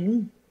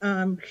morning,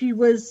 he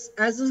was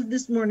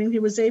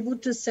able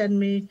to send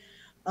me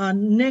a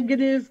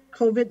negative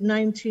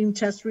COVID-19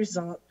 test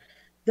result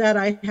that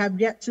I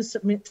have yet to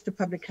submit to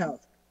public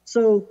health.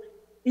 So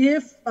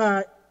if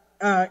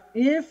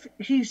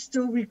he's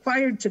still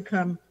required to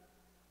come,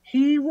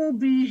 he will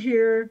be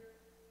here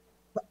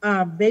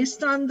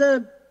based on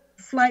the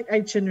flight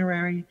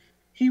itinerary.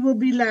 He will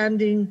be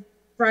landing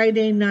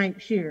Friday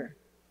night here.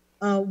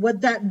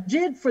 What that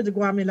did for the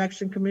Guam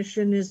Election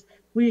Commission is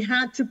we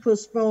had to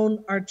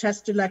postpone our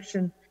test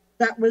election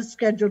that was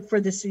scheduled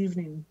for this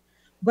evening.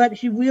 But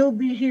he will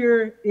be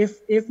here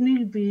if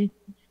need be.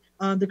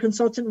 The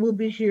consultant will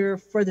be here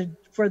for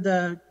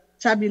the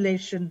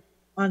tabulation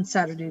on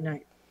Saturday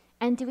night.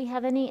 And do we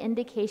have any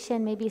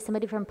indication, maybe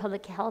somebody from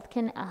public health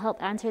can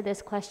help answer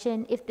this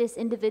question, if this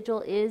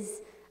individual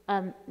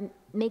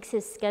makes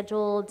his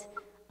scheduled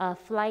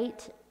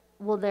flight,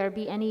 will there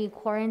be any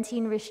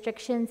quarantine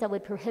restrictions that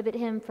would prohibit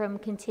him from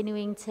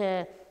continuing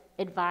to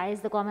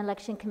advise the Guam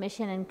Election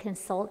Commission and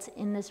consult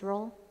in this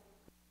role?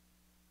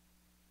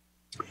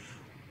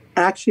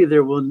 Actually,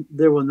 there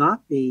will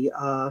not be.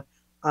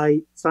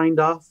 I signed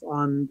off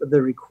on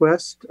the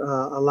request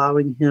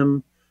allowing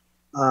him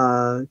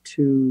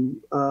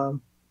to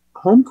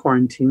home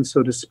quarantine,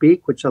 so to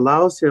speak, which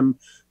allows him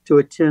to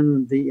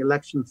attend the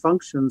election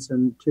functions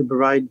and to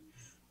provide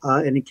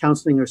any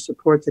counseling or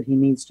support that he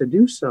needs to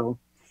do so.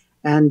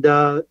 And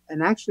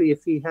actually,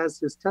 if he has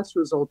his test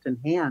result in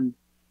hand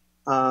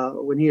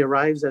when he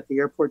arrives at the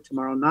airport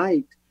tomorrow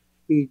night,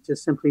 he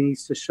just simply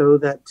needs to show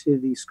that to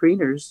the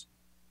screeners,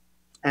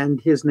 and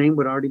his name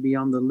would already be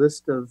on the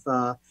list of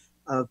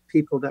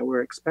people that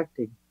we're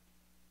expecting.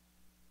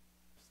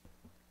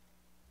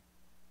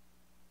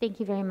 Thank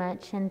you very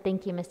much, and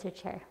thank you, Mr.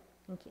 Chair.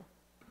 Thank you.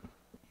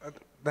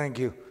 Thank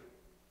you.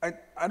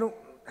 I don't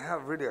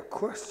have really a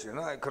question,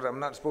 because I'm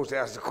not supposed to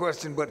ask the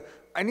question, but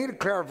I need a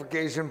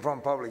clarification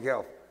from public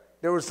health.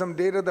 There was some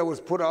data that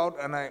was put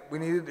out, and we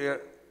needed to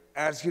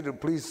ask you to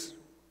please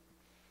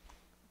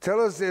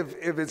tell us if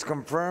it's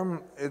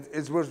confirmed.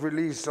 It was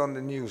released on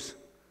the news.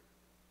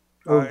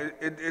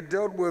 It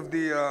dealt with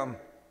the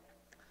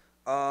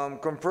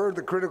confer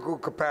the critical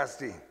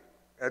capacity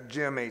at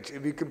GMH.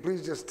 If you can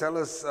please just tell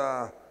us,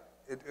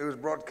 it was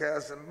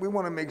broadcast, and we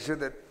want to make sure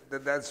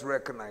that that's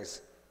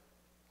recognized.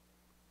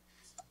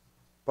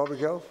 Public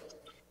Health?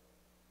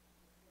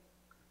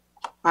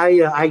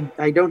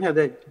 I don't have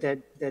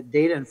that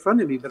data in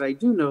front of me, but I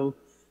do know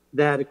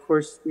that, of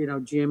course,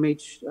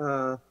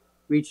 GMH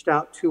reached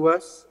out to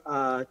us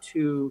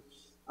to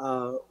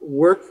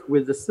work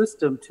with the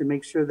system to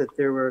make sure that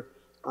there were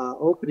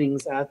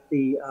openings at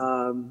the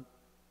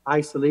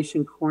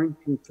isolation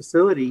quarantine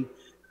facility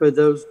for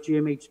those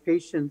GMH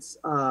patients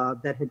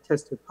that had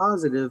tested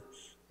positive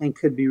and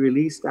could be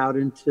released out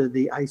into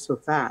the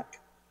ISOFAC.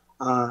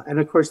 And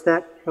of course,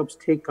 that helps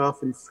take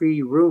off and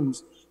free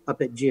rooms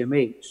up at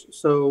GMH.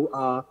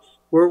 So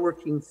we're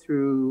working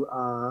through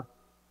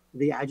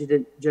the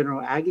Adjutant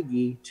General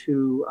Agagi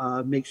to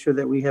make sure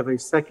that we have a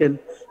second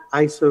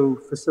ISO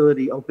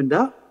facility opened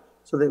up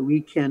so that we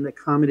can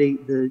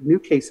accommodate the new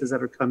cases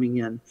that are coming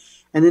in.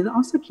 And then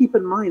also keep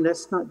in mind,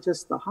 that's not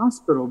just the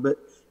hospital, but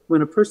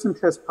when a person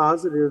tests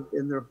positive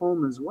in their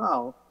home as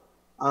well,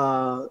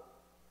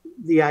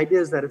 the idea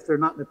is that if they're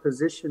not in a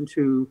position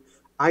to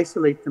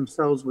isolate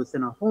themselves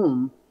within a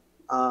home,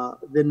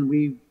 then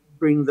we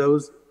bring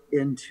those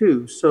in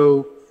too.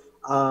 So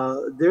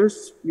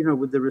there's,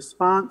 with the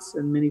response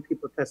and many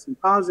people testing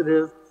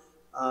positive,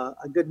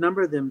 a good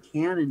number of them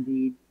can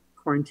indeed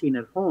quarantine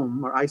at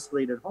home or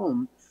isolate at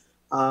home.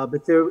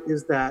 But there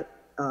is that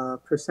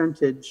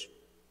percentage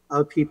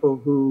of people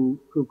who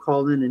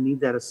call in and need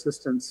that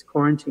assistance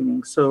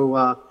quarantining.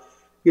 So,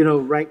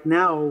 right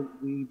now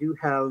we do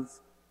have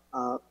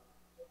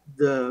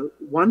the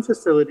one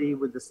facility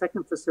with the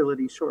second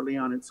facility shortly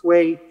on its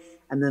way,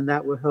 and then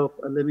that will help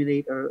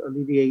eliminate or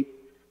alleviate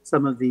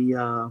some of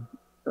the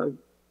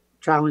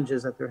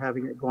challenges that they're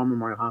having at Guam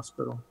Memorial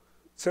Hospital.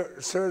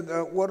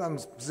 Sir, what I'm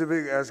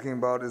specifically asking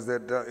about is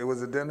that it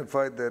was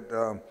identified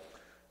that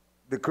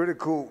the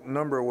critical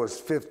number was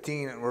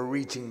 15, and we're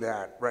reaching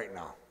that right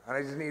now. And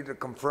I just need to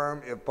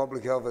confirm if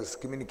Public Health has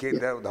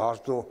communicated that with the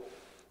hospital.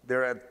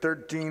 They're at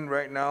 13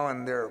 right now,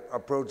 and they're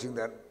approaching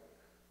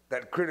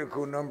that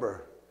critical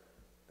number.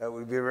 That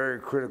would be very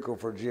critical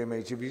for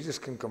GMH. If you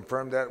just can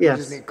confirm that, yes.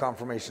 We just need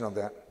confirmation of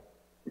that.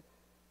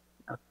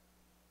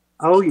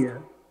 Oh yeah,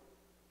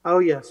 oh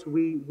yes.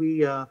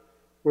 We're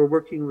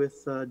working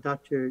with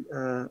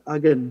Dr.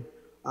 Uggan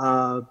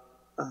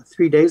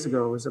 3 days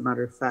ago, as a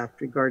matter of fact,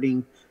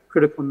 regarding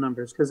critical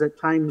numbers, because at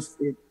times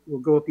it will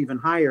go up even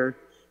higher,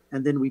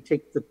 and then we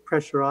take the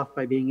pressure off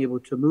by being able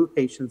to move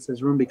patients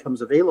as room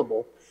becomes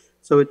available.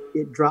 So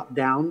it dropped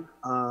down,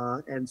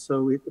 and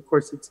so of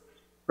course it's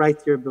right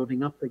there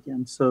building up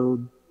again.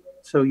 So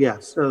yeah,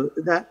 so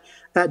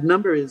that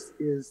number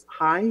is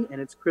high and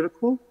it's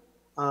critical,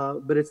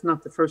 but it's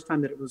not the first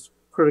time that it was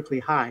critically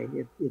high.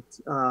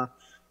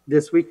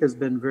 This week has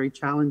been very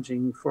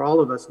challenging for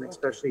all of us, and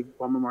especially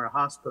Guam Memorial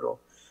Hospital.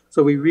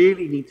 So we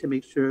really need to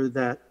make sure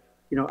that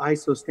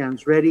ISO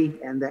stands ready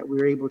and that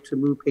we're able to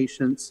move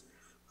patients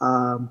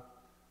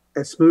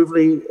as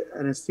smoothly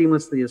and as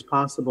seamlessly as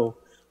possible,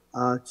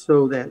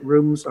 so that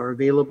rooms are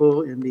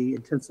available in the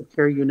intensive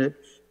care unit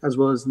as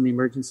well as in the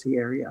emergency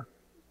area.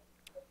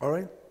 All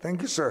right,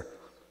 thank you, sir.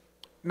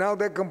 Now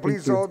that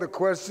completes all the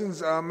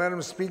questions.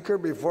 Madam Speaker,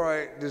 before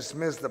I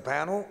dismiss the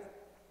panel.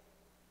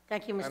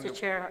 Thank you, Mr.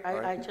 Chair.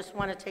 I just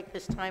want to take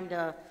this time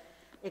to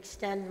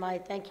extend my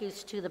thank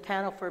yous to the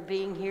panel for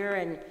being here,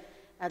 and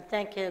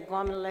thank the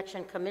Guam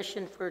Election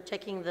Commission for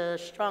taking the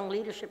strong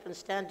leadership and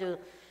stand to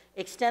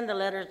extend the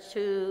letter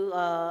to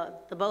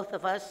the both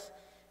of us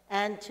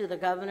and to the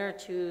governor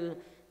to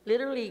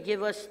literally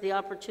give us the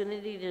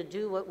opportunity to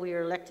do what we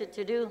are elected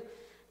to do.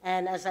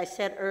 And as I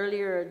said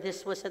earlier,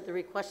 this was at the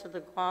request of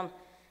the Guam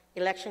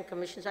Election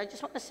Commission. So I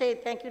just want to say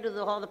thank you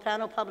to all the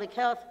panel, Public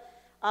Health,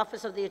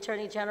 Office of the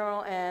Attorney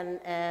General,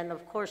 and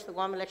of course the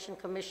Guam Election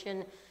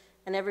Commission,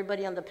 and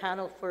everybody on the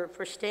panel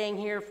for staying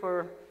here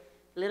for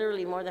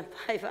literally more than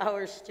 5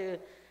 hours to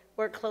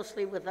work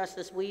closely with us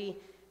as we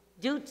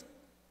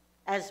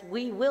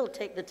will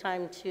take the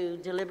time to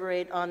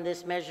deliberate on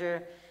this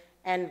measure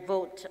and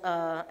vote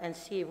and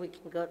see if we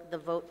can get the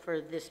vote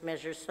for this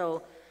measure.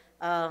 So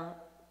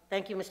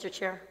thank you, Mr.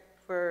 Chair,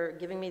 for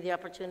giving me the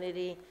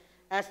opportunity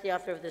as the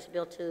author of this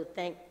bill to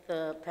thank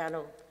the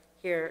panel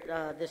here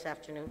this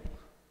afternoon.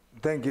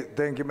 Thank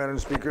you, Madam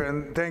Speaker,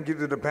 and thank you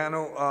to the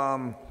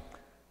panel.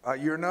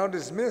 You're now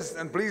dismissed,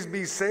 and please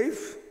be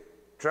safe,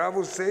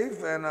 travel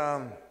safe,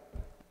 and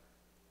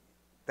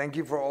thank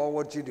you for all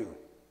what you do.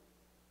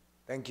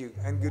 Thank you,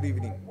 and good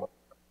evening.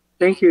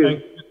 Thank you. Thank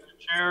you, Mr.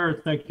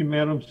 Chair. Thank you,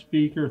 Madam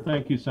Speaker.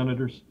 Thank you,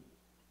 Senators.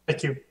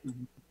 Thank you.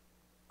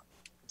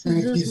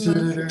 Thank you,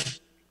 Senator.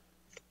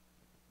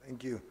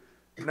 Thank you.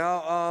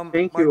 Now,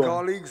 Thank my you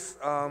colleagues,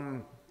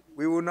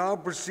 we will now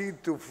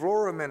proceed to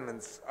floor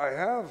amendments. I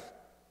have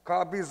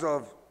copies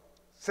of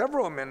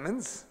several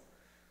amendments,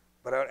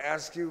 but I would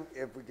ask you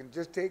if we can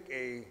just take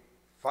a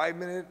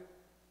 5-minute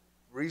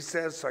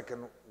recess so I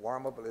can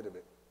warm up a little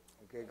bit.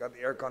 Okay, got the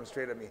aircon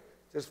straight at me.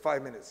 Just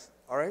 5 minutes,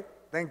 all right?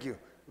 Thank you.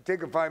 We'll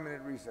take a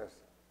 5-minute recess.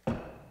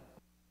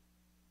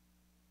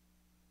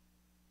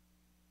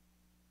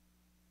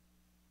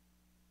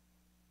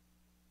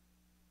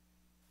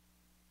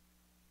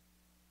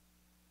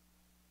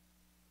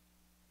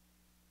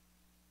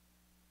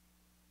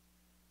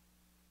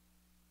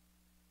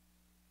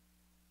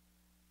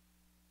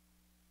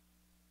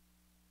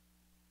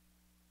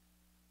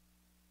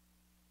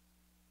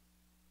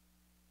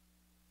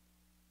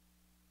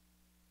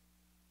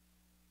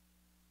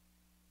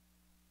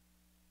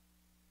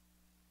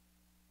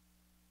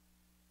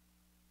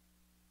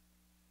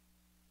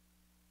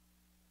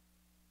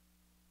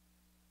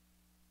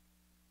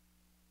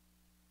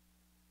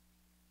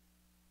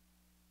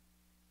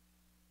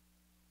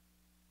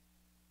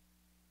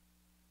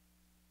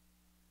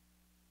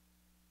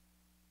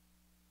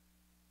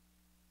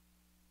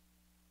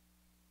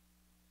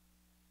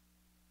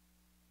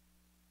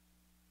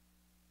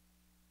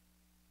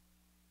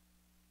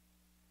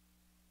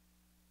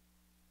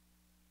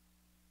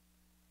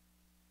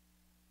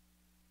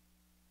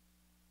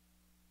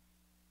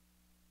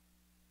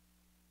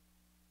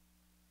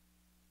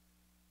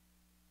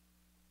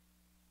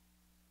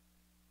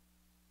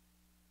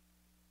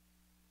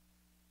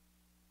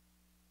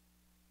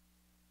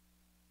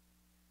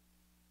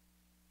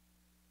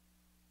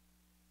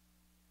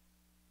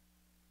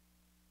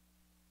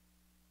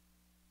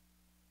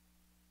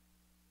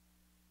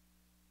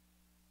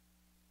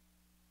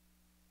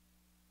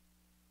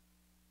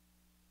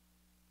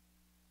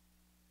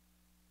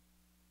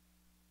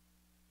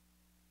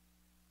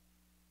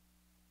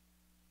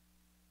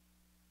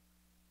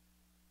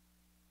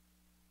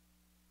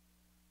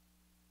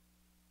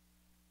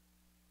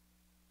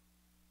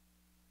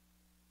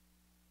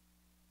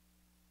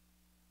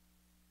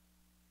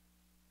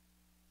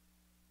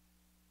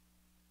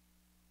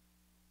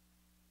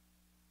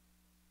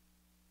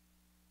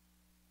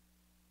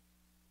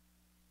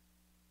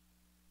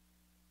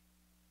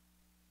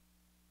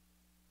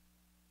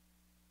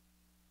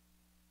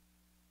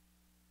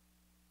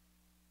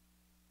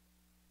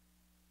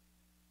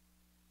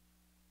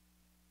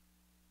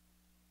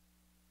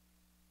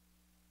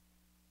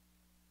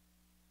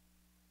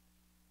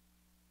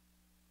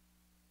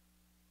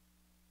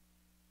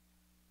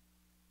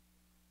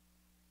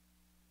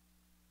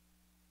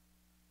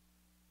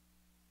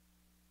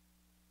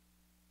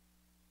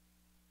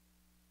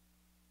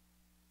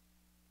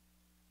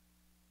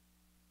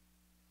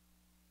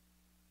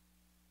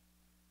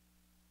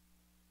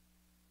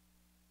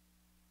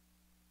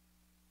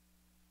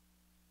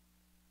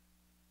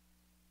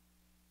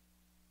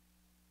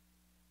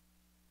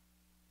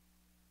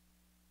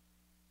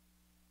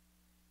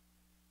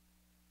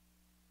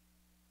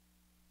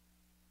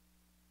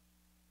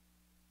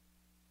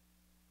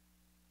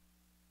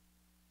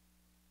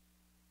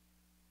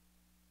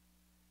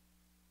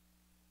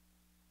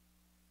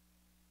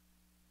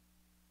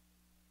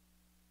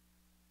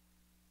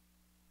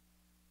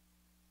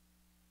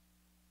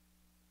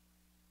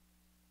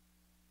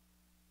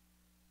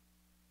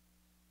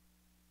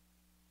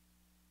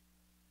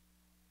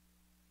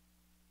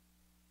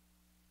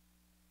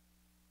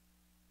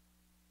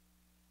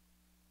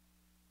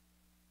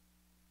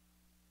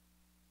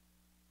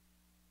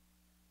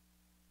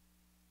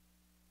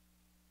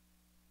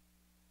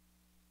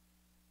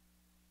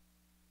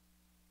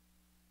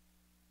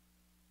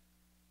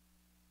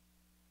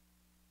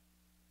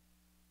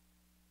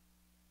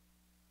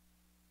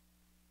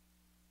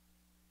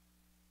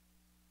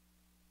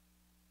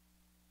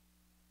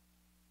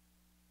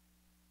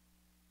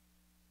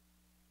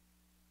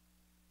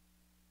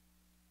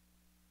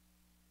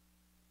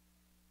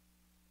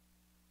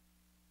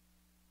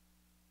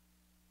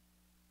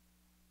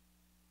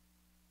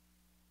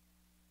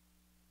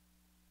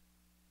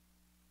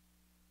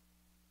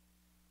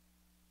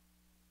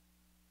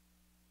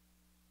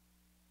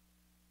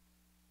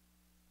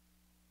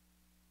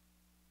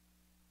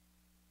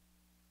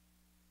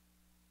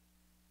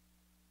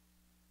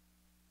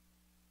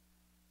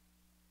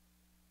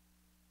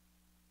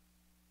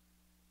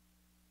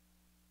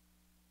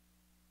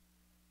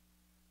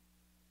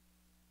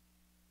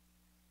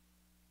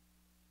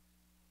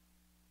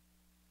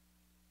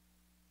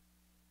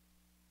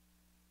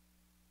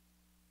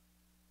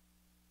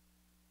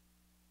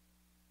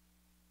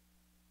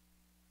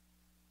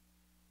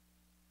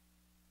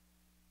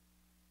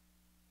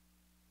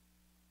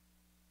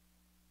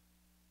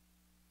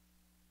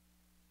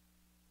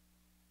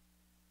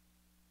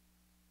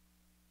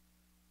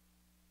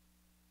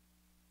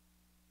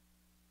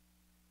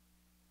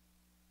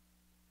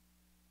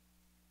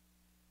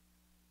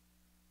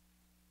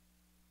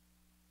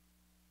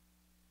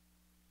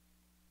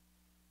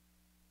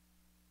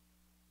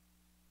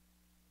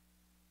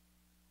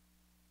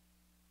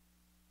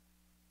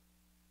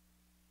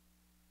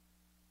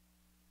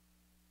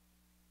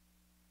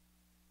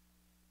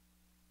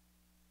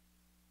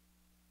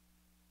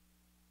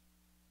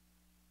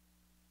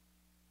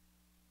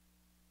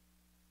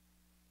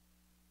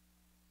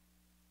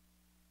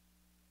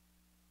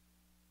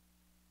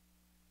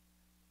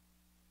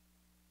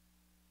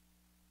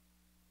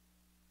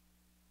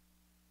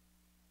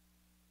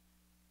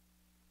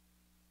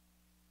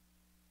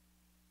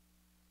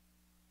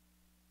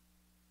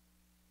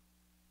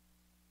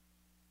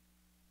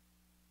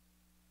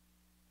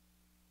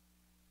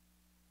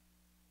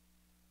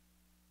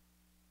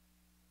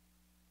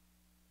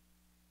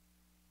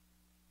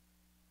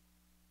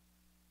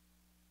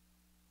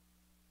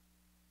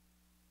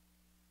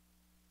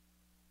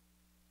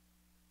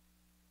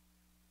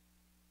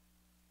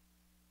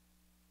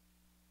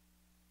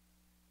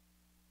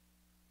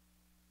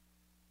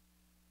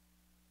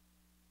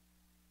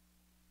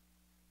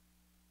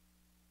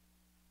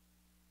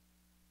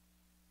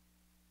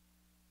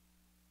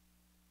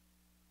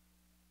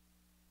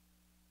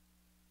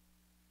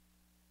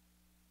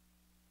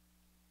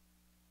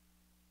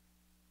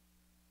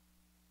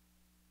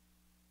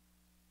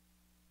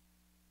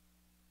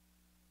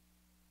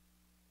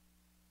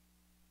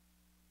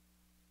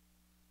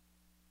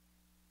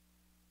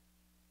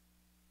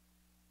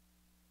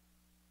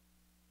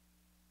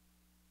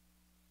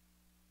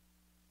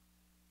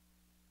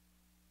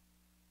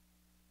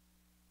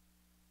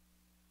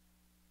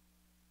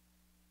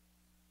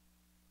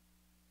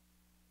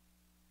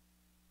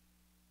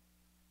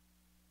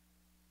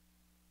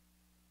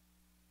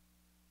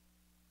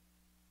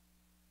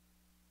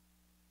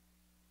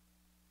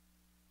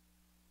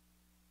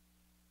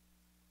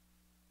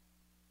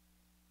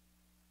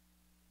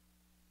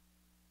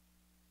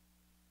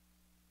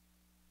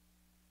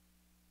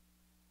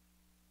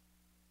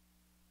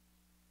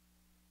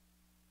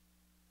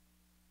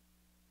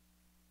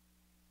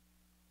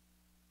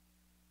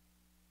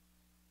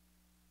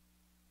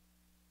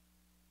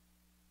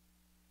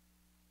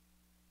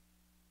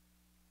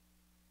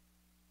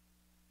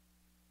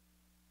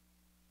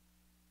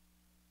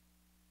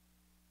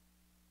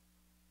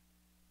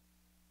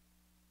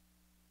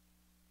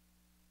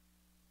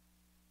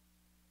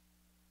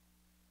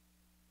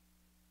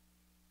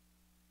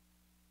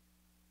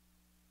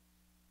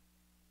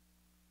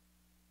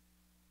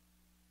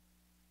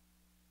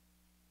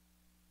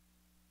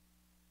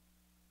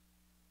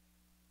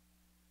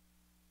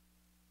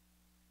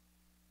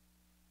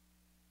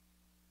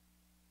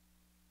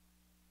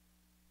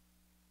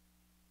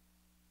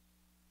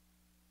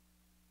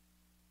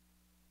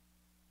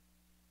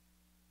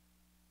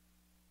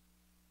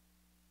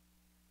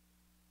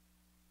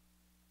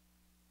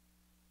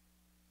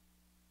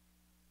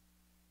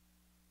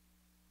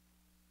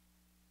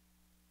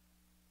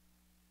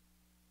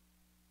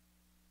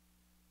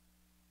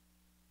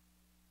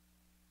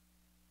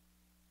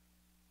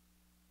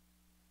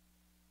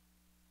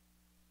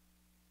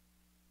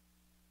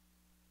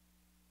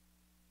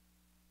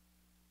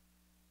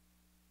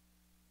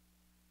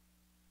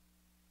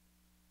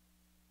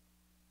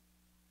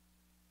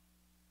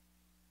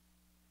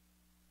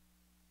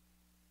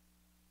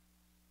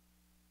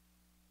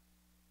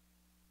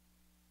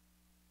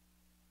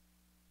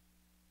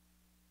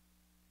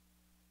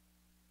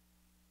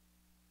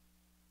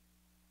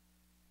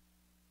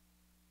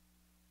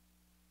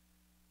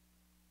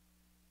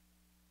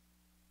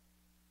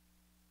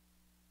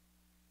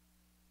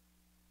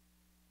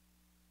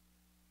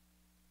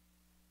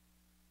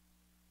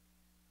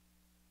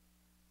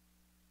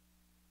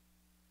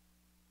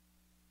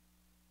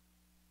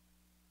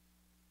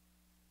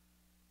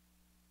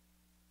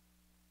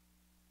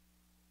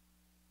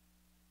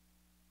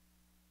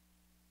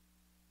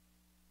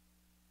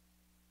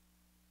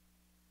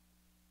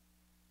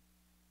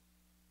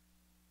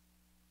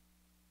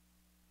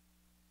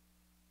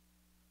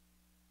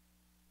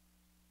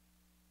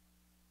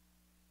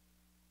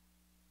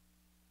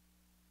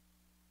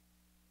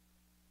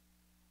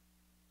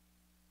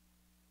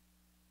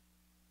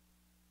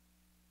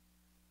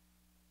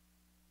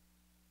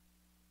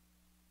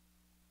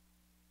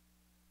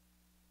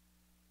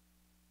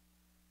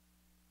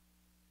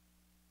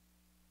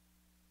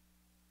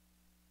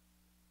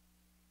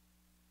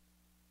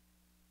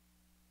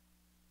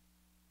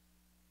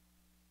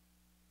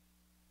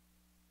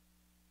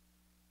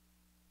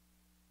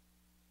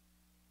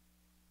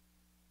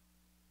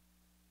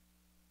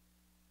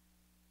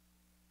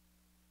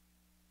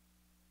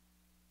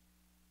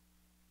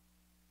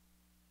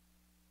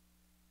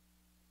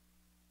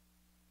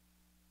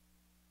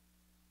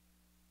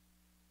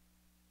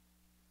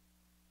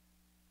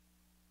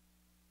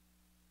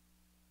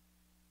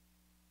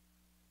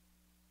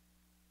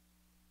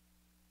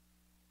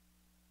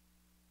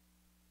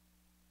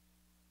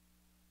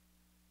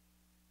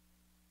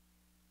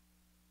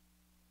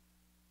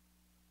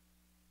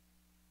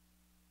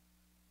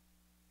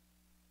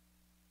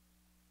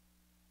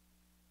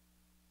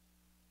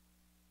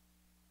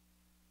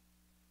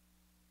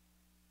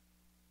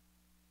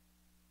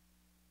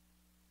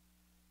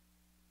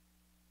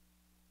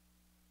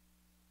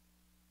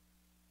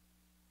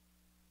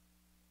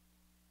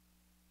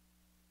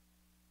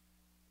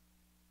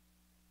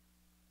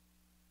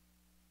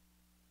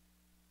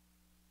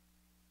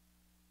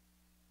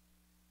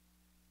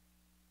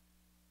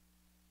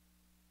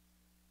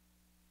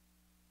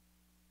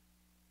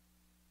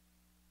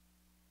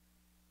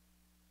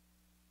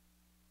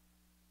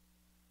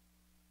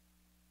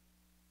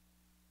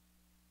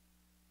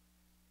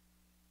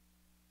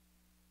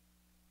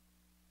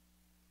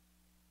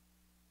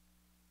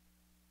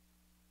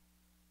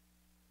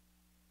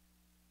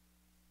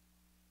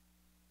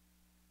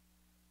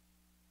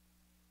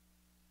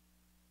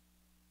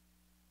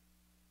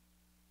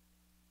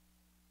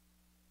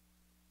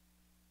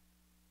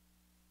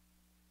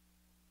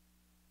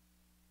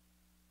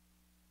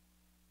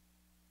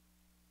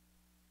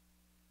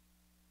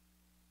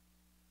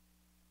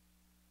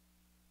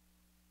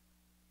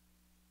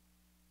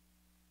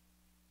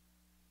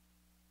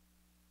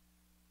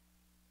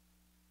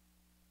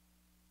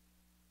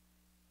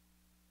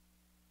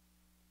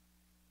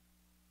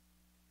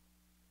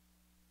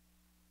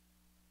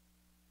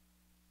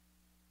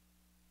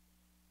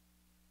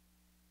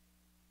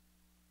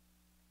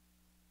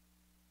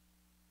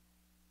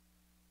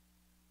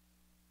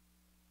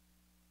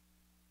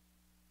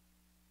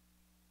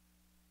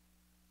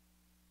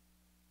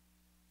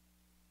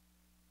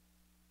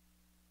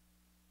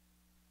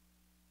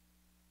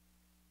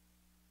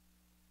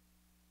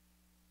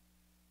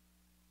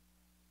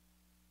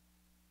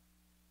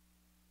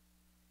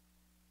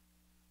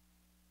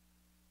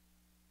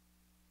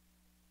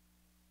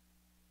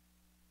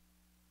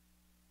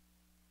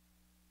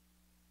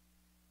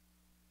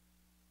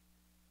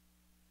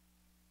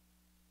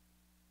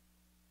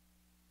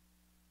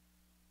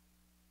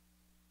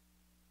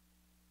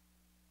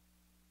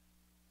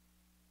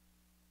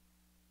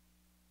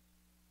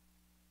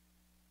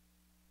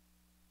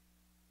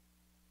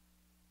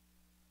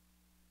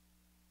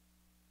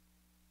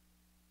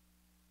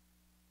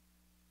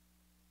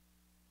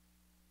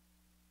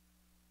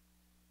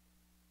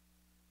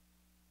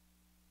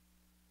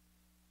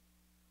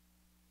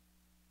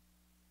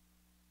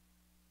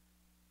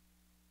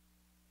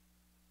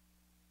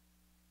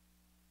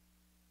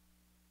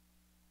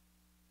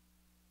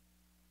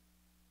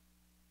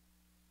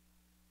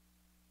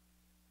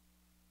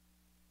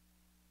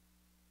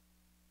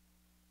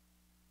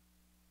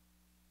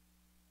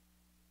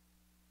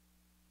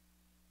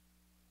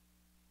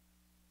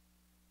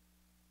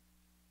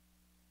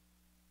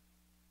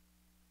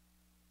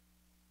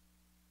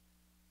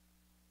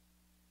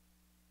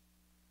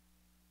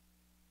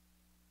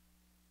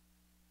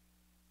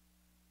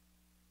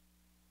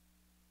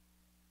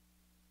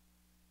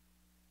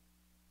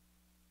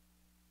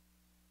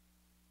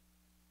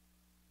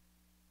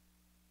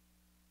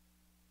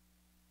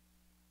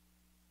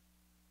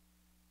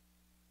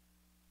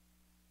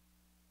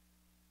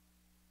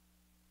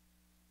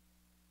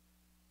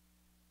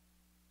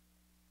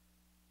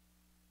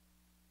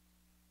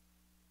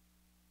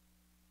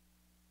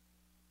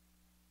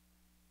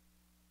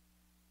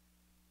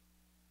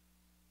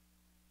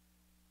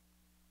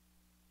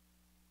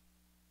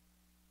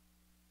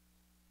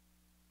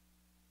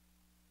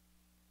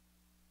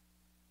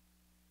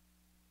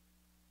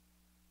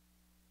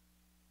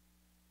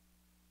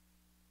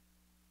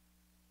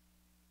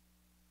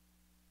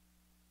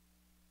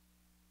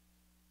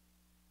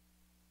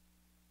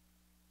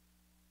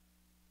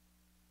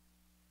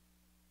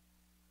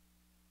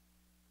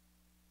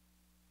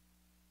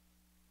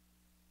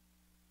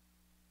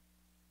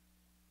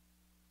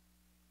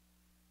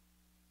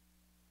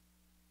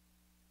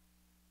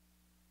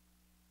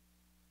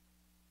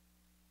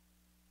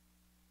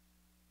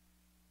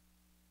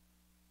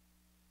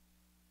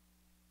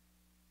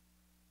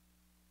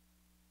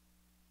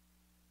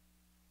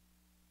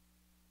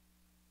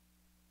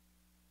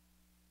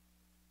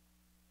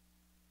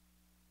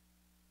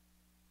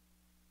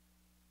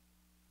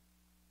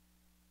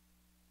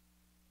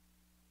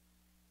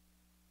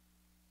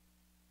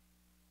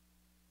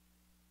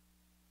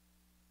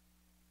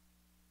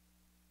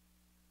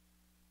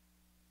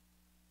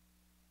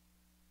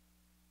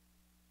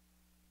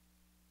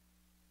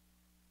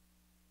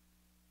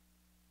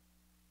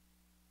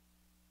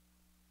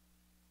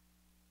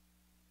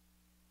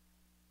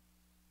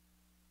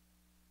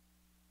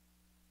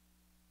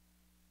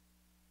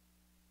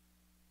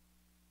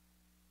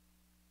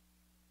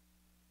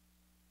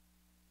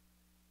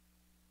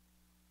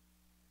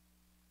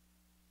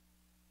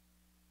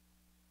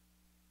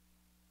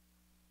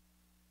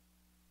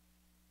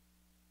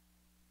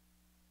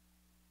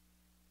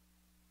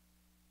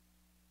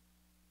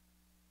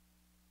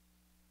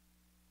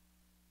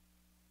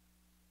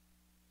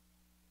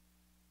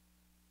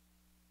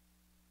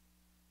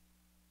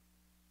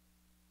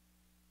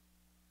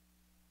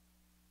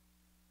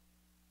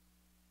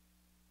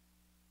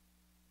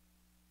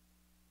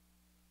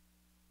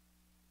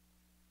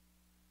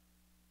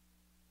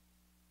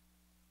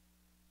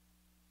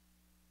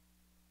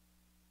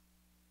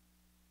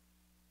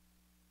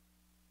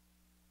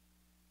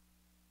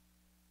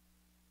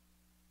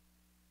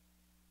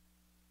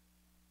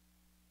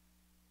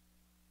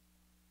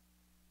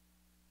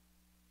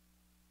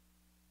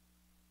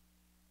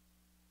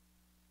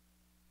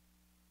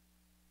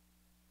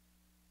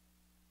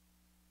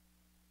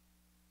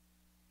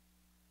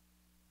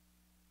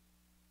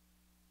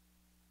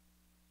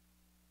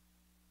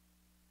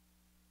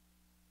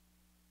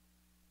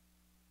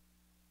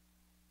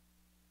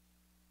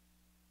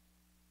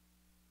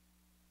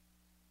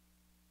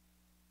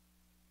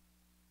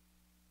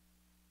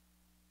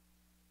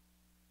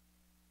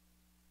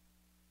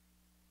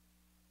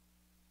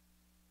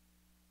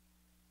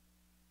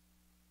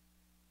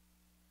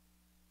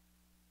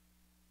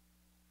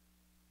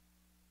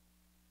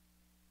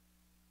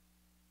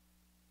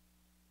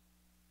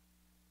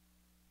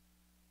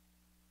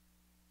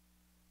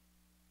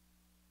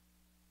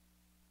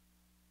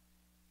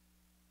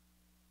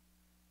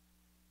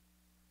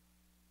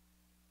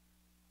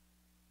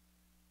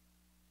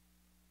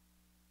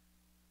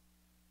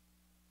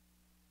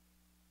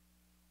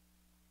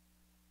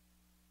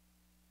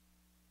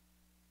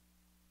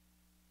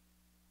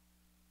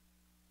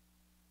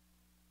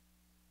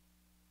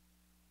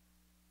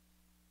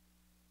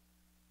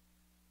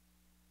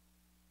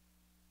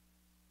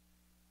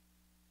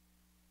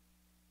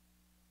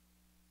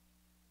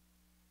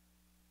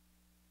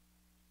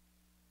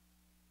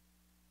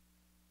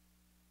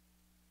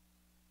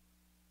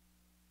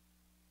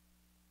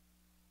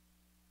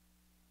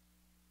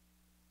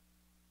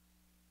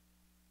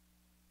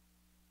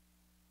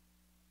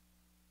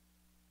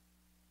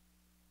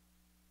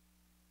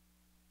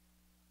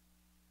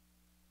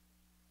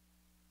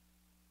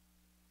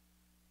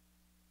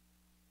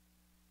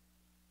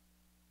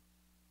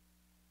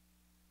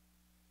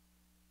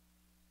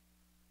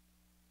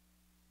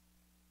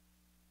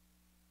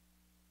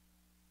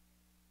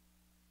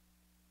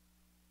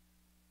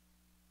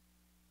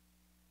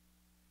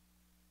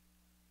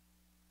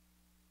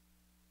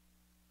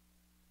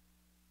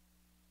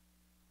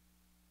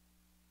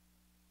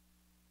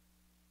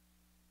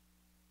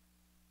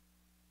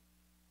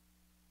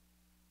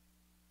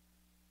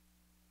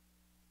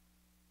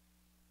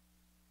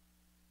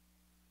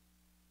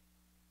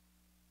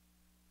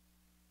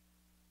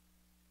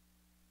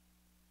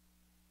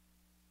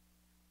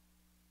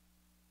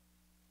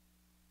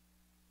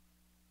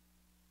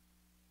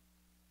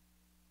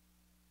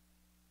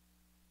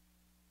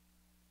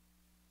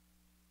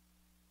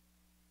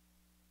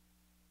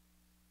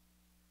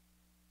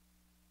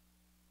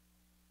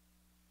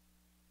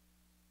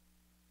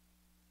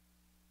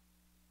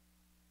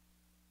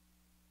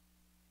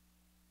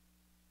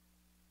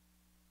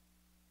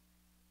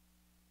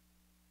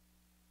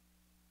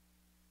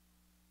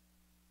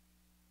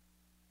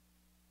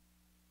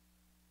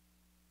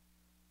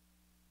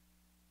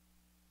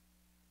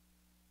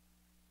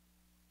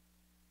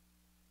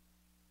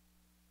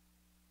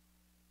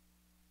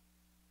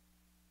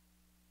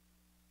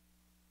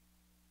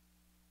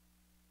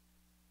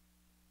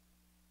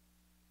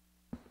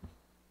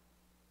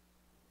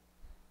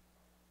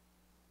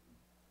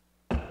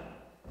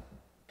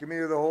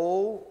 Committee of the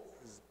Whole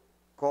is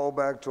called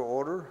back to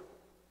order.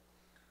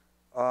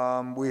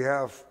 We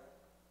have,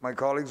 my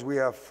colleagues, we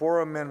have 4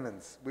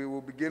 amendments. We will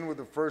begin with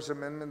the first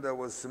amendment that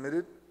was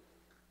submitted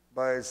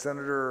by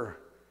Senator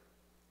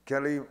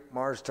Kelly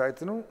Mars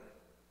Taitano.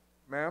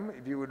 Ma'am,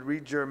 if you would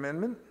read your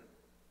amendment.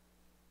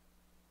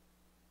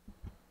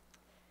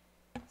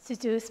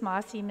 Seduce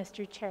Masi,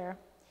 Mr. Chair.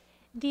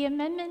 The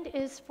amendment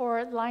is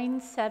for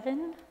line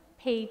 7,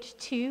 page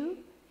 2,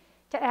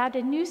 to add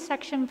a new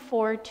section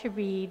 4 to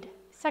read,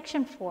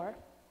 Section 4,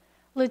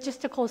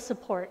 logistical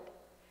support.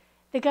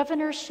 The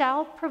governor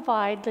shall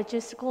provide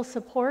logistical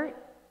support,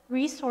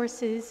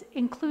 resources,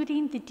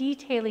 including the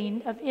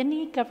detailing of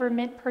any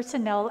government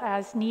personnel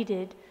as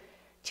needed,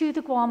 to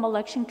the Guam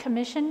Election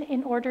Commission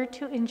in order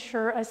to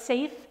ensure a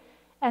safe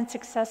and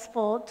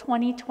successful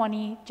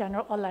 2020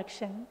 general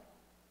election.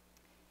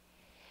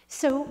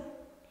 So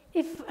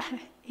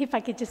if I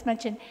could just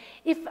mention,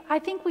 if I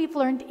think we've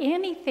learned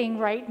anything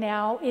right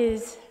now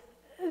is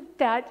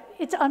that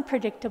it's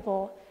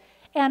unpredictable.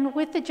 And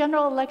with the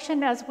general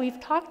election, as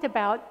we've talked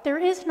about, there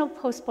is no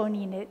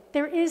postponing it.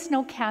 There is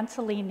no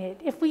canceling it.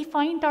 If we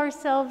find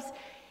ourselves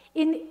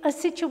in a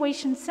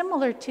situation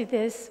similar to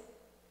this,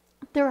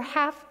 there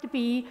have to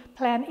be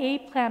plan A,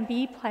 plan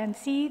B, plan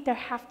C. There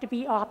have to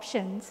be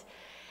options.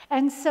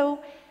 And so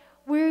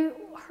we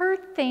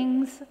heard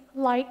things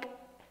like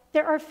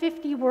there are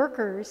 50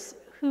 workers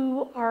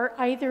who are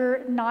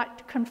either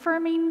not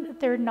confirming,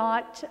 they're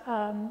not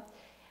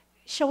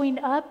showing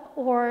up,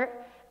 or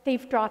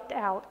they've dropped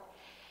out.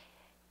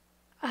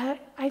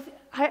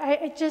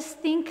 I just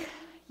think,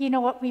 you know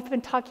what, we've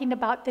been talking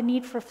about the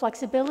need for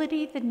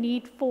flexibility, the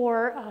need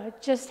for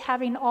just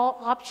having all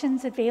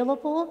options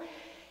available,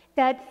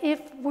 that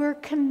if we're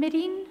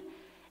committing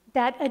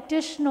that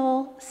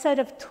additional set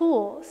of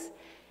tools,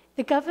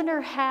 the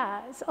governor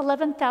has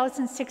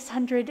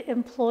 11,600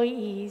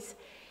 employees.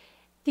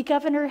 The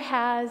governor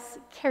has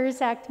CARES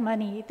Act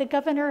money. The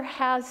governor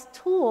has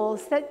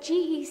tools that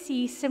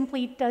GEC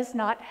simply does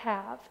not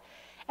have.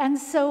 And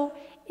so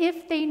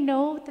if they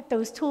know that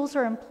those tools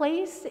are in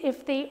place,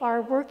 if they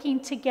are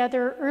working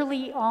together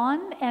early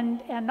on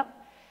and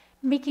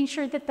making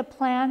sure that the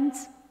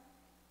plans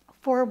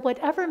for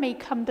whatever may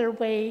come their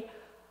way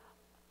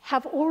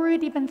have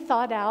already been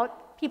thought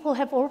out, people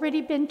have already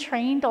been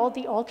trained, all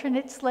the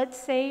alternates, let's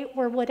say,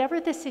 or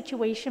whatever the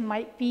situation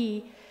might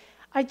be,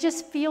 I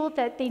just feel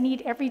that they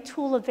need every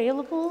tool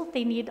available,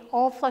 they need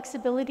all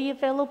flexibility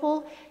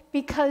available,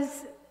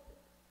 because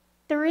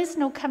there is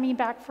no coming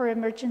back for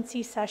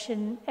emergency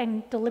session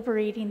and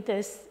deliberating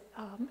this.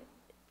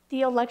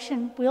 The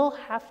election will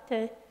have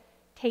to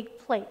take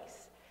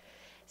place.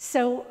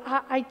 So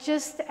I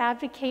just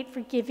advocate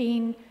for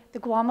giving the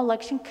Guam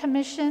Election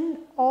Commission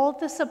all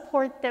the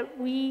support that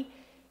we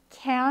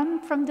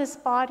can from this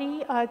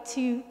body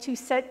to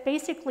set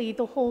basically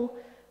the whole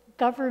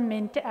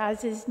government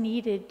as is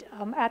needed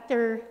at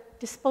their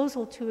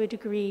disposal to a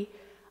degree,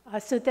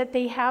 so that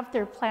they have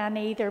their plan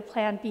A, their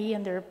plan B,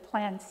 and their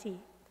plan C.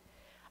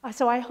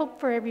 So I hope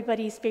for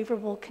everybody's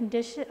favorable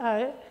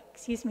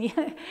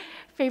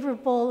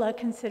favorable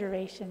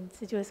consideration.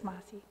 Seduce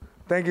Masi.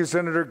 Thank you,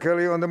 Senator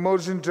Kelly. On the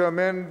motion to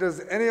amend, does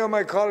any of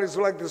my colleagues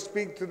would like to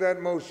speak to that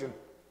motion?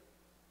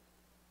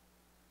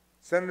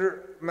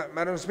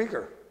 Madam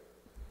Speaker.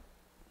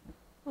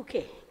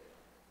 Okay.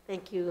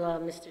 Thank you,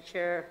 Mr.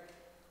 Chair.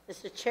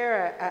 Mr.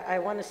 Chair, I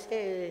want to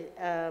say,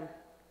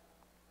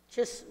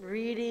 just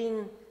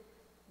reading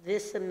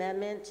this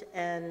amendment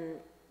and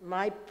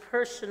my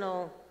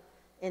personal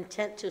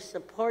intent to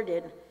support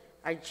it,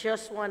 I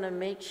just want to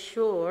make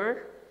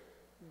sure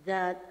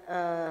that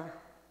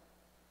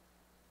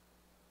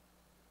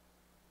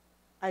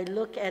I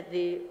look at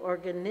the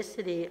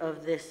organicity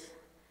of this,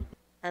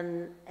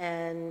 and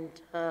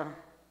I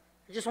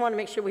just want to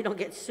make sure we don't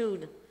get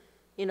sued,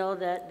 you know,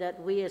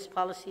 that we as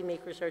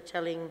policymakers are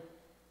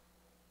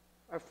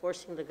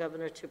forcing the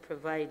governor to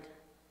provide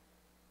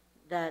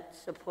that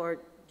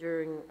support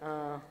during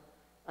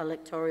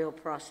electoral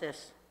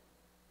process.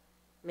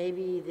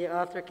 Maybe the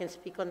author can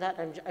speak on that.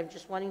 I'm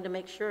just wanting to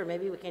make sure.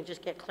 Maybe we can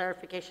just get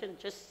clarification,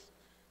 just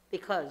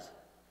because.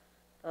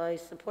 I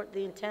support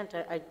the intent.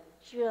 I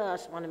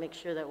just want to make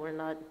sure that we're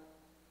not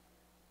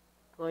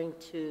going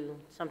to,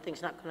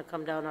 something's not going to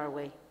come down our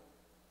way.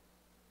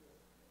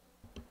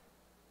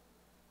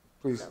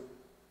 Please.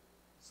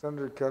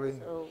 Senator Kelly.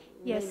 So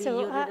yes,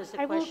 so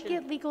I will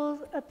get legal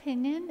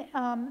opinion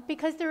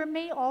because there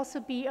may also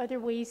be other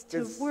ways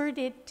to word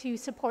it to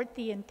support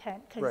the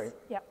intent. Right.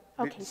 Yeah.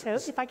 Okay, so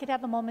if I could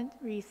have a moment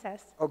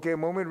recess. Okay, a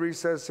moment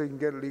recess so you can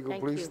get legal,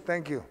 please.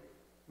 Thank you.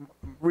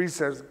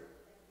 Recess.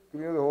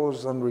 Give me the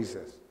host on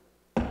recess.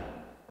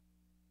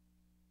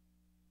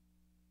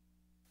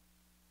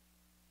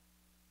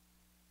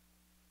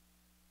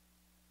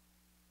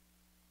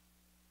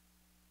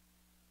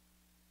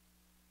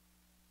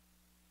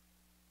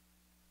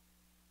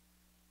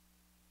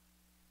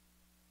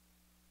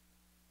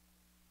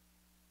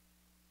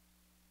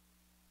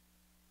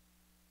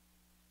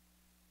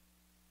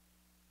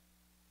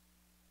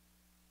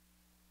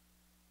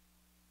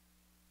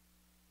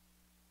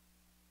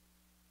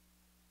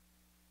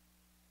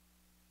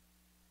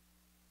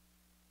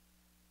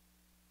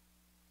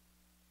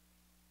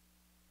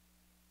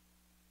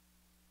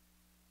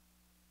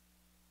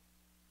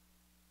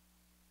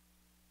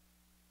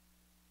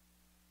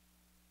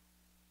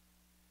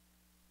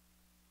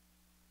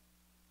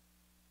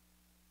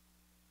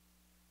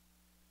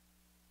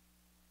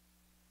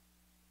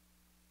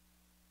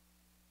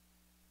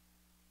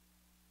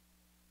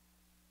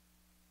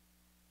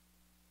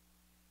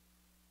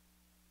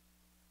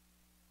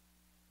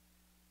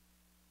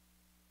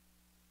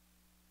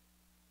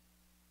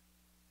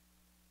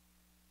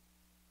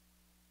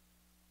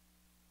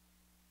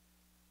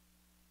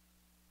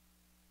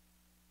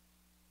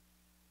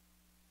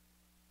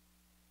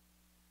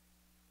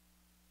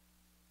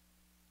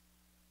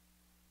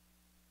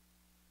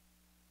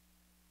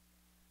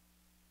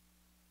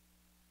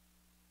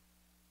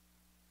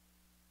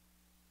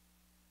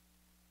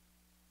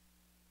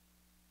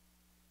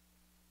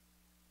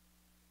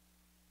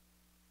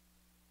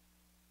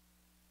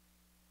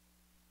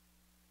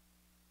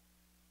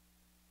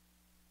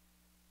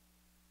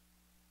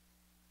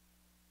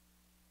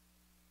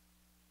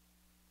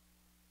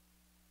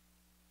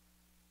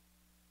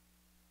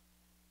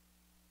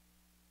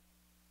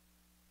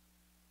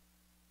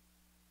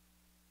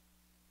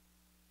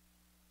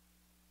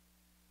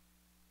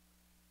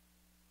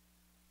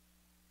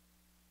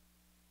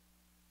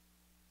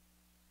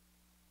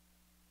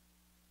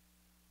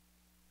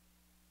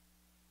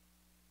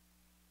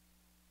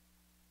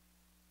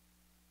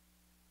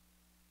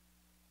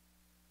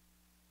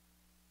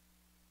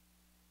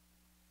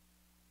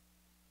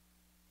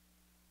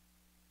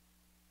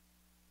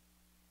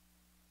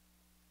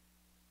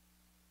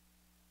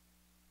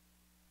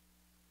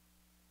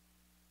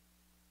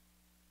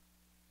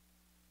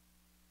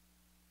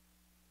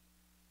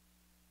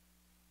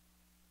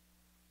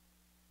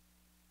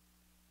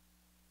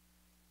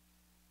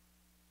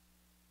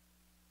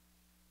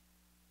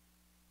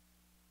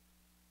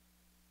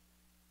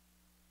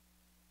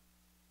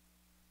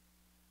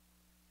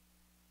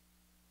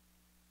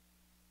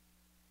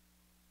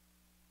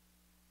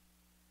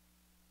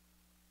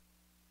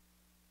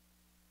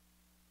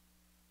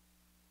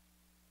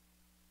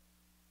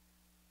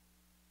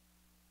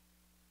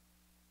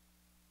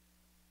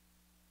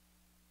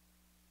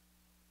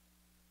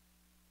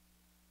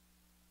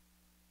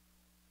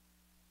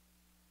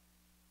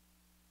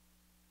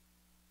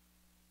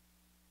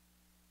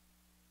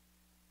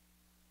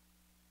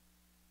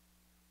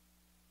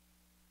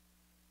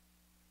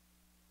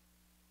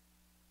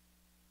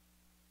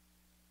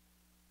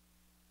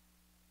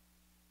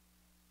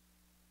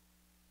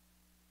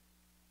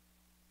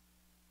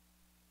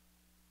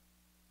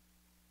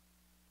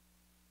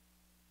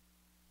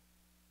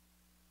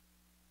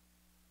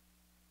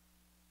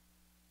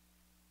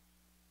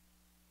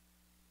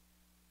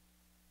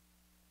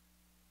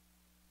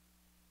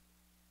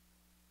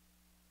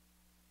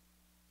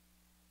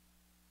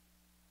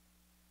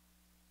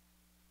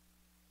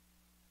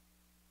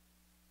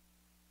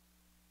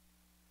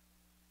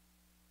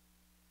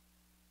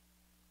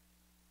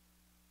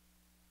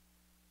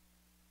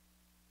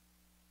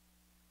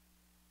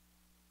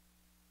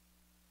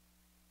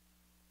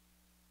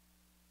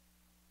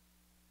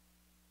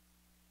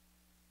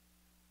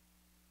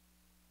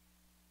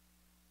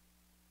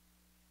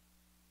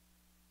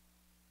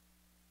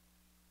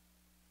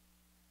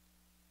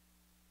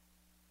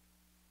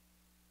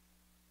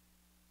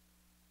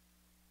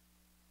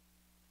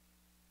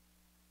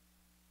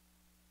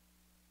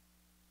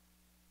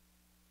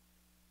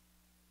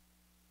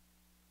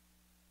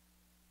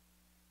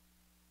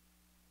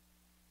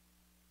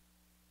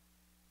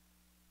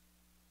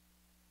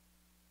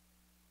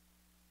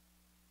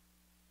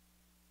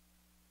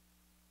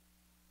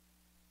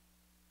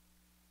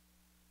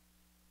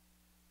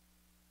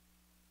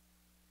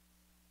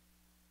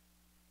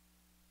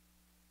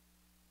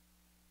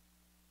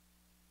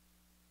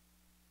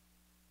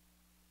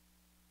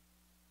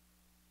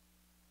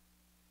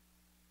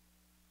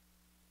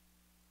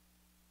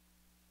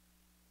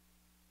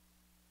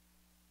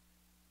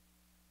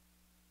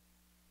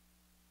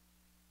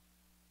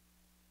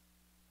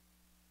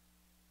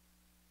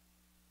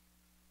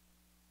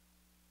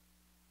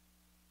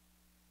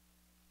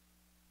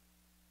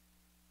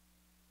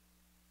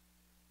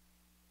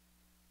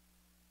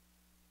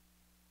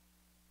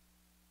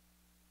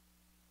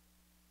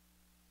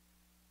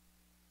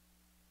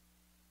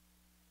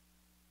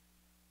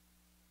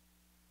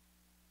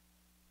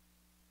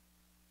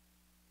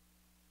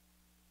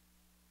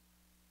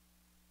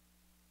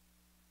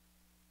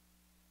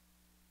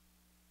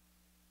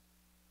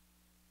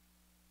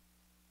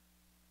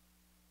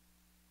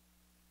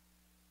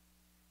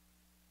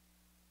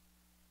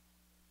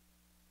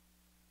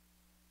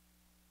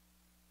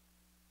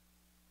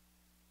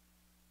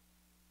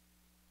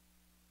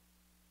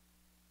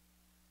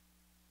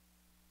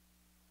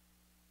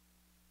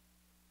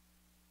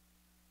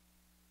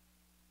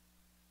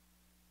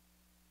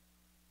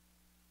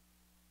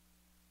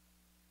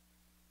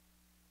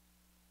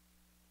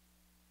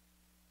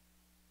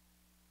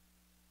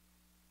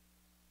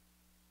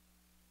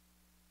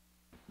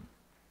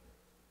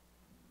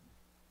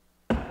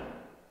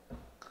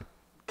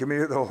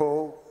 Committee of the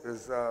Whole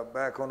is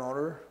back on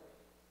order.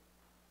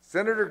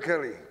 Senator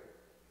Kelly,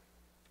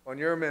 on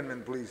your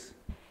amendment, please.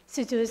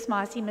 Suzuis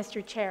Masi,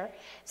 Mr. Chair.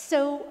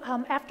 So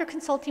after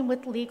consulting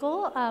with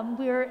legal,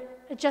 we're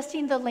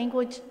adjusting the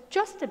language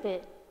just a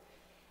bit.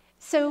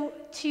 So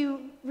to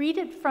read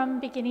it from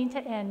beginning to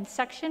end,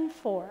 Section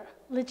 4,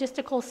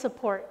 logistical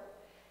support.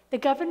 The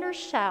governor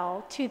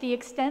shall, to the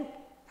extent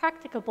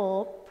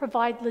practicable,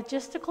 provide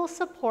logistical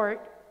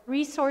support,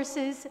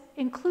 resources,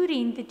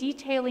 including the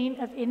detailing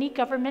of any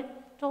government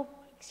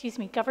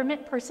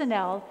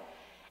personnel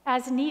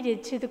as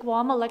needed to the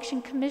Guam Election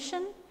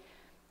Commission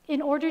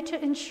in order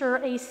to ensure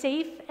a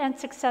safe and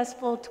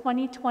successful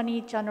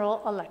 2020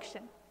 general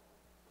election.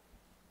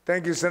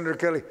 Thank you, Senator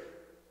Kelly.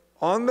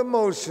 On the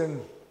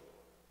motion,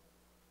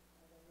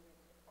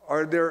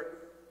 are there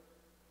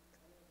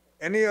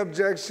any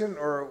objection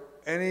or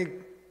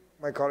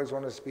my colleagues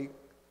want to speak?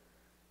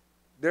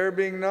 There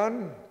being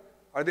none,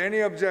 are there any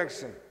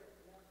objection?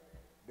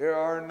 There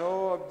are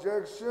no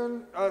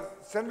objection.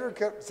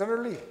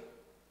 Senator Lee.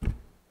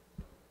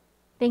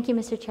 Thank you,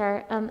 Mr.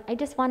 Chair. I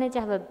just wanted to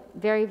have a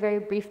very, very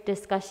brief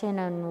discussion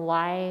on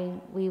why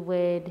we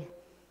would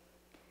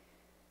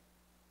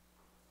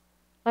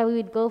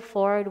go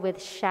forward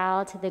with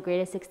shall to the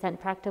greatest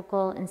extent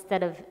practical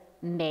instead of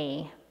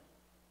may.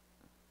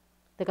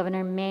 The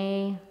governor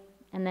may,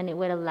 and then it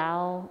would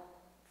allow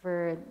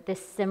for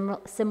this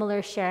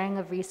similar sharing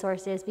of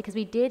resources, because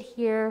we did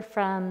hear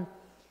from,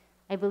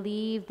 I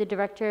believe, the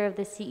director of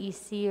the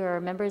CEC or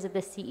members of the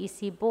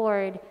CEC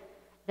board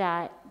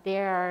that they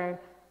are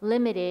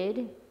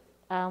limited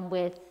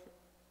with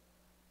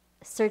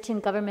certain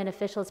government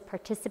officials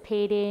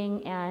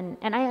participating, and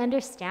I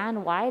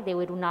understand why they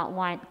would not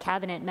want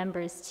cabinet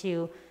members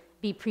to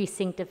be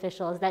precinct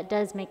officials. That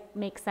does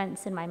make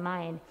sense in my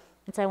mind.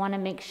 And so I want to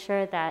make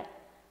sure that,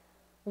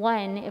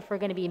 one, if we're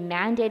going to be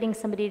mandating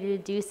somebody to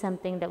do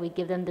something, that we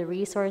give them the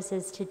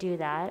resources to do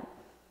that,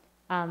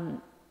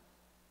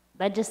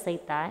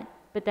 legislate that,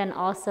 but then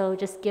also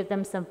just give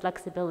them some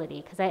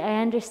flexibility. Because I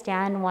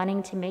understand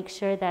wanting to make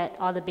sure that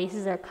all the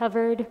bases are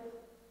covered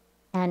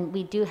and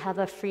we do have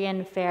a free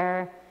and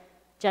fair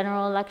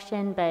general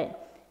election,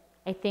 but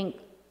I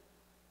think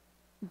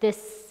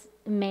this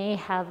may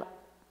have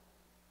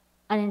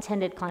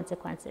unintended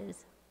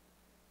consequences.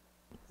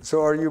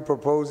 So are you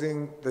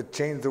proposing to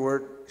change the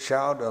word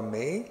shall to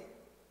may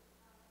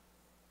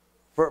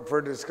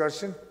for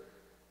discussion?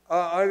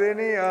 Are there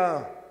any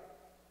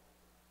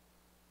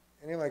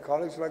of my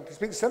colleagues would like to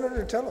speak?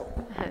 Senator Tello.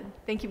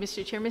 Thank you,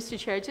 Mr. Chair. Mr.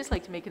 Chair, I'd just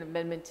like to make an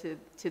amendment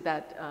to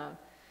that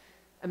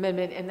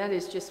amendment, and that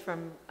is just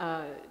from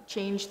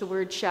change the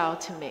word shall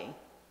to may.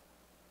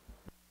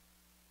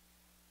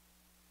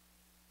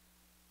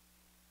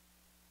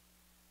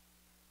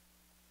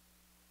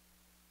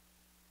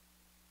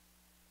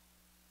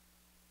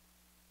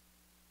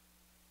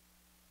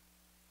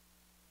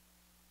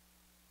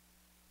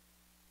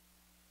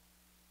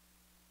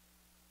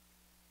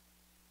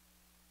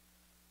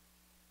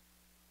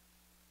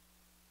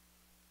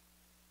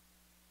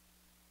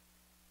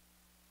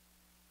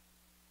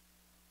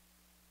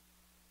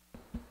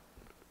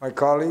 My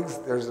colleagues,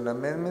 there's an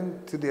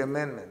amendment to the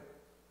amendment.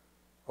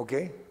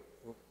 Okay?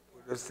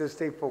 Let's just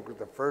stay focused.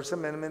 The first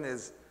amendment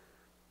is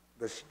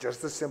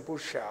just a simple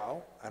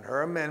shall, and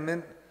her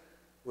amendment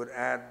would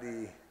add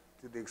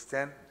to the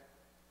extent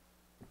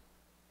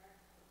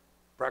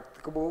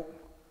practicable,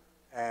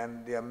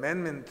 and the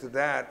amendment to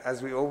that,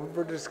 as we open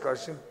for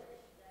discussion.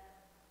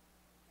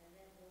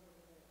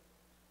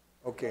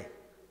 Okay.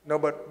 No,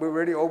 but we're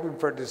already open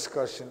for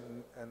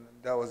discussion, and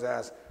that was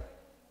asked.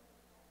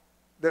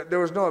 There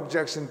was no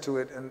objection to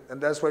it, and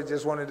that's why I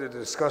just wanted to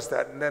discuss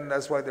that, and then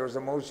that's why there was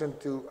a motion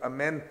to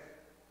amend,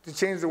 to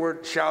change the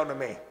word shall to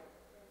may.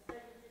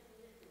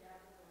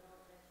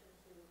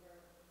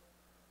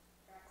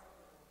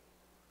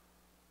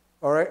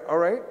 All right.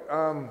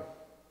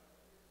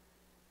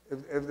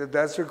 If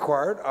that's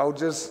required,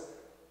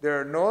 there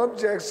are no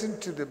objection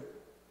to the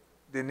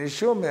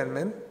initial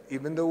amendment,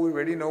 even though we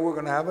already know we're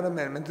going to have an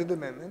amendment to the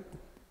amendment.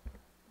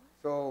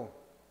 So,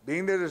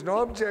 being that there's no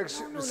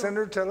objection, no.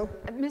 Senator Tello.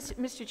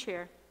 Mr.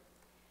 Chair,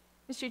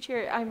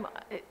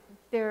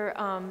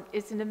 there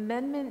is an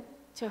amendment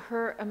to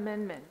her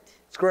amendment.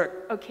 That's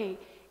correct. Okay,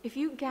 if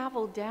you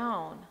gavel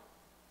down.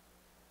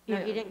 No,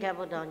 he didn't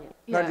gavel down yet.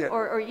 Yeah, Not yet.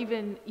 Or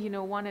even,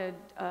 want to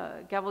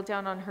gavel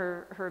down on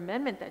her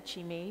amendment that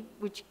she made,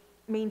 which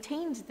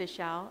maintains the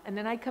shall, and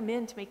then I come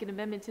in to make an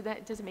amendment to that.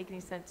 It doesn't make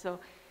any sense. So,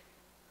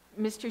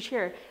 Mr.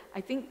 Chair, I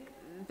think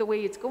the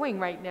way it's going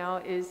right now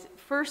is,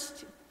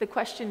 first, the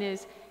question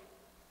is,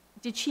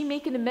 did she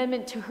make an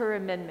amendment to her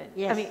amendment?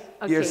 Yes. I mean,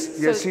 okay,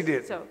 yes, she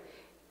did. So,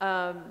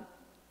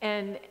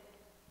 and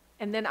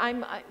then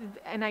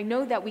I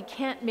know that we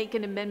can't make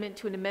an amendment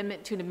to an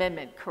amendment to an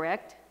amendment,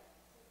 correct?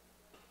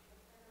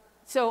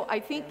 So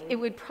I think it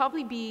would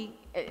probably be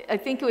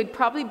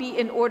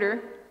in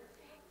order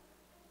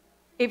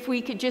if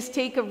we could just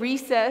take a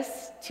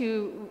recess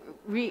to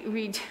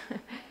read,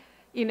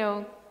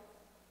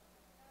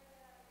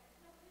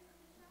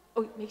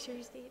 Oh, make sure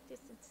you stay at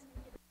distance.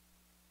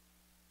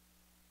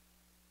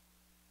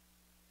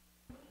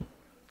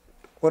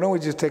 Why don't we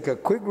just take a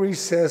quick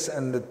recess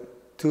and the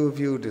two of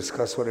you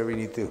discuss whatever you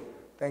need to.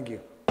 Thank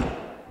you.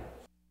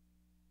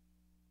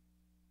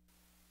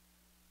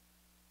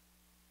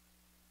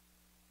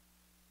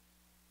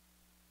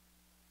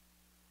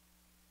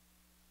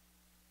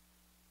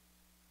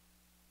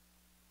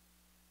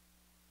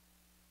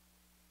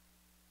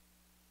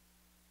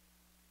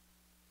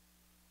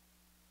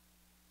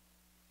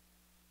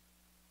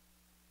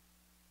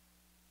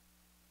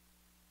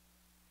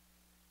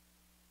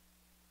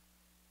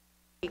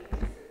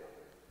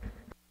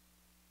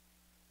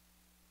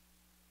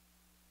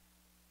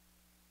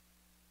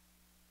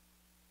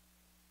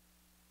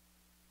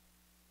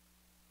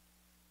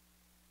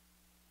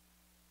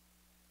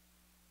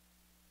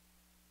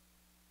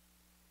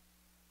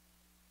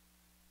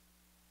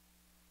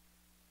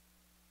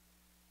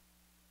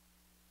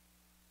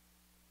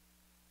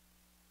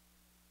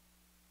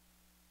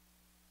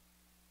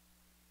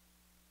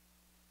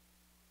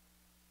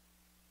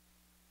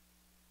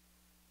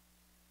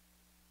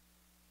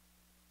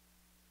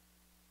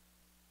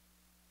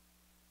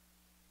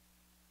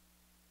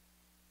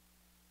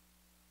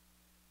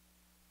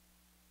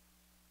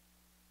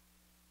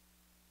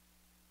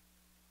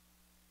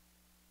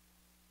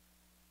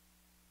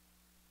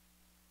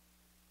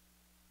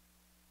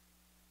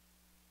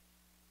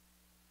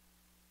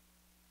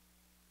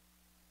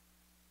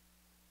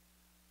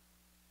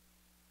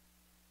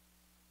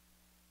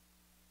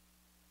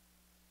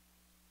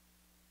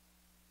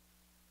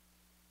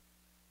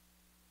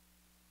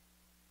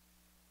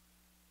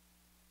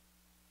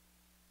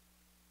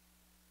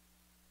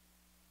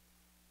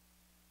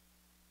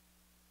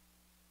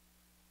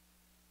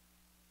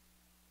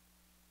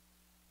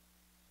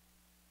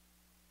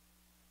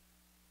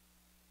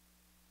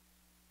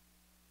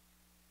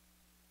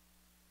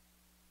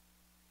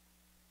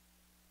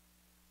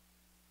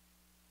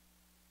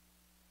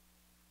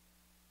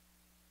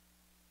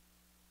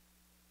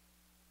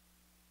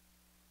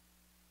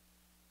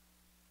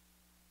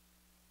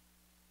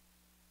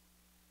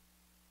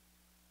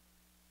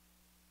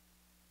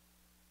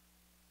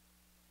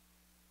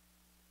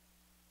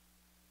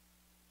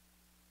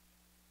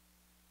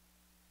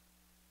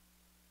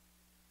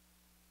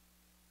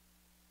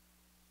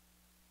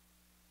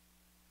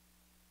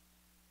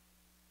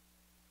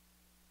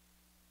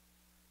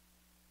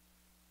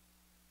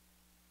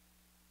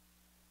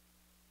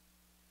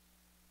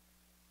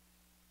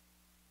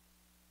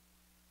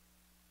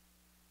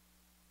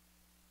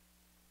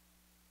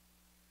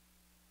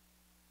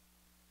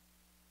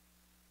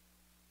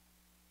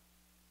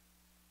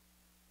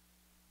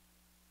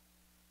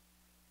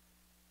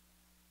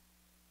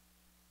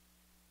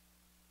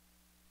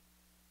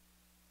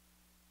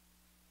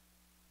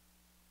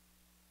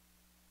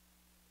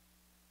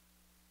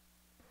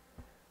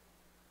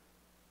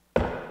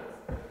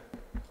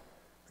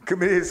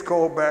 Committee is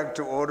called back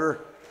to order.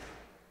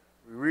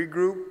 We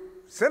regroup.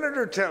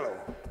 Senator Tello.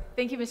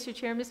 Thank you, Mr.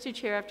 Chair. Mr.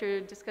 Chair, after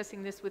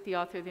discussing this with the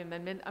author of the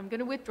amendment, I'm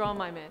going to withdraw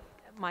my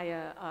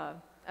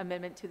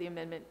amendment to the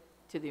amendment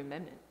to the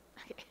amendment.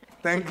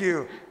 Thank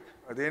you.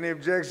 Are there any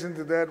objections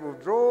to that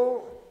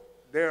withdrawal?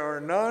 There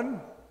are none.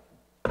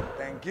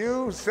 Thank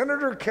you.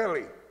 Senator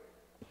Kelly.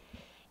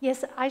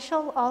 Yes, I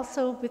shall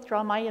also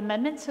withdraw my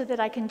amendment so that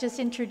I can just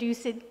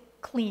introduce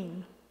it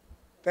clean.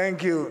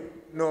 Thank you.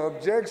 No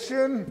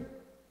objection.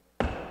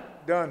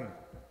 Done.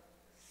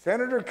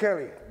 Senator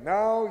Kelly,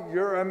 now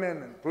your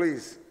amendment,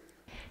 please.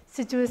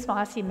 Situus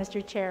Masi,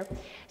 Mr. Chair.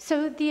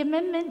 So the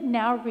amendment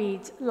now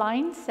reads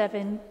line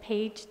 7,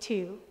 page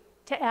 2,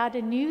 to add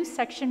a new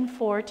section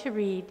 4 to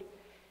read,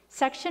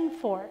 Section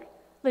 4,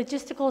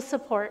 logistical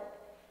support.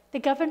 The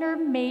governor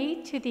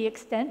may, to the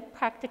extent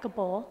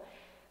practicable,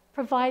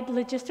 provide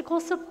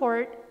logistical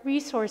support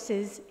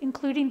resources,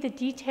 including the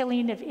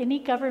detailing of any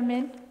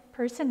government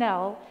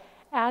personnel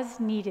as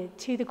needed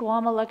to the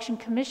Guam Election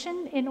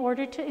Commission in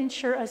order to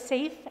ensure a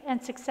safe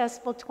and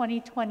successful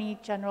 2020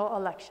 general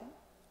election.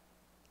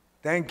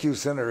 Thank you,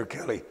 Senator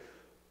Kelly.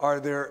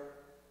 Are there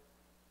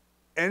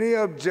any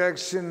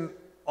objection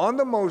on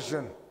the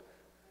motion?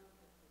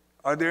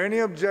 Are there any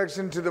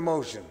objection to the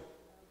motion?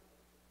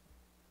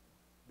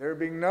 There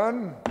being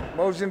none,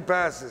 motion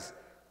passes.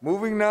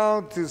 Moving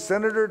now to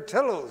Senator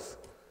Tello's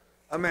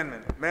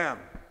amendment. Ma'am.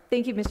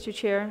 Thank you, Mr.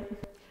 Chair.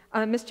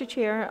 Mr.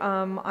 Chair,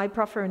 I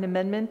proffer an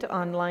amendment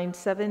on line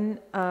 7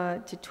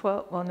 to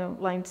 12, well, no,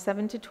 line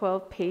 7 to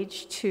 12,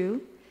 page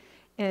 2,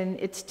 and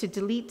it's to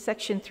delete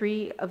section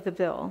 3 of the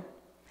bill.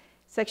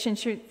 Section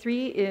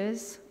 3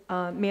 is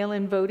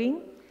mail-in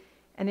voting,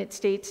 and it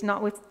states,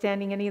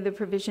 notwithstanding any of the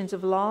provisions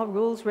of law,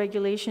 rules,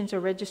 regulations, or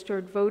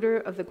registered voter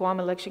of the Guam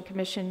Election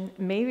Commission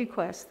may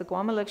request the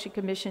Guam Election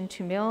Commission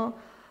to mail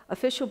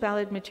official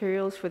ballot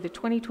materials for the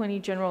 2020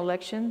 general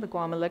election. The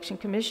Guam Election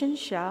Commission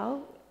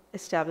shall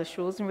establish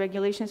rules and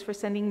regulations for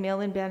sending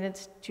mail-in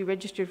ballots to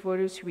registered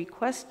voters who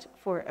request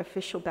for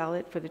official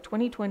ballot for the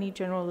 2020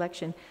 general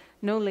election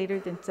no later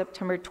than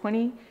September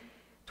 20th,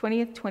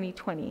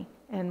 2020.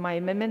 And my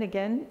amendment,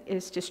 again,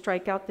 is to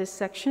strike out this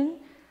section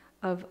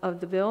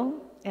of the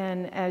bill.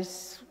 And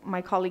as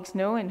my colleagues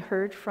know and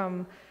heard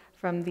from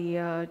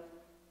the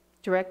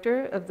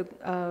director of the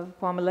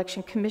Guam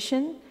Election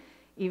Commission,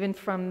 even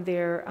from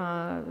their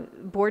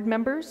board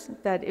members,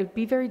 that it would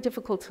be very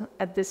difficult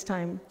at this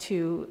time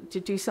to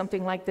do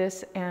something like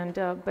this. And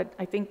but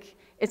I think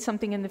it's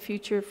something in the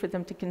future for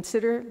them to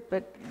consider.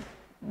 But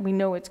we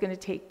know it's going to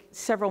take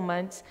several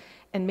months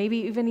and maybe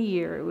even a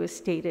year, it was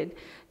stated,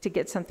 to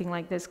get something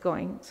like this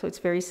going. So it's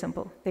very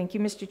simple. Thank you,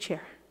 Mr.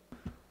 Chair.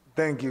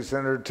 Thank you,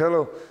 Senator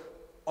Tello.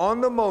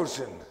 On the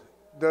motion,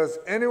 does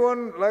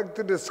anyone like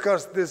to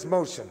discuss this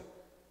motion?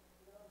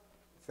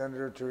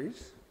 Senator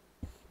Therese?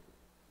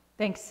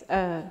 Thanks,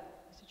 Mr.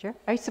 Chair.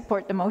 I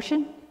support the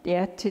motion,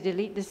 to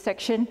delete this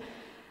section.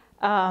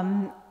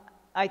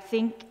 I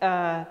think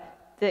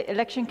the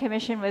Election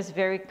Commission was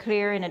very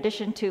clear in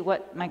addition to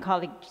what my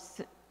colleague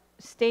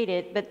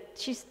stated,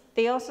 but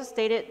they also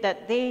stated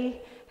that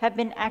they have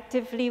been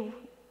actively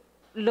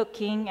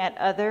looking at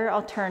other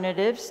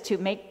alternatives to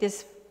make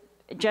this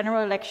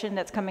general election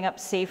that's coming up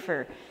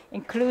safer,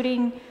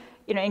 including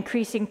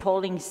increasing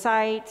polling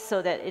sites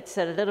so that it's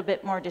a little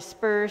bit more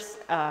dispersed,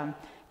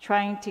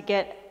 trying to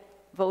get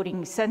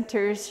voting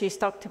centers. She's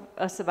talked to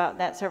us about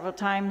that several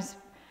times,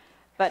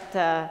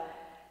 but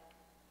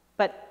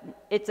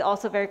it's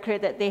also very clear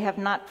that they have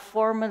not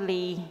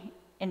formally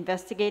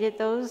investigated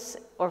those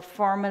or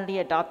formally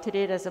adopted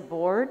it as a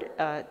board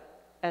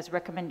as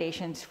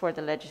recommendations for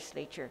the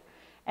legislature.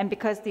 And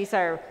because these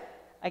are,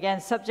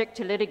 again, subject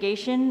to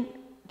litigation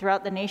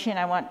throughout the nation,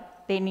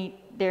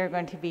 they're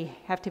going to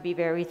have to be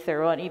very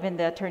thorough, and even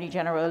the Attorney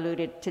General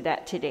alluded to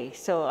that today.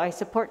 So I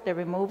support the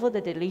removal,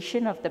 the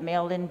deletion of the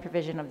mail-in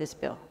provision of this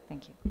bill.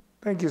 Thank you.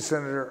 Thank you,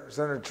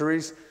 Senator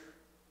Therese.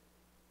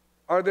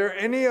 Are there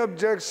any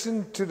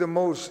objection to the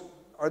motion?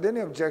 Are there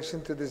any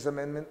objection to this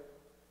amendment?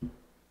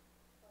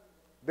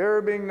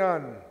 There being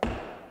none,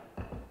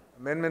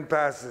 amendment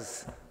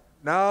passes.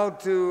 Now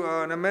to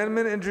an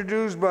amendment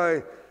introduced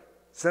by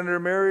Senator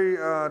Mary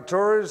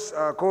Torres,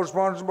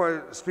 co-sponsored by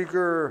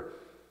Speaker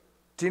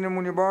Tina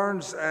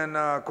Muñoz-Barnes and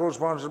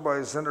co-sponsored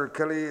by Senator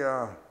Kelly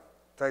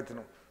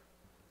Taitano.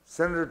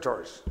 Senator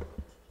Torres.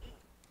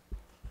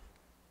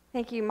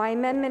 Thank you. My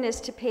amendment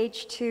is to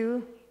page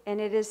 2,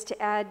 and it is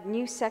to add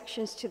new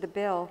sections to the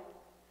bill.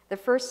 The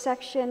first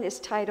section is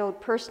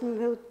titled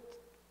Personal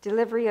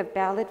Delivery of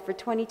Ballot for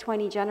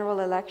 2020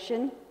 General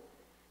Election.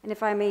 And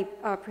if I may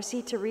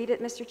proceed to read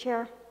it, Mr.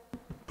 Chair.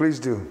 Please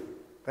do.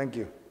 Thank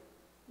you.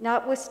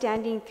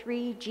 Notwithstanding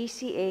 3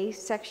 GCA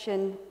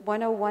Section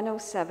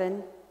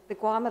 10107, the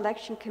Guam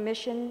Election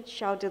Commission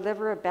shall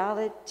deliver a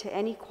ballot to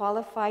any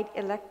qualified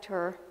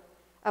elector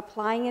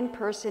applying in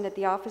person at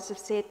the office of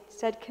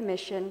said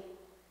commission,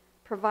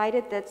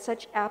 provided that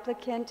such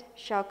applicant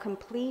shall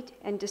complete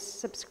and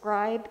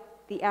subscribe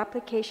the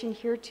application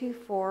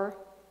heretofore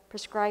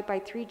prescribed by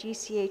 3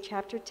 GCA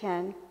Chapter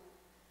 10,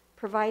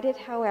 provided,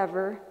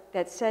 however,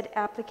 that said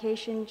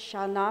application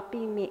shall not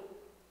be made,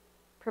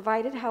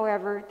 provided,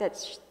 however, that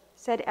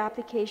said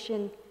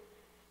application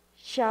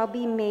shall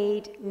be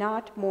made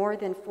not more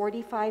than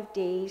 45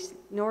 days,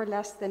 nor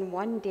less than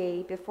 1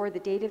 day before the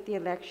date of the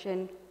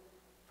election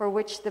for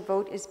which the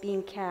vote is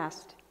being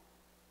cast.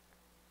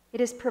 It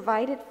is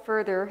provided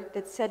further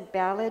that said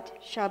ballot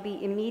shall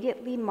be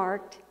immediately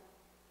marked,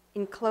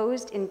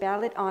 enclosed in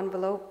ballot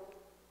envelope,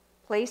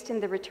 placed in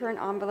the return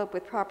envelope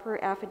with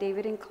proper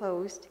affidavit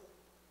enclosed,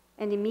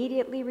 and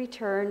immediately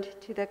returned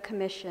to the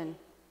commission.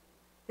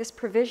 This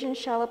provision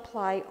shall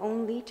apply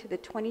only to the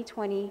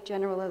 2020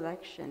 general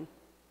election.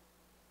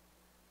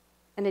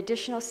 An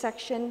additional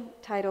section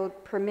titled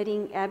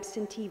Permitting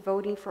Absentee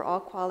Voting for All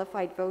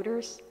Qualified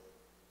Voters.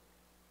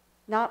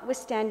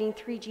 Notwithstanding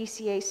 3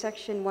 GCA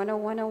Section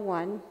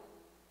 10101,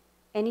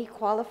 any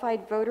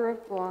qualified voter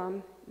of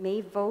Guam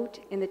may vote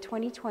in the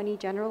 2020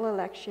 general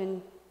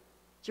election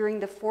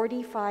during the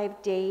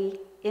 45-day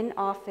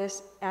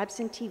in-office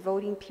absentee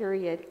voting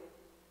period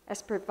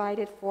as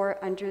provided for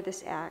under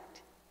this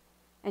act,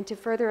 and to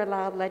further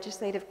allow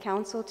Legislative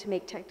Council to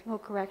make technical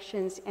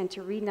corrections and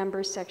to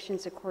renumber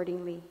sections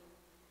accordingly.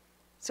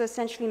 So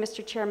essentially,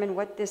 Mr. Chairman,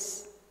 what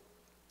these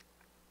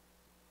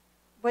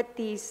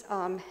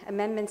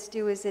amendments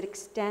do is it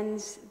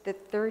extends the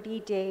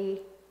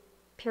 30-day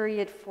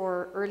period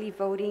for early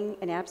voting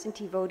and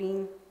absentee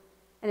voting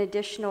an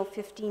additional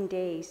 15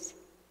 days.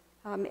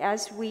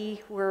 As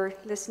we were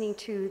listening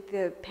to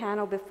the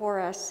panel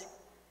before us,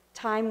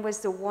 time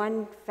was the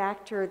one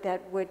factor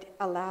that would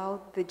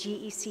allow the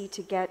GEC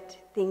to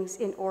get things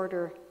in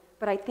order.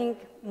 But I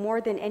think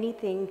more than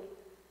anything,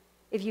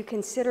 if you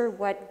consider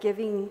what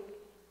giving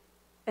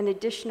an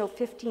additional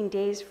 15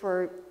 days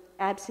for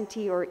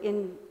absentee or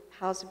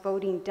in-house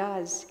voting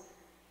does,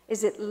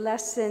 is it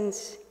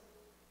lessens,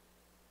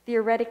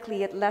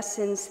 theoretically, it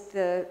lessens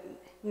the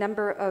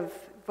number of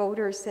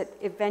voters that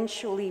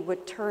eventually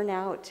would turn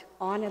out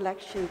on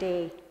election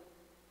day.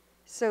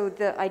 So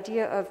the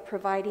idea of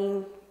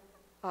providing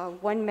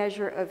one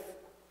measure of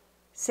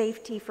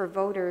safety for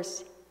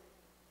voters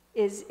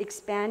is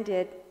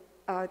expanded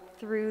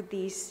through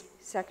these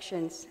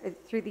sections,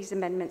 through these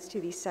amendments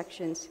to these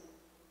sections.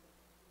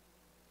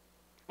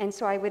 And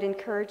so I would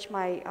encourage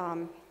my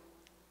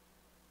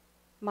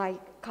my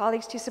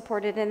colleagues to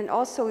support it. And then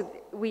also,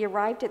 we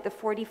arrived at the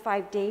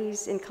 45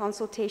 days in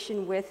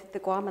consultation with the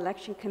Guam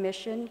Election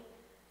Commission,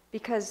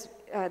 because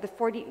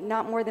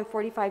not more than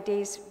 45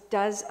 days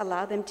does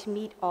allow them to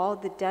meet all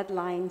the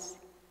deadlines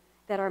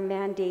that are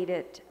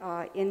mandated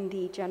in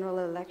the general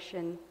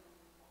election.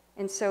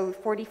 And so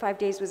 45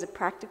 days was a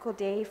practical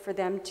day for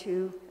them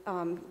to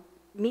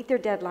meet their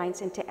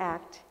deadlines and to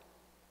act.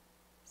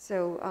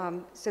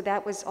 So, so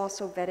that was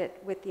also vetted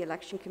with the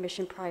Election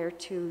Commission prior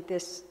to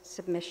this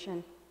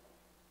submission.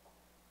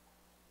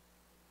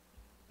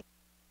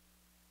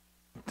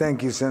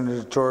 Thank you,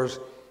 Senator Torres.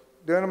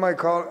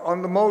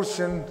 On the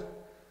motion,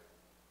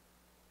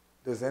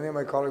 does any of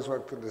my colleagues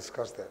want to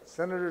discuss that?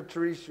 Senator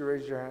Therese, you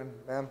raise your hand,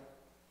 ma'am.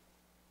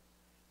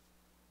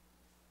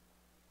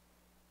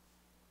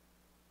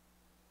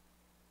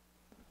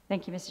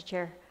 Thank you, Mr.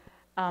 Chair.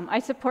 I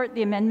support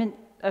the amendment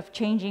of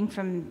changing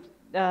from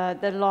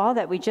the law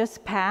that we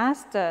just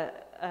passed.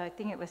 I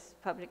think it was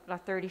Public Law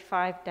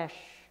 35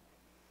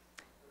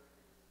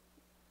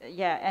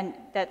 yeah, and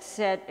that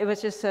said, it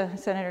was just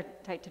Senator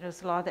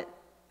Pt.2's law that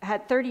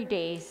had 30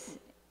 days,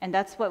 and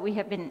that's what we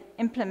have been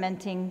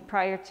implementing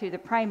prior to the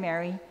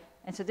primary,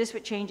 and so this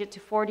would change it to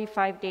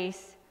 45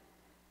 days.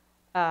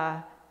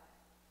 And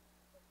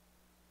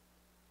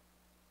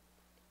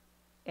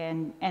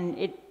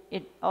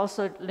it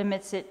also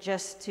limits it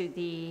just to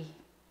the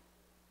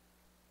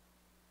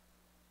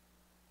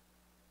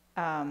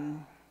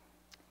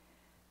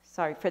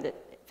for the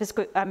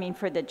fiscal,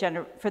 for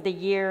the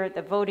year,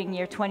 the voting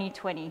year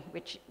 2020,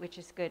 which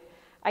is good.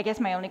 I guess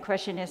my only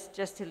question is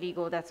just to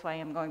legal, that's why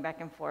I'm going back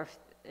and forth.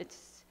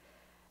 It's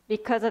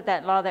because of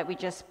that law that we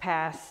just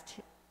passed,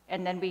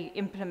 and then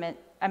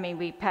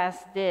we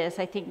passed this.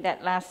 I think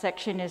that last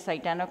section is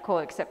identical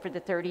except for the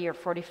 30 or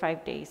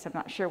 45 days. I'm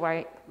not sure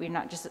why we're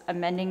not just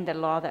amending the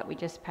law that we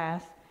just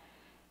passed.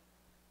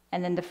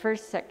 And then the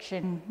first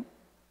section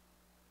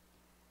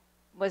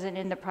wasn't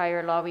in the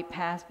prior law we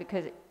passed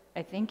because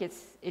I think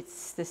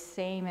it's the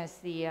same as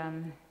the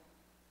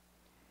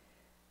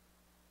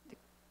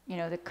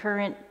the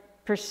current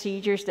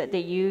procedures that they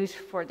use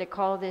they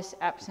call this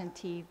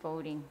absentee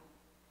voting.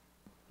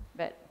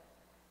 But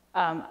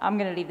I'm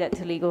going to leave that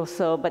to legal.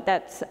 So, but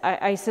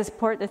I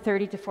support the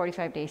 30 to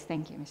 45 days.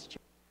 Thank you, Mr.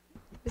 Chair.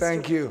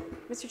 Thank you.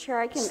 Mr. Chair,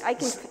 I can kind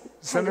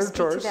of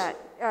speak to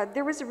that.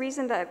 There was a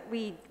reason that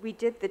we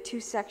did the two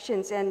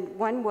sections, and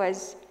one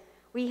was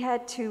we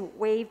had to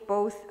waive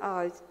both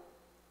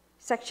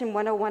Section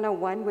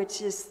 10101,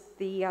 which is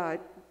the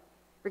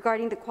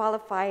regarding the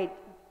qualified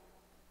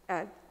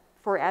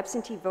for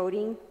absentee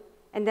voting,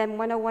 and then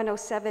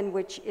 10107,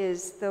 which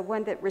is the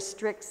one that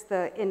restricts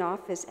the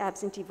in-office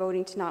absentee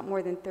voting to not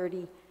more than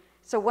 30.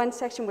 So one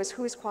section was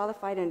who is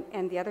qualified,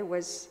 and the other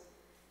was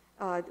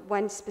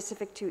one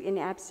specific to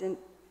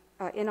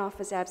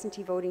in-office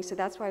absentee voting. So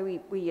that's why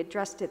we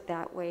addressed it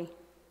that way.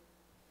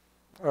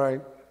 All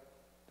right,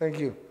 thank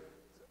you.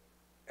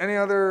 Any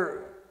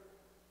other,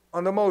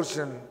 on the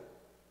motion,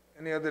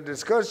 any other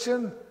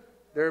discussion?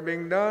 There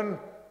being none,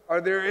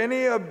 are there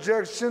any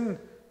objection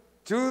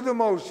to the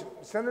motion?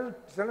 Senator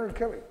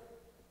Kelly, do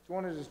you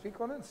want to speak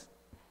on this?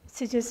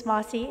 Sujus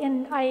Masi,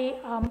 and I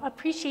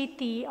appreciate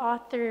the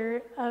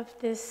author of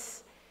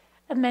this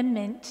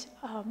amendment,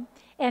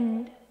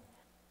 and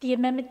the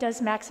amendment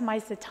does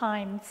maximize the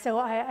time. So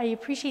I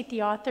appreciate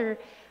the author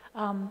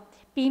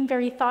being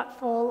very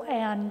thoughtful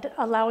and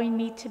allowing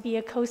me to be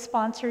a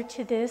co-sponsor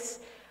to this,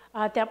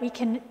 that we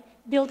can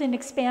build and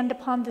expand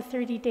upon the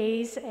 30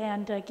 days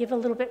and give a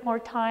little bit more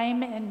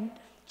time. And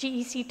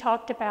GEC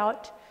talked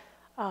about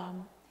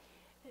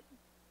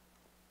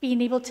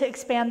being able to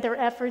expand their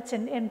efforts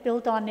and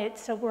build on it.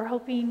 So we're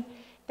hoping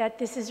that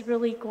this is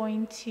really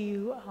going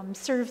to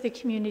serve the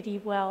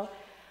community well.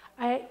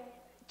 I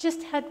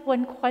just had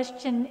one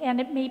question, and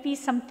it may be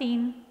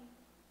something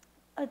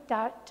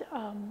that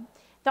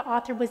the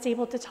author was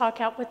able to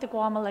talk out with the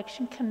Guam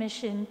Election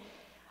Commission.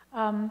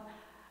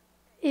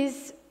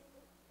 Is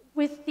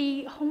with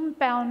the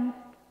homebound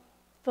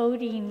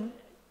voting,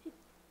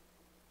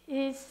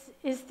 is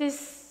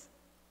this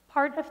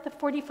part of the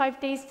 45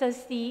 days?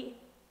 Does the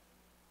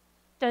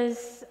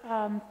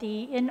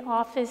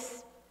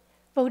in-office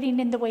voting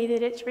in the way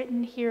that it's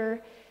written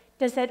here,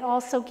 does that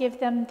also give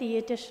them the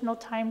additional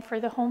time for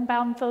the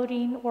homebound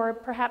voting, or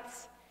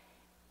perhaps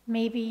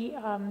maybe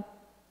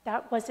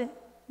that wasn't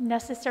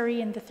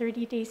necessary and the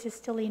 30 days is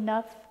still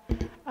enough?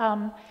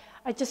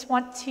 I just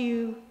want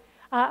to,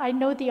 I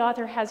know the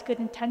author has good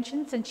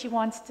intentions and she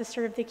wants to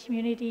serve the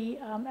community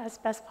as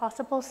best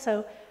possible,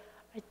 so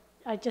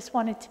I just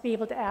wanted to be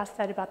able to ask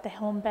that about the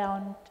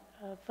homebound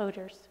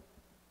voters.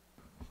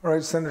 All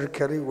right, Senator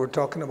Kelly, we're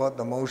talking about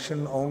the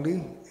motion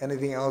only.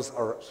 Anything else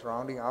or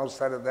surrounding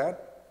outside of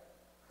that?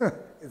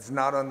 It's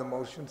not on the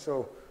motion.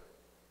 So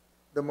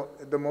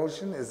the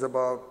motion is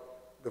about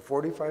the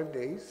 45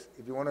 days.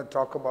 If you want to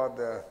talk about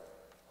the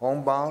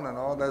homebound and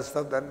all that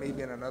stuff, that may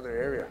be in another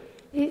area.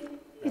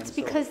 It's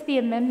because the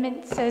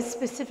amendment says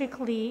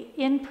specifically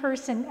in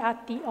person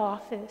at the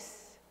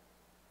office.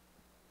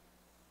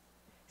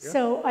 Yeah.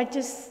 So I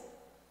just,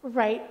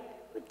 right.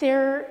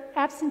 their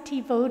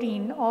absentee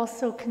voting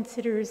also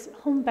considers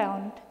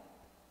homebound.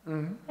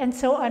 And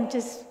so I'm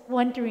just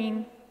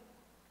wondering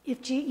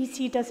if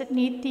GEC doesn't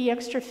need the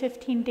extra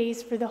 15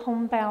 days for the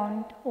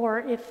homebound, or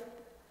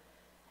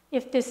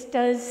if this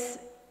does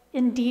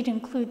indeed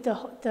include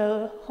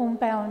the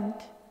homebound.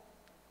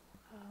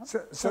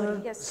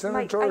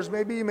 Senator Torres,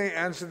 maybe you may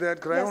answer that,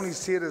 because I only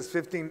see it as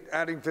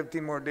adding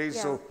 15 more days.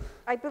 Yeah. So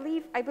I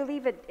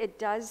believe it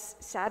does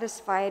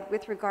satisfy it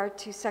with regard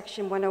to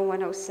section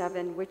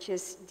 10107, which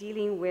is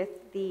dealing with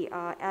the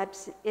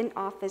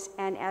in-office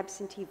and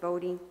absentee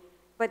voting.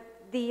 But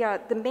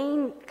the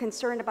main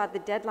concern about the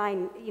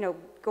deadline,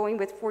 going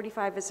with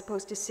 45 as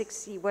opposed to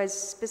 60 was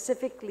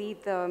specifically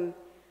the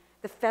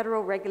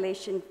federal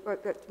regulation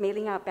for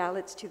mailing out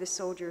ballots to the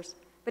soldiers.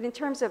 But in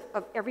terms of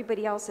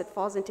everybody else that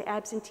falls into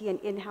absentee and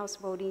in-house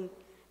voting,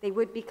 they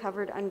would be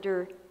covered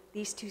under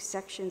these two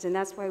sections, and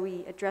that's why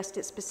we addressed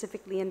it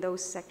specifically in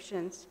those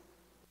sections.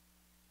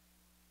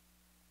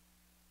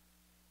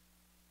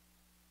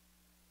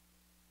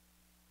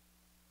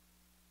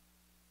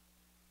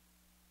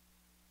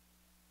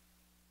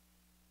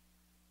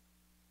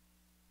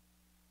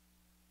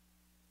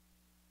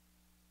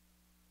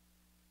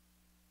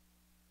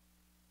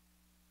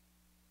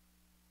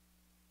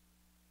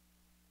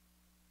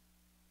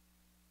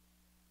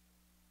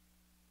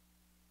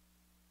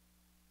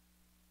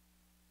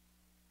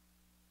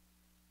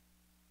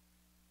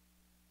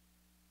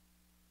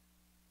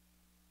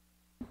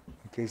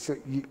 okay, so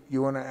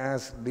you want to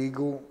ask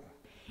legal?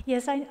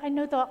 Yes, I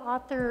know the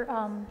author.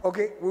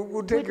 Okay,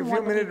 we'll take a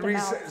few minute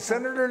recess.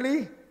 Senator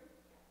Lee?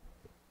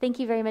 Thank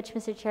you very much,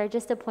 Mr. Chair.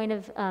 Just a point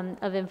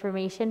of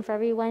information for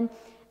everyone.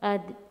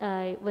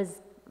 I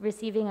was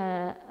receiving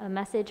a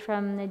message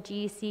from the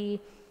GEC,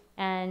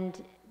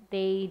 and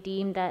they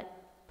deemed that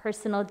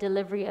personal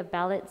delivery of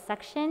ballot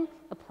section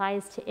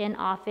applies to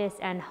in-office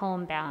and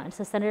homebound.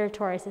 So Senator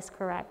Torres is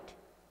correct.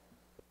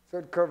 So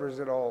it covers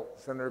it all,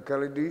 Senator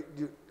Kelly.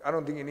 I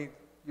don't think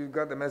you've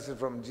got the message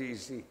from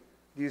GEC.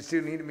 Do you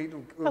still need to meet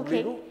with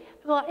legal?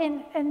 Well,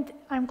 and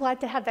I'm glad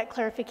to have that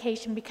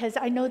clarification, because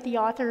I know the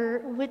author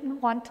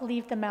wouldn't want to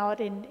leave them out,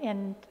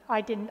 and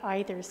I didn't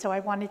either. So I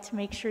wanted to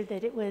make sure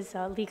that it was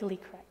legally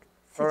correct.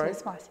 All right.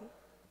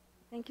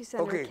 Thank you,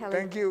 Senator Kelly.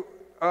 Thank you.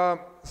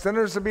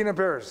 Senator Sabina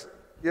Perez.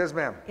 Yes,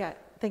 ma'am. Yeah,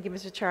 thank you,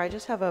 Mr. Chair. I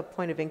just have a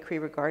point of inquiry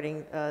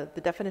regarding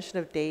the definition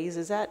of days.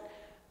 Is that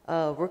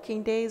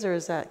working days or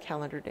is that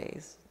calendar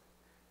days?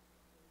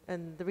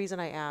 And the reason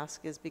I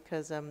ask is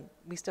because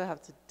we still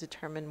have to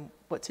determine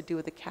what to do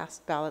with the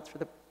cast ballots for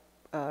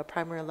the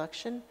primary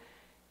election.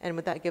 And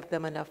would that give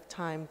them enough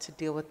time to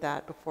deal with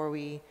that before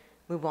we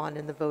move on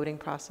in the voting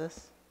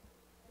process?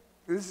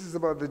 This is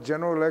about the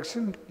general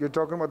election? You're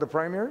talking about the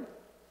primary?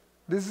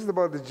 This is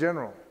about the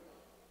general.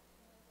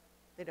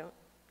 They don't?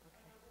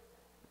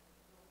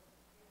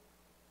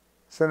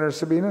 Senator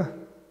Sabina,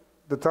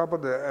 the top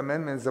of the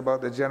amendment is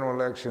about the general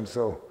election,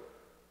 so.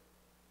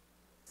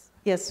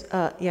 Yes,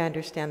 yeah, I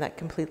understand that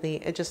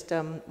completely. I just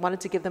wanted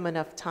to give them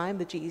enough time,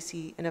 the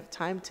GEC, enough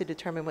time to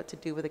determine what to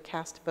do with the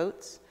cast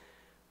votes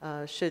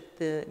should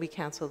we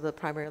cancel the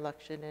primary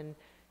election, and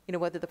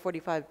whether the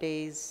 45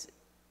 days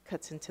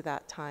cuts into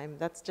that time.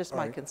 That's just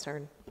my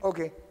concern.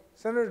 Okay.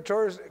 Senator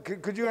Torres,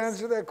 could you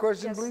answer that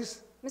question,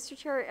 please? Mr.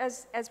 Chair,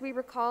 as we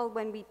recall,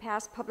 when we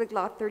passed Public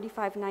Law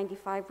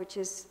 3595, which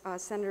is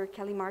Senator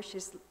Kelly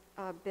Marsh's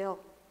bill,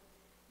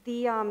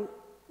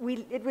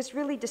 it was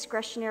really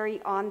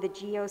discretionary on the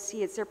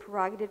GOC. It's their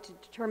prerogative to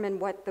determine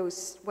what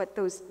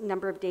those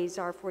number of days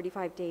are,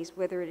 45 days,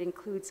 whether it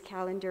includes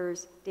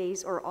calendars,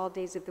 days, or all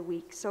days of the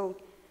week. So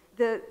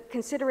the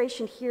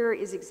consideration here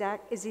is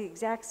the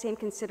exact same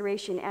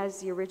consideration as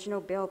the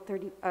original bill,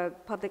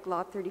 Public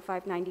Law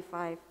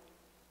 3595.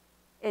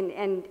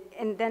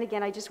 And then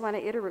again, I just want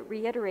to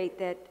reiterate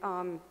that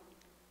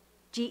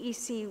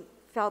GEC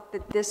felt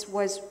that this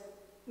was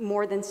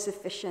more than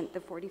sufficient, the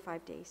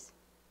 45 days.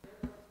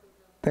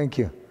 Thank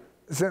you.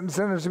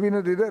 Senator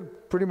Sabina, did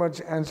that pretty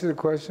much answer the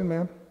question,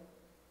 ma'am?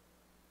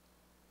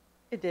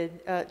 It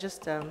did.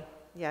 Just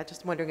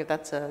wondering if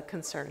that's a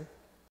concern.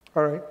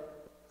 All right.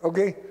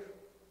 Okay.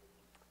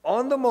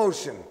 On the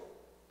motion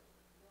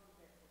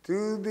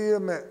to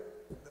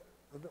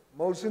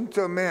motion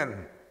to amend,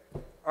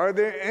 are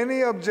there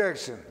any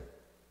objection?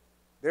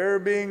 There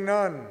being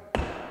none,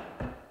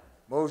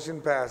 motion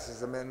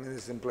passes. Amendment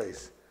is in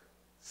place.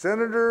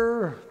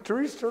 Senator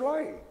Therese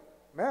Terlai,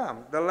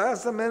 ma'am, the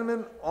last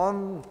amendment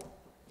on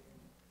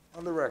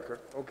the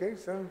record. Okay,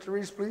 Senator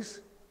Therese, please.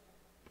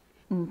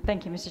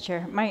 Thank you, Mr.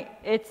 Chair.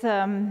 It's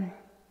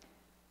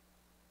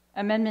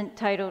amendment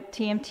titled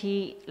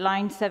TMT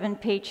line 7,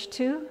 page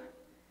 2,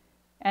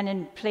 and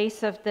in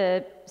place of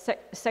the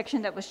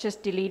section that was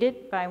just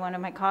deleted by one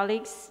of my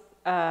colleagues,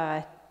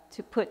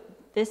 to put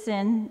this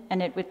in,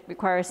 and it would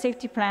require a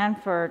safety plan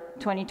for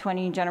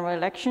 2020 general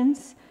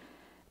elections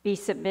be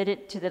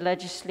submitted to the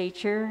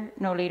legislature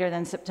no later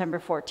than September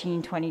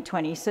 14,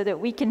 2020, so that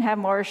we can have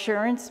more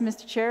assurance,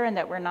 Mr. Chair, and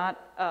that we're not,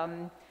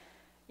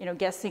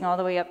 guessing all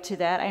the way up to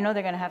that. I know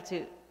they're going to have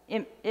to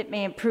it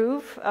may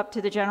improve up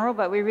to the general,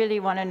 but we really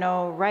want to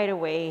know right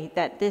away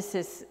that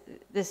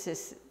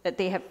that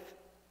they have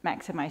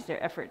maximized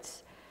their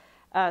efforts.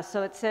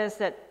 So it says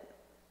that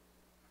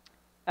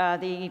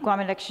the Guam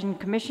Election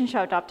Commission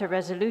shall adopt a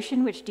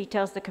resolution which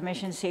details the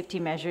Commission's safety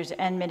measures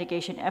and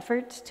mitigation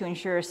efforts to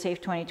ensure a safe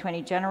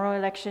 2020 general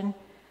election.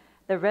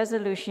 The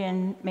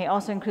resolution may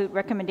also include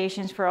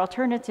recommendations for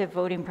alternative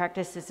voting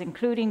practices,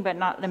 including but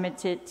not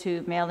limited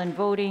to mail-in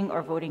voting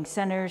or voting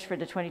centers for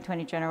the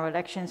 2020 general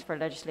elections for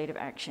legislative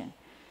action.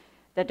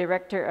 The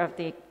Director of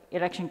the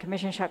Election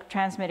Commission shall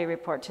transmit a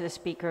report to the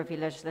Speaker of the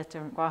Legislature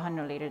in Guam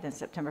no later than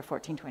September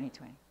 14,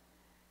 2020.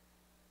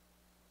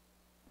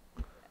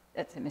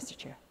 That's it, Mr.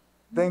 Chair.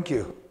 Thank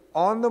you.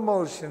 On the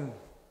motion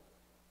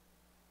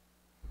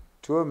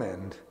to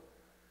amend,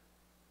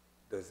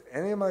 does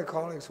any of my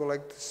colleagues would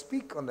like to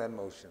speak on that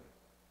motion?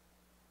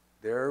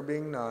 There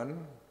being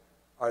none,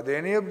 are there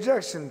any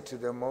objection to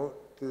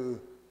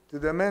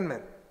the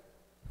amendment?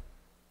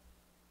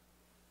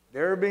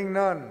 There being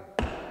none,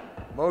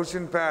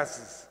 motion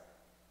passes.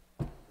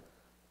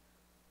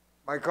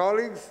 My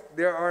colleagues,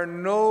 there are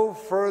no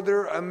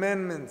further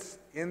amendments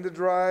in the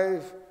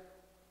drive.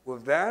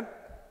 With that,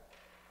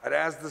 I'd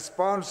ask the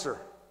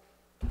sponsor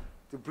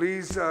to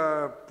please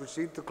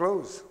proceed to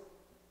close.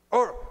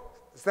 Or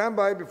stand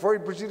by before you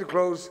proceed to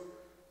close.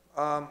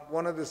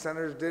 One of the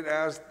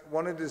senators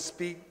wanted to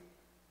speak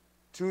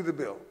to the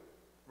bill,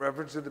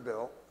 reference to the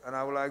bill, and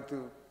I would like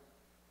to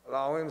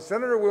allow him.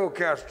 Senator Will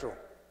Castro,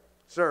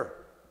 sir.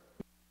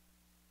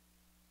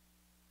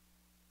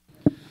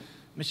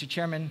 Mr.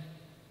 Chairman,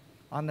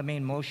 on the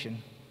main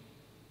motion,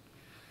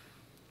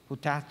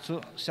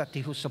 Pt.2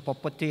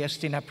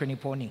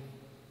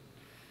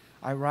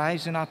 I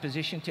rise in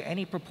opposition to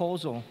any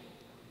proposal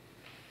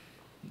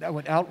that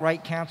would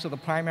outright cancel the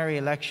primary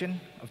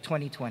election of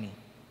 2020.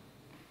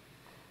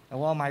 And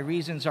while my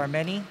reasons are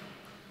many,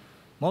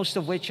 most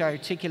of which I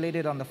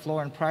articulated on the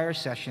floor in prior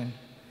session,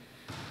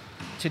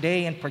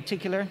 today in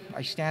particular,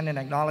 I stand in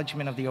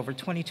acknowledgement of the over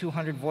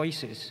 2,200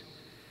 voices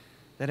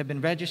that have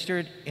been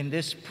registered in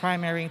this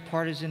primary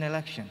partisan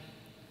election,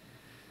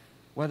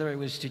 whether it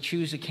was to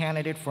choose a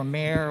candidate for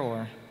mayor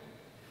or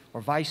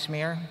vice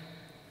mayor,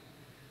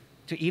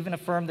 to even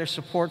affirm their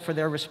support for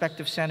their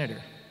respective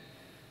senator,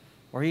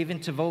 or even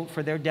to vote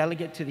for their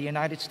delegate to the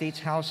United States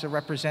House of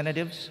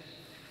Representatives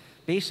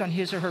based on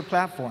his or her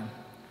platform,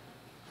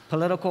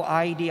 political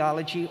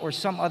ideology, or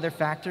some other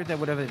factor that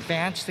would have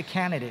advanced the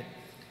candidate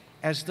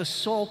as the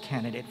sole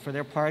candidate for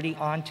their party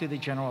onto the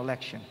general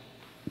election.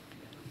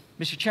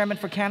 Mr. Chairman,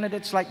 for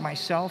candidates like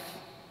myself,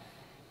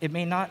 it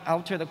may not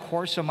alter the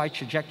course of my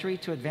trajectory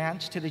to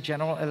advance to the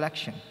general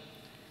election.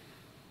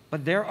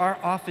 But there are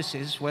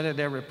offices, whether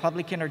they're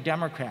Republican or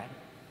Democrat,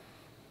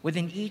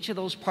 within each of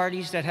those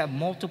parties that have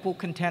multiple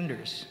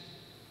contenders.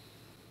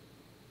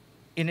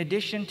 In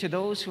addition to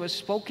those who have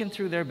spoken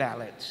through their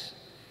ballots,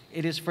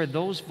 it is for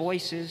those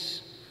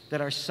voices that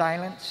are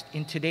silenced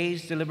in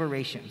today's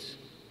deliberations,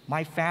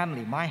 my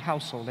family, my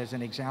household as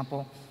an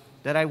example,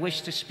 that I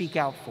wish to speak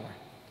out for.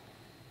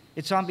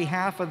 It's on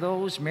behalf of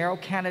those mayoral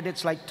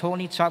candidates like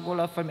Tony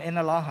Tsagula from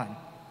Inalahan,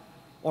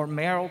 or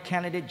mayoral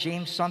candidate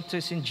James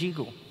Santos in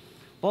Jigu,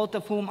 both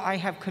of whom I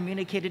have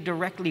communicated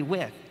directly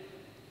with,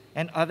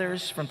 and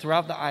others from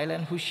throughout the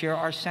island who share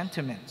our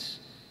sentiments.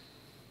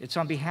 It's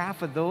on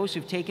behalf of those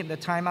who've taken the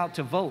time out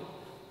to vote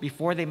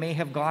before they may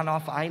have gone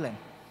off island,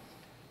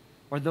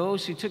 or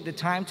those who took the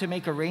time to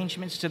make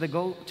arrangements to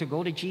go to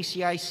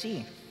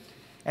GCIC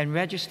and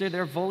register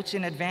their votes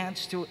in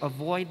advance to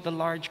avoid the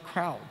large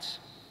crowds.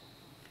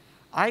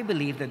 I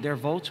believe that their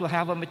votes will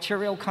have a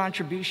material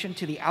contribution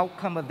to the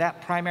outcome of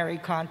that primary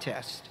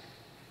contest,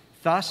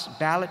 thus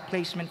ballot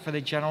placement for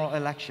the general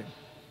election.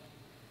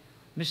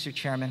 Mr.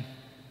 Chairman,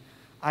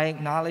 I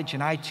acknowledge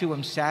and I too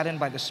am saddened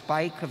by the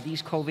spike of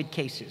these COVID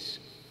cases.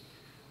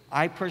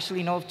 I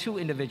personally know of 2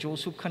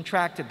 individuals who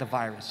contracted the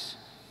virus.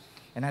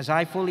 And as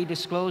I fully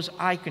disclose,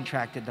 I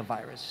contracted the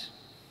virus.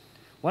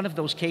 One of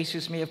those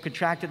cases may have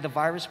contracted the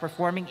virus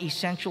performing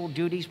essential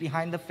duties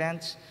behind the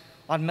fence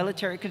on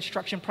military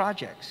construction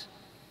projects,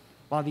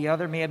 while the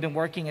other may have been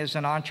working as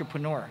an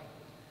entrepreneur.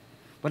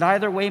 But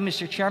either way,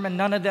 Mr. Chairman,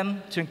 none of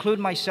them, to include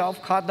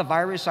myself, caught the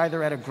virus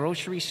either at a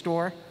grocery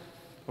store,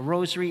 a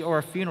rosary, or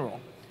a funeral.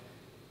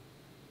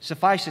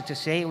 Suffice it to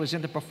say, it was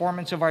in the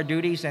performance of our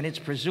duties, and it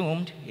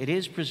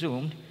is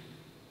presumed,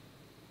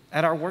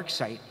 at our work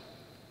site.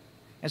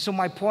 And so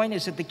my point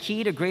is that the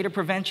key to greater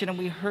prevention, and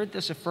we heard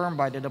this affirmed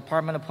by the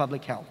Department of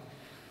Public Health,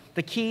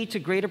 the key to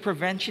greater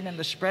prevention and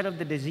the spread of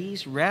the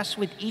disease rests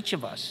with each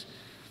of us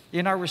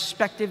in our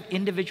respective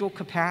individual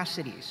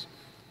capacities,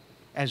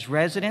 as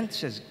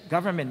residents, as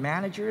government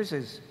managers,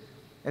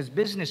 as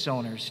business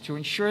owners, to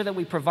ensure that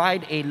we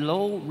provide a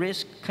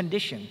low-risk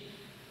condition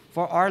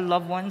for our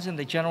loved ones and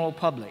the general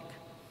public,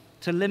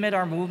 to limit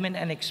our movement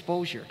and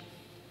exposure,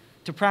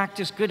 to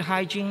practice good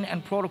hygiene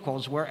and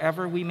protocols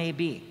wherever we may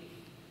be.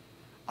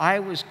 I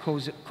was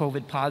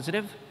COVID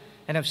positive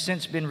and have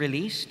since been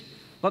released,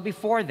 but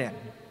before then,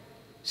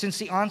 since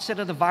the onset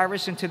of the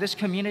virus into this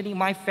community,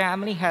 my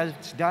family has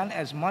done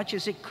as much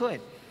as it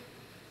could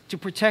to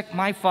protect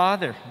my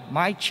father,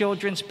 my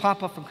children's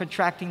papa, from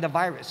contracting the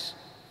virus.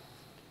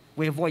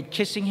 We avoid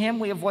kissing him,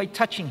 we avoid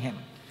touching him.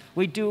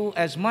 We do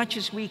as much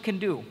as we can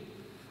do.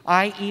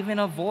 I even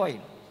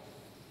avoid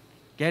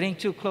getting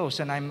too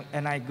close, and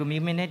I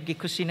gumiminit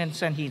gikusinan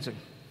sanhizan.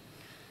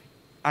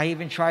 I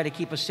even try to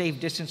keep a safe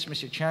distance,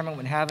 Mr. Chairman,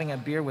 when having a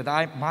beer with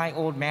my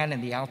old man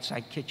in the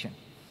outside kitchen.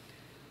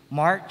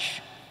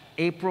 March,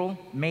 April,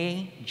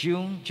 May,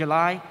 June,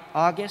 July,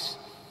 August,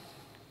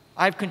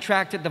 I've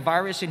contracted the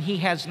virus and he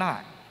has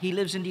not. He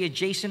lives in the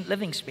adjacent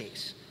living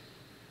space.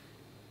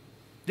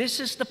 This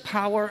is the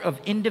power of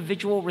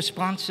individual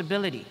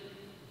responsibility.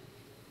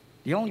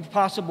 The only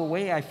possible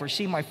way I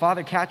foresee my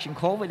father catching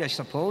COVID, I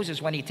suppose,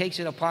 is when he takes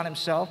it upon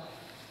himself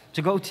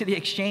to go to the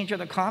exchange or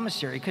the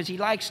commissary, because he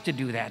likes to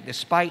do that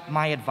despite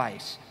my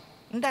advice.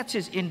 And that's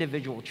his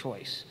individual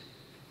choice.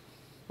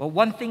 But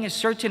one thing is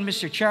certain,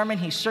 Mr. Chairman,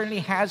 he certainly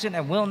hasn't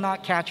and will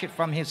not catch it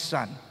from his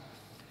son.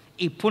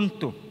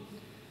 Ipunto.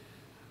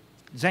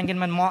 Zengin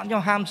man mo nyo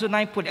hamzu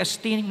na put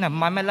estin na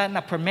mamela na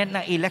permit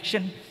na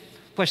election,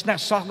 pues na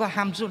saga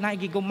hamzu na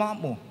giguma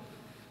mo.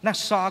 Na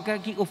saga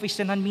gi office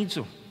na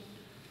midzo.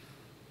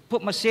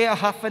 Put masaya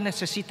hafa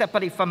necesita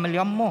para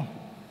ifamilya mo.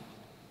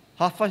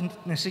 Hafa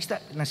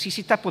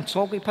necesita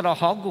punsogi para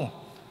hago.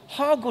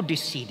 Hago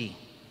decidi.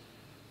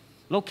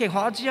 Lo que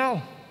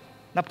hadziao.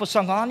 Na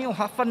pasanganyo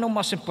hafa no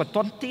mas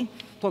importante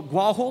por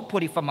guaho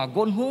por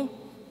ifamagonho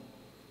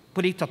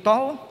por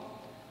itatao.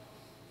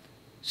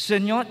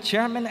 Senhor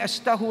Chairman,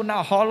 esta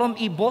na halom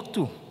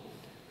ibotu.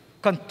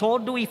 Kan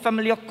todo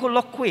ifamilya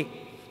kolokwe.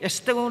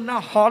 Esta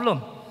na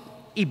halom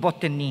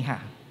iboteniha.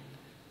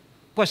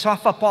 Pues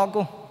hafa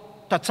pago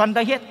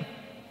tatsandahit.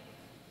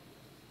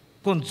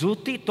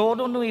 Punzuti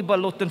todo no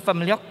ibalotan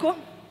familya ko.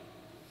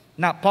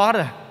 Na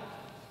para.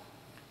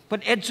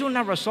 But edzu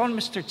na rason,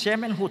 Mr.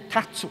 Chairman, hu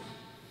tatsu.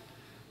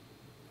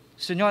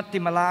 Senyor,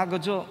 timalago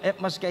jo,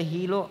 mas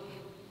kahilo,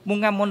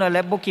 munga mo na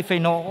lebo ki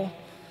fenoo,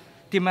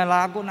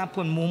 timalago na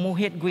pun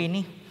mumuhit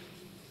gwini,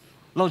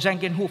 lo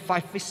jangin hu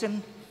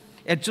fifisen,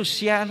 edzu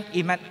siya,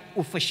 iman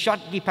ufashot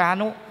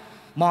gipano,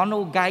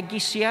 mono gaigi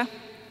siya,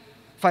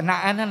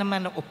 fanaan na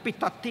naman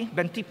upitati,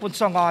 20 pun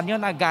songonyo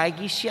na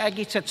gaigi siya,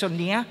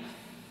 gitsatsonia,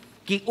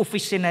 ki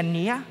ufisinan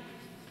niya,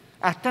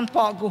 atan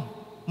pago,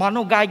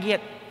 mono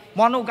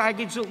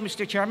gaigi zo,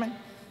 Mr. Chairman,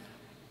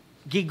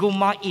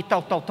 giguma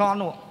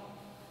itaw-taw-tano.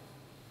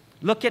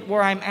 Look at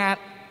where I'm at.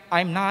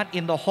 I'm not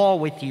in the hall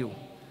with you.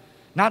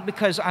 Not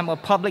because I'm a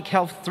public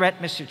health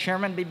threat, Mr.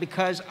 Chairman, but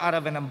because out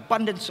of an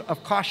abundance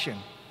of caution,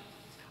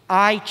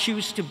 I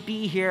choose to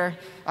be here.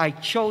 I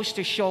chose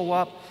to show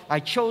up. I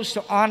chose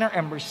to honor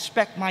and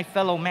respect my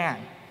fellow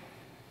man.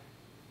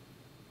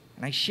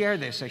 And I share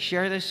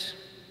this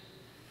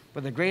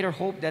with a greater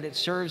hope that it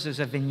serves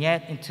as a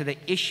vignette into the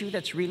issue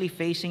that's really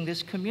facing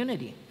this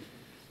community.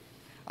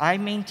 I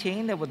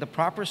maintain that with the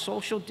proper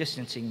social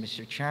distancing,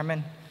 Mr.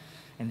 Chairman,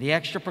 and the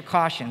extra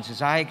precautions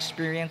as I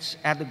experience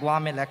at the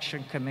Guam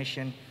Election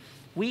Commission,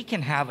 we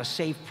can have a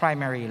safe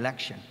primary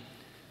election.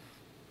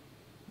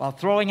 While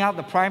throwing out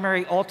the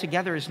primary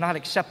altogether is not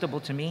acceptable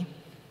to me,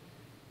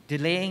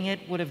 delaying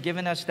it would have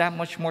given us that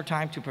much more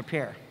time to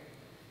prepare.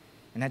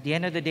 And at the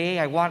end of the day,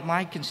 I want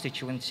my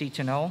constituency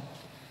to know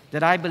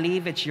that I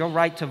believe it's your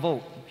right to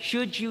vote,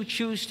 should you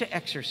choose to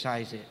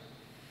exercise it.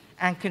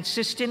 And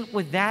consistent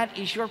with that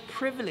is your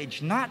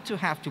privilege not to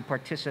have to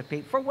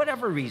participate for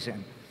whatever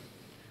reason.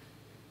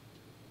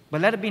 But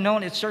let it be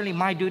known, it's certainly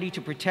my duty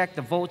to protect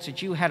the votes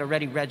that you had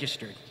already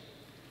registered.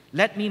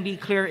 Let me be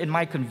clear in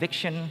my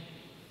conviction.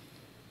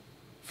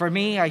 For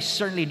me, I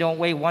certainly don't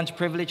weigh one's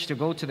privilege to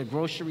go to the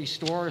grocery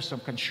store or some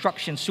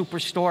construction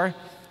superstore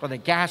or the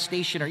gas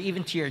station or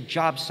even to your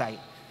job site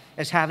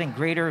as having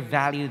greater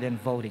value than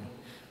voting.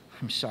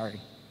 I'm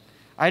sorry.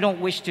 I don't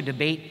wish to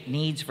debate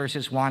needs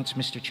versus wants,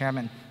 Mr.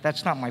 Chairman.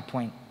 That's not my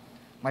point.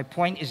 My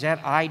point is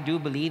that I do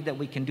believe that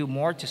we can do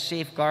more to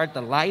safeguard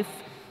the life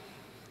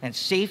and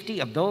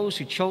safety of those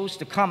who chose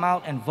to come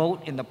out and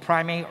vote in the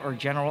primary or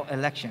general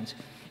elections.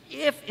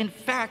 If, in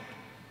fact,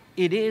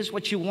 it is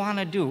what you want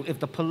to do, if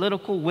the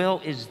political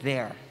will is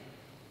there.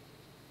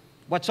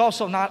 What's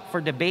also not for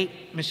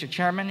debate, Mr.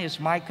 Chairman, is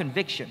my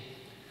conviction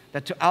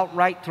that to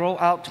outright throw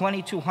out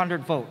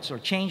 2,200 votes or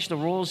change the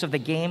rules of the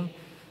game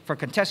for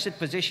contested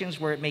positions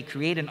where it may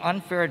create an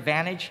unfair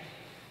advantage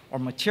or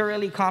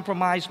materially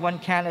compromise one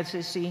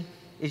candidacy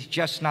is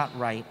just not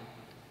right.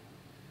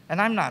 And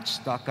I'm not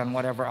stuck on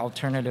whatever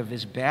alternative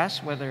is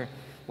best, whether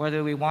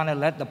we want to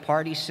let the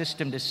party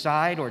system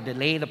decide or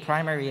delay the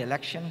primary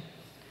election.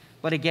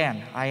 But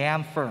again, I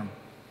am firm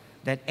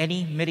that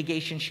any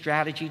mitigation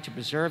strategy to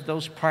preserve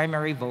those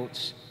primary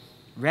votes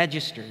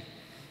registered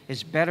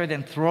is better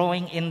than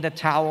throwing in the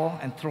towel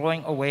and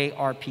throwing away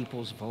our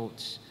people's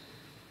votes.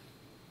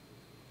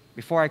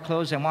 Before I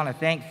close, I want to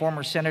thank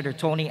former Senator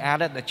Tony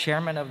Ada, the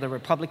chairman of the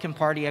Republican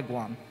Party at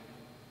Guam.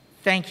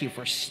 Thank you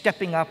for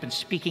stepping up and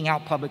speaking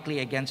out publicly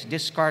against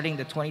discarding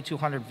the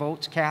 2,200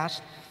 votes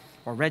cast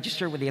or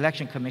registered with the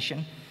Election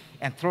Commission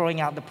and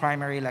throwing out the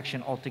primary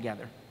election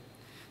altogether.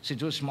 Si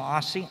Diyos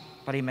maasi,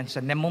 pariman sa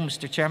nemo,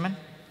 Mr. Chairman.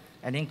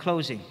 And in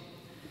closing,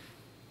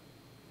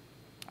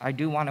 I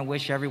do want to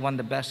wish everyone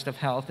the best of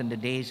health in the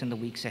days and the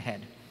weeks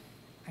ahead.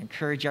 I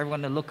encourage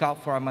everyone to look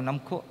out for our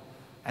manamko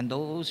and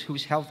those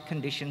whose health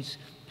conditions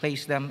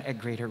place them at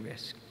greater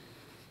risk.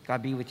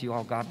 God be with you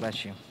all. God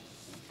bless you.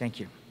 Thank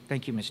you.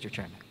 Thank you, Mr.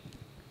 Chairman.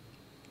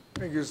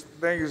 Thank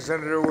you,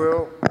 Senator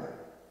Will.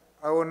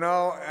 I will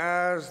now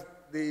ask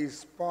the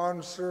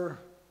sponsor,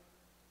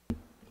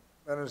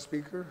 Madam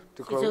Speaker,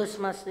 to close. Jesus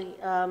Musli.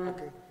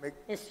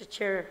 Mr.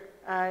 Chair,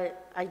 I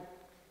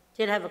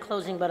did have a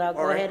closing, but I'll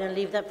go ahead and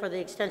leave that for the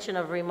extension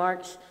of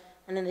remarks.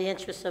 And in the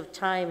interest of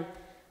time,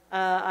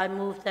 I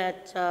move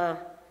that,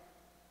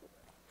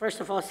 first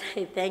of all,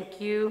 say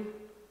thank you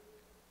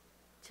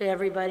to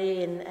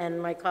everybody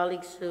and my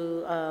colleagues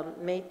who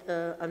made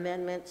the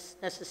amendments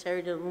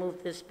necessary to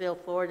move this bill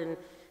forward. And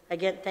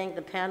again, thank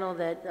the panel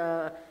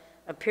that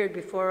appeared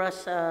before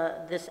us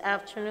this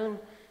afternoon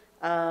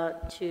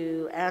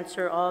to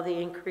answer all the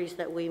inquiries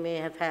that we may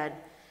have had.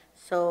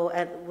 So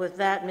with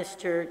that,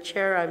 Mr.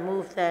 Chair, I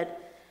move that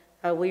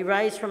we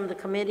rise from the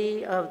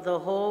committee of the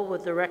whole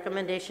with the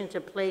recommendation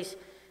to place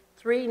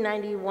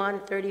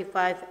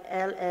 39135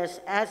 LS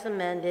as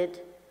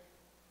amended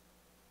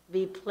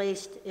be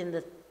placed in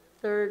the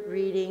third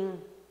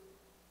reading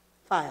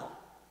file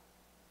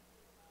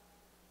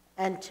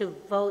and to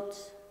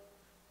vote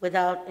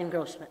without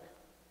engrossment.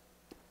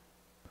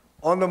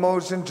 On the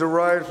motion to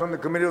rise from the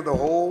committee of the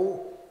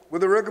whole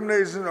with the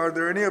recommendation, are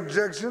there any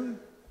objection?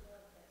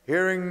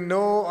 Hearing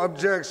no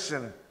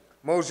objection,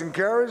 motion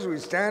carries. We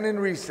stand in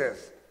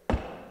recess.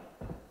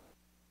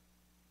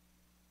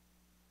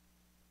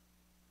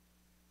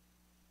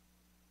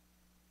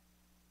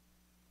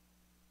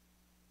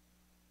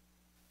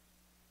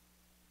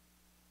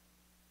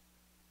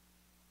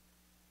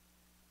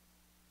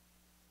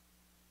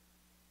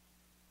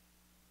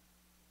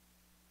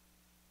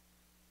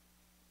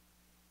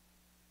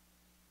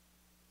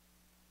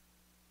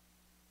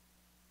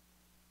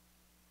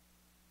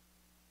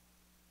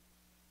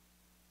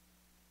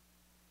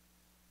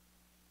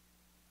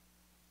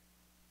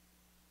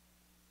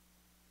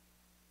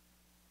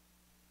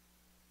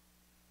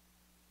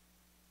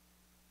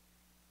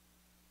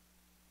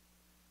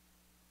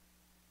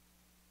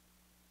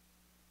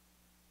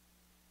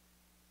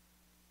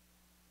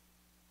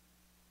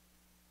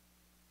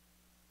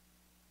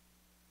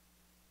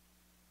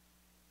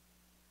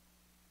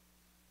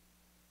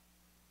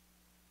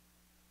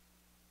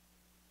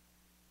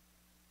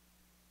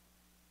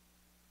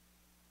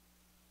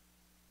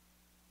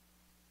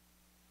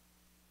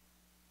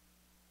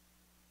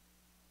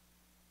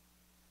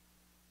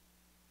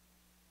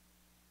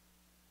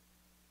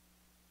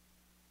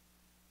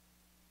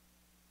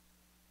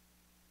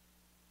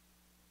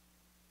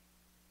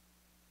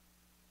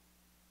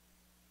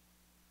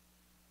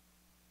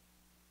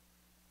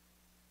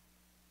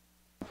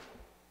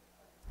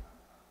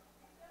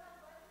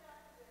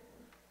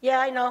 Yeah,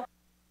 I know.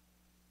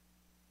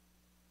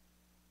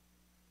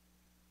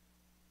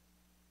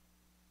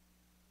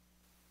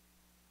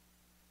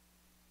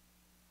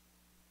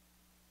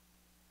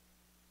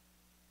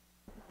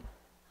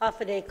 Half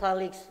a day,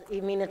 colleagues.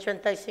 Imina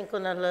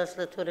 35 na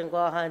legislatura in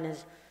Guahan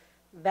is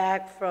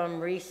back from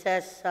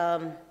recess.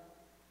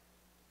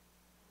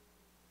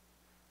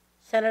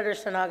 Senator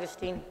San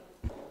Augustine.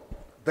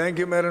 Thank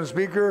you, Madam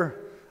Speaker.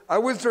 I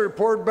wish to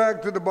report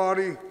back to the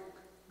body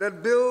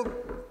that Bill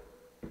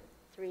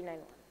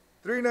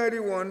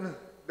 391-35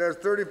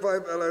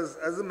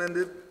 as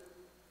amended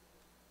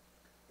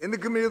in the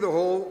committee of the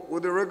whole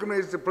with the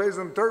recommendation to place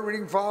on third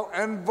reading file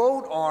and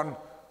vote on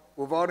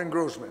without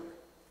engrossment.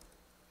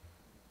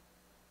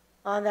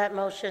 On that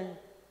motion,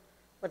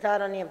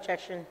 without any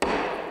objection,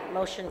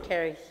 motion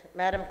carries.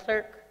 Madam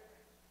Clerk,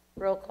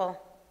 roll call.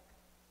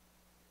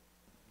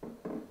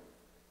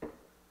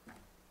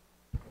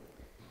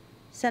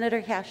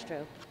 Senator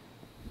Castro.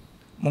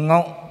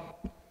 Mungaw.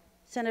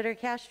 Senator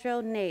Castro,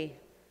 nay.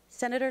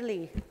 Senator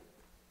Lee.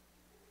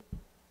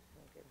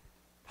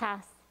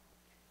 Pass.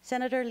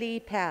 Senator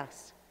Lee,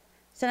 pass.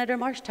 Senator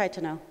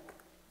Marsh-Titano.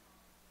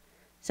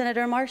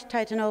 Senator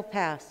Marsh-Titano,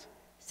 pass.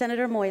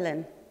 Senator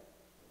Moylan.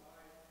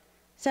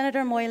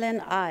 Senator Moylan,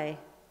 aye.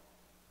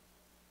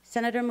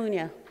 Senator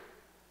Munya.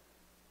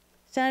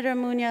 Senator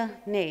Munya,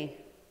 nay.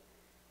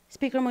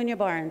 Speaker Munya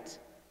Barnes.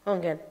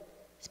 Hongan.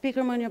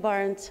 Speaker Munya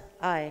Barnes,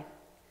 aye.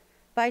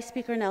 Vice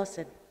Speaker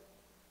Nelson.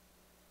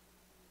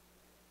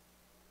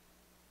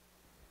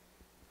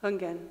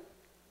 Hungan.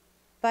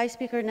 Vice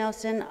Speaker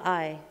Nelson,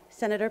 aye.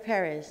 Senator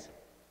Perez.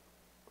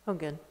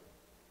 Hungan.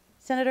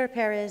 Senator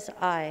Perez,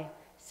 aye.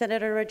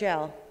 Senator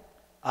Rogel.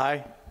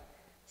 Aye.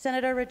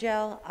 Senator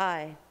Rogel,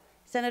 aye.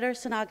 Senator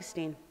San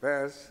Augustine.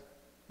 Pass.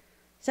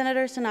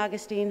 Senator San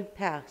Augustine,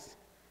 pass.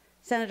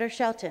 Senator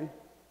Shelton.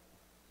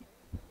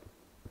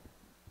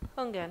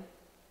 Hungan.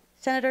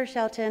 Senator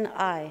Shelton,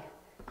 aye.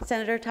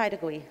 Senator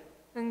Taitagui.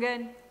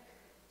 Hungan.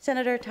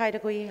 Senator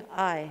Taitagui,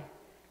 aye.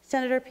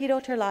 Senator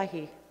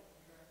Pt.2.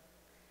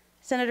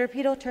 Senator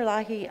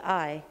Pt.2,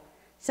 aye.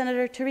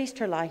 Senator Therese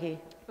Terlahi.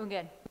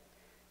 Hungan.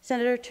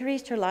 Senator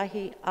Therese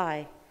Terlahi,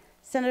 aye.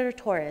 Senator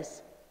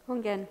Torres.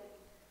 Hungan.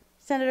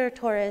 Senator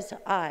Torres,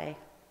 aye.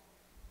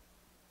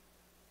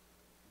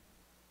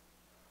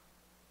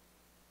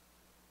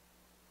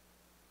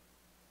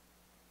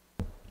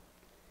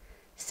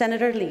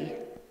 Senator Lee.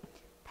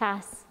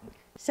 Pass.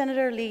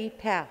 Senator Lee,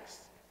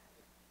 pass.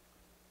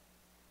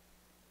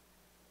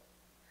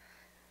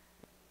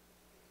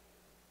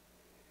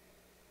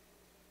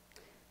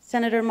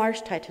 Senator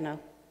Marsh-Titano.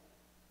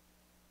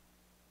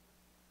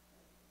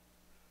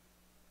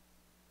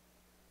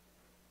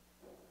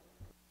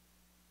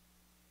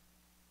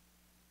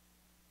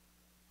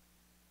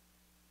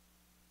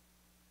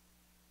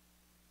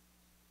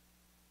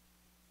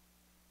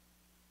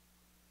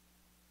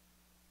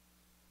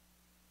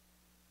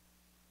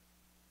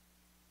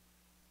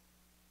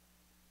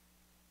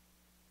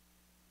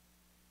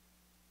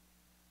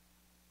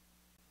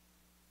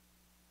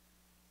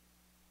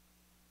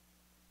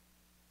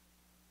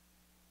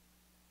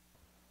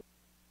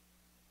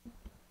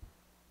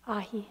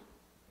 Aye.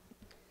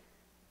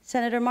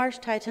 Senator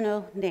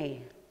Marsh-Titano,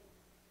 nay.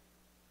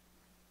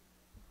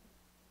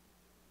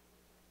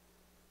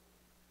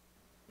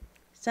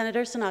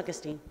 Senator San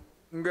Augustine.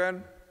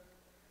 Again.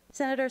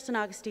 Senator San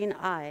Augustine,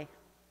 aye.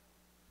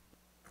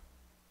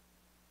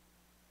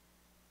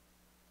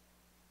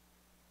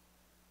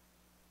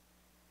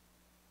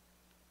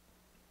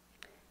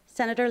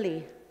 Senator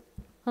Lee.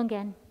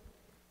 Again.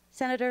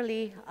 Senator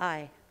Lee,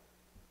 aye.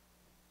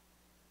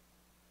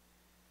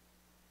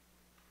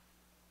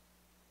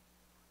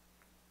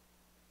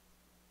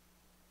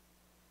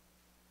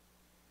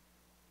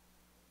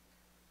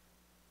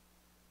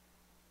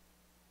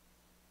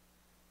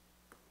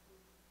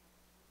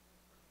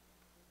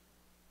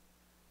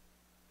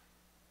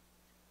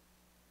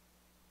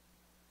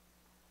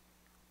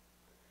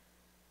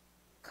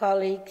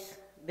 Colleagues,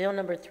 Bill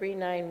number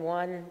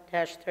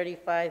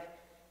 391-35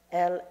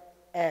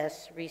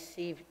 LS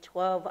received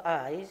 12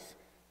 ayes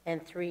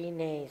and 3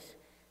 nays.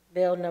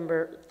 Bill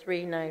number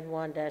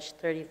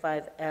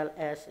 391-35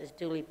 LS is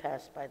duly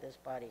passed by this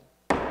body.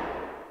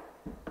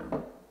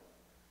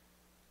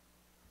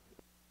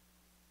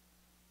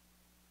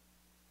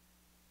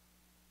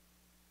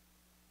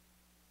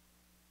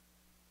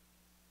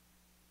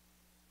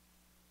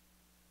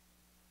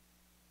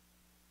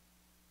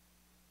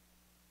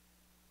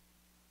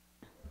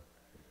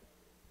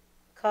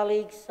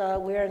 Colleagues,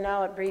 we are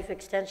now at brief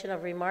extension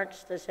of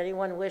remarks. Does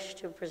anyone wish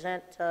to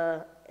present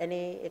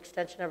any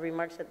extension of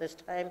remarks at this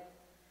time?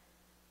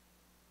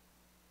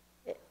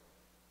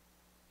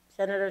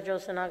 Senator Joe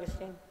San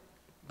Augustine.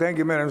 Thank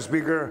you, Madam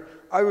Speaker.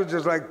 I would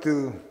just like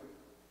to,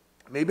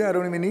 maybe I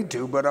don't even need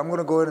to, but I'm going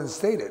to go ahead and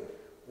state it,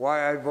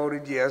 why I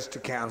voted yes to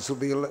cancel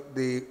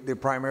the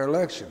primary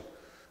election.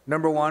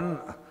 Number one,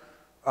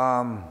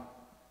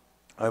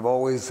 I've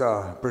always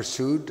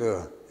pursued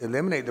to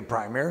eliminate the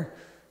primary.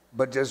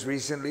 But just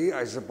recently,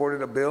 I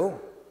supported a bill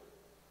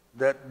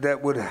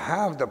that would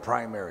have the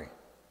primary.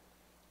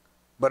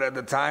 But at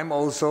the time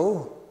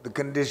also, the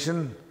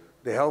condition,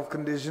 the health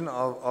condition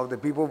of the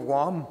people of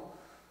Guam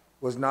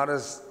was not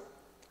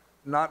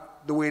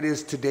the way it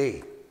is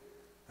today.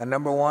 And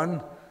number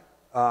one,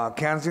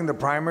 canceling the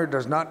primary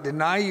does not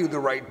deny you the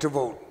right to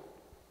vote.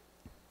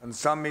 And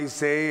some may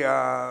say,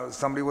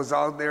 somebody was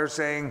out there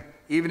saying,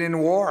 even in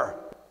war.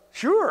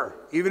 Sure,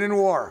 even in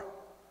war.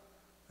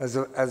 As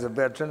a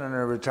veteran and a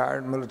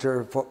retired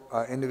military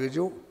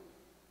individual,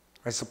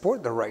 I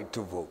support the right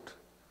to vote.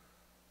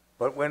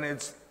 But when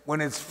it's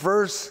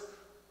first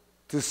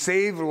to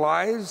save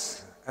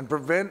lives and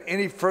prevent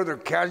any further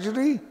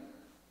casualty,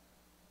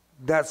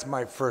 that's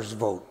my first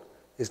vote,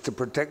 is to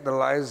protect the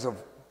lives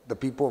of the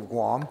people of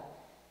Guam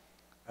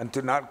and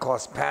to not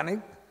cause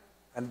panic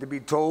and to be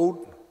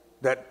told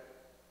that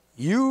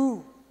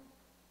you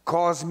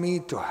caused me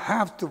to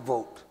have to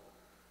vote.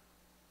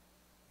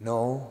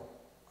 No.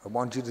 I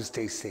want you to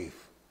stay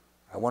safe.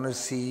 I want to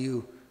see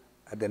you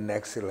at the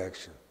next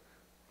election.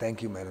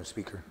 Thank you, Madam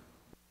Speaker.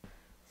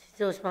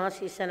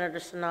 Senator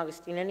San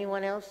Augustine.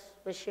 Anyone else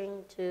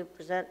wishing to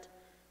present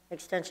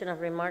extension of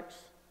remarks?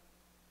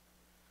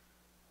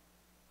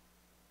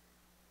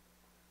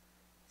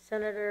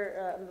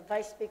 Senator,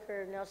 Vice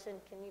Speaker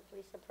Nelson, can you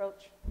please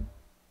approach?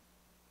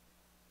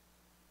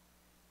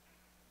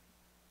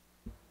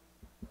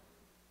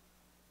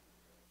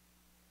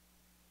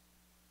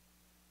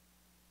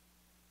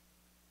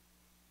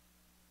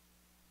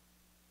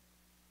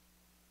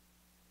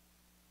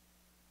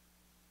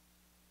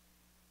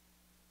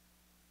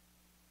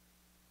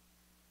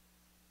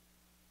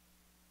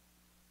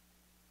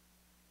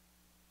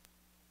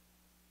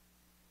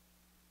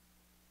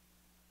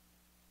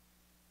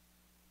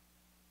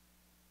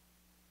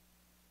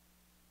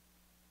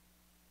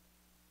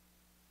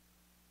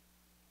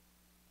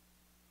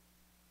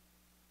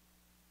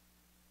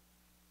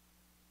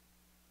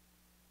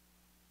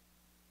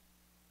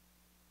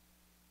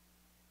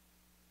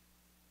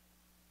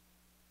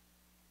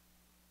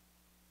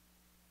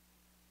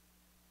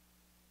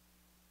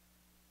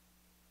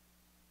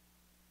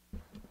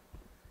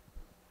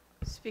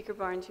 Speaker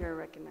Barnes, you are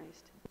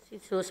recognized.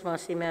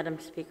 Madam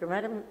Speaker.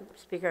 Madam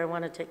Speaker, I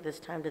want to take this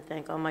time to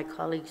thank all my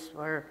colleagues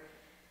for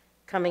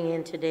coming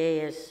in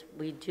today as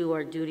we do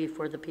our duty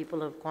for the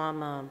people of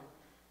Guam,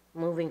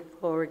 moving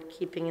forward,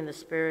 keeping in the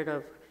spirit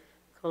of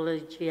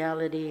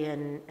collegiality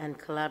and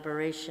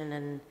collaboration.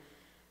 And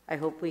I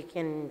hope we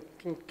can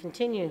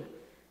continue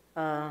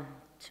to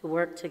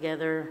work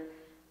together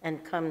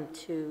and come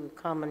to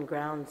common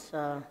grounds,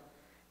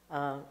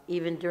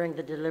 even during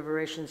the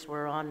deliberations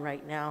we're on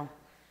right now,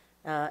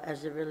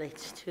 as it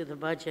relates to the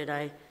budget.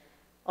 I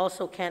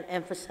also can't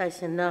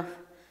emphasize enough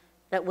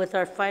that with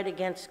our fight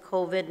against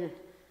COVID,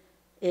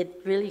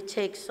 it really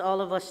takes all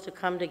of us to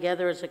come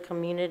together as a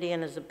community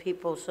and as a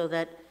people so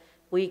that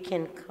we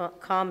can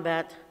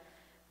combat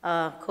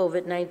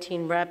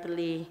COVID-19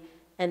 rapidly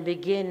and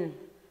begin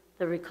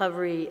the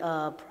recovery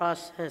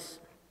process.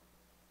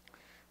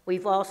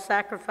 We've all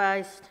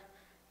sacrificed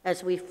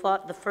as we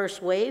fought the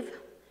first wave,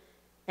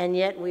 and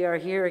yet we are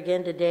here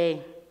again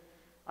today.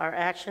 Our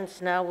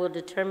actions now will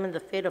determine the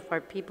fate of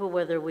our people,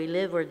 whether we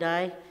live or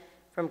die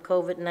from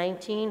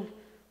COVID-19,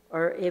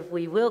 or if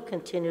we will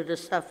continue to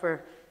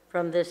suffer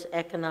from this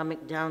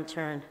economic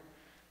downturn.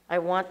 I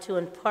want to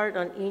impart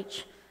on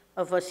each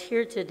of us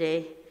here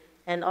today,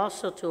 and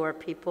also to our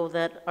people,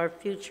 that our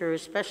future,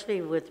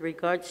 especially with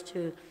regards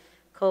to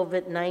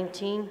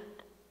COVID-19,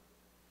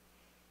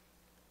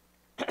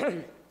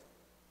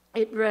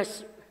 it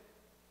rests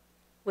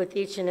with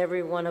each and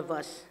every one of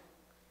us.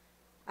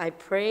 I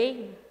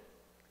pray,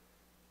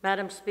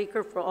 Madam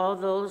Speaker, for all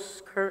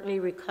those currently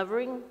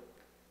recovering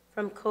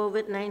from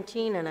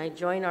COVID-19, and I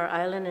join our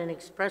island in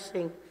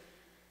expressing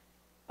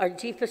our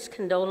deepest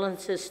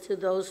condolences to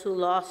those who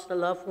lost a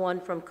loved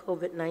one from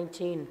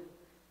COVID-19.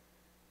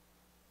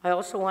 I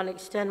also want to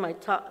extend my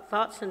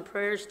thoughts and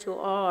prayers to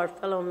all our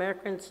fellow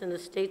Americans in the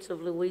states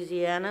of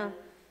Louisiana,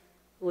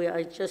 who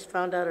I just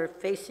found out are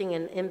facing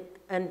an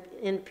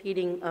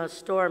impending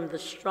storm, the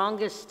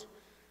strongest,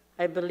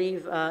 I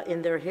believe,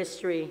 in their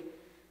history,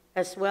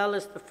 as well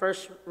as the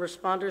first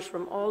responders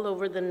from all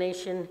over the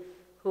nation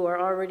who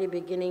are already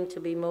beginning to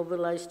be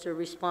mobilized to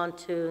respond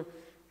to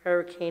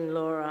Hurricane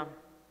Laura.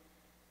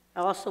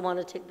 I also want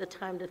to take the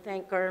time to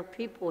thank our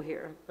people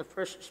here, the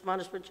first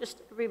responders, but just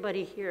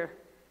everybody here.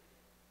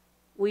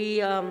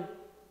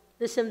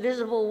 This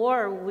invisible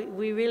war,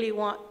 we really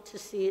want to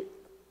see it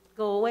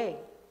go away,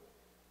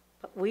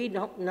 but we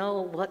don't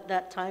know what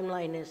that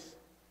timeline is.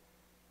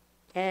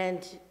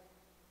 And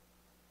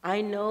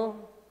I know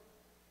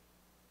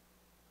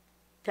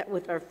that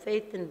with our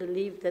faith and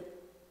belief that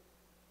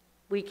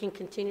we can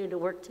continue to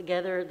work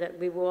together, that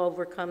we will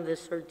overcome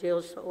this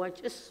ordeal. So I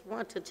just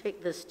want to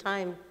take this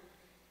time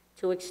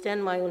to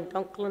extend my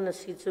undunklin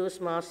asizus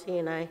masi,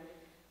 and I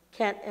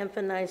can't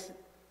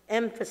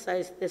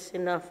emphasize this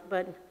enough,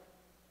 but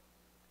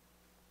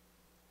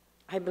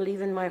I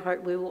believe in my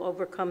heart we will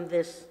overcome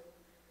this.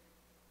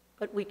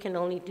 But we can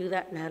only do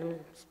that, Madam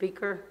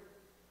Speaker,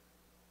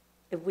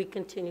 if we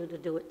continue to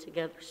do it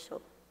together.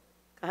 So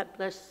God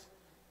bless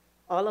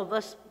all of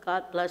us.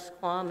 God bless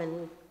Guam,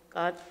 and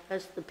God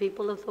bless the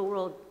people of the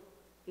world.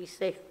 Be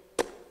safe.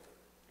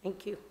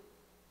 Thank you.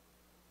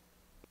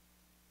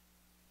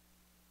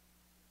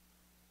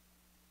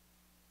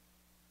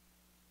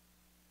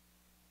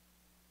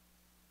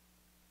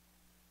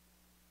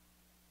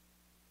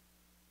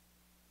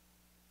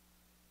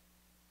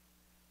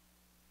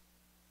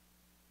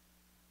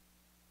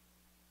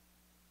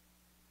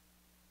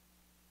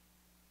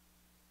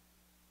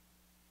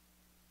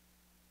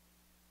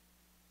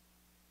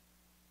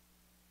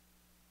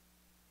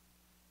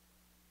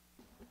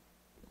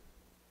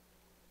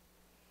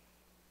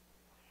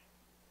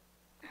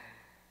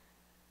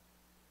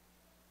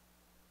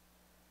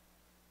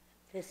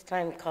 This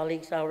time,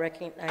 colleagues, I'll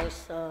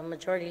recognize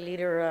Majority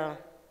Leader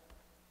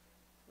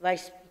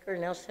Vice Speaker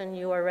Nelson.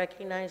 You are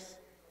recognized.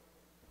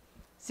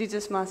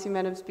 Sizus Masi,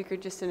 Madam Speaker,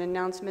 just an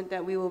announcement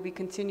that we will be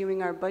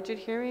continuing our budget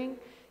hearing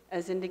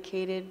as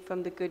indicated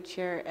from the good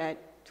chair at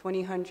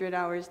 2000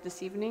 hours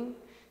this evening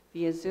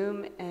via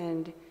Zoom,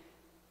 and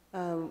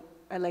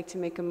I'd like to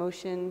make a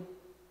motion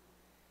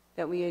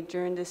that we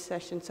adjourn this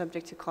session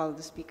subject to call of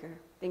the Speaker.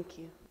 Thank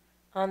you.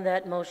 On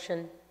that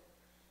motion,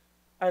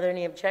 are there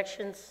any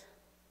objections?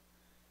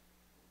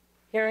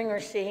 Hearing or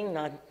seeing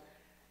none,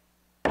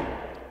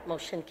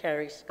 motion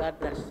carries. God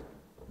bless.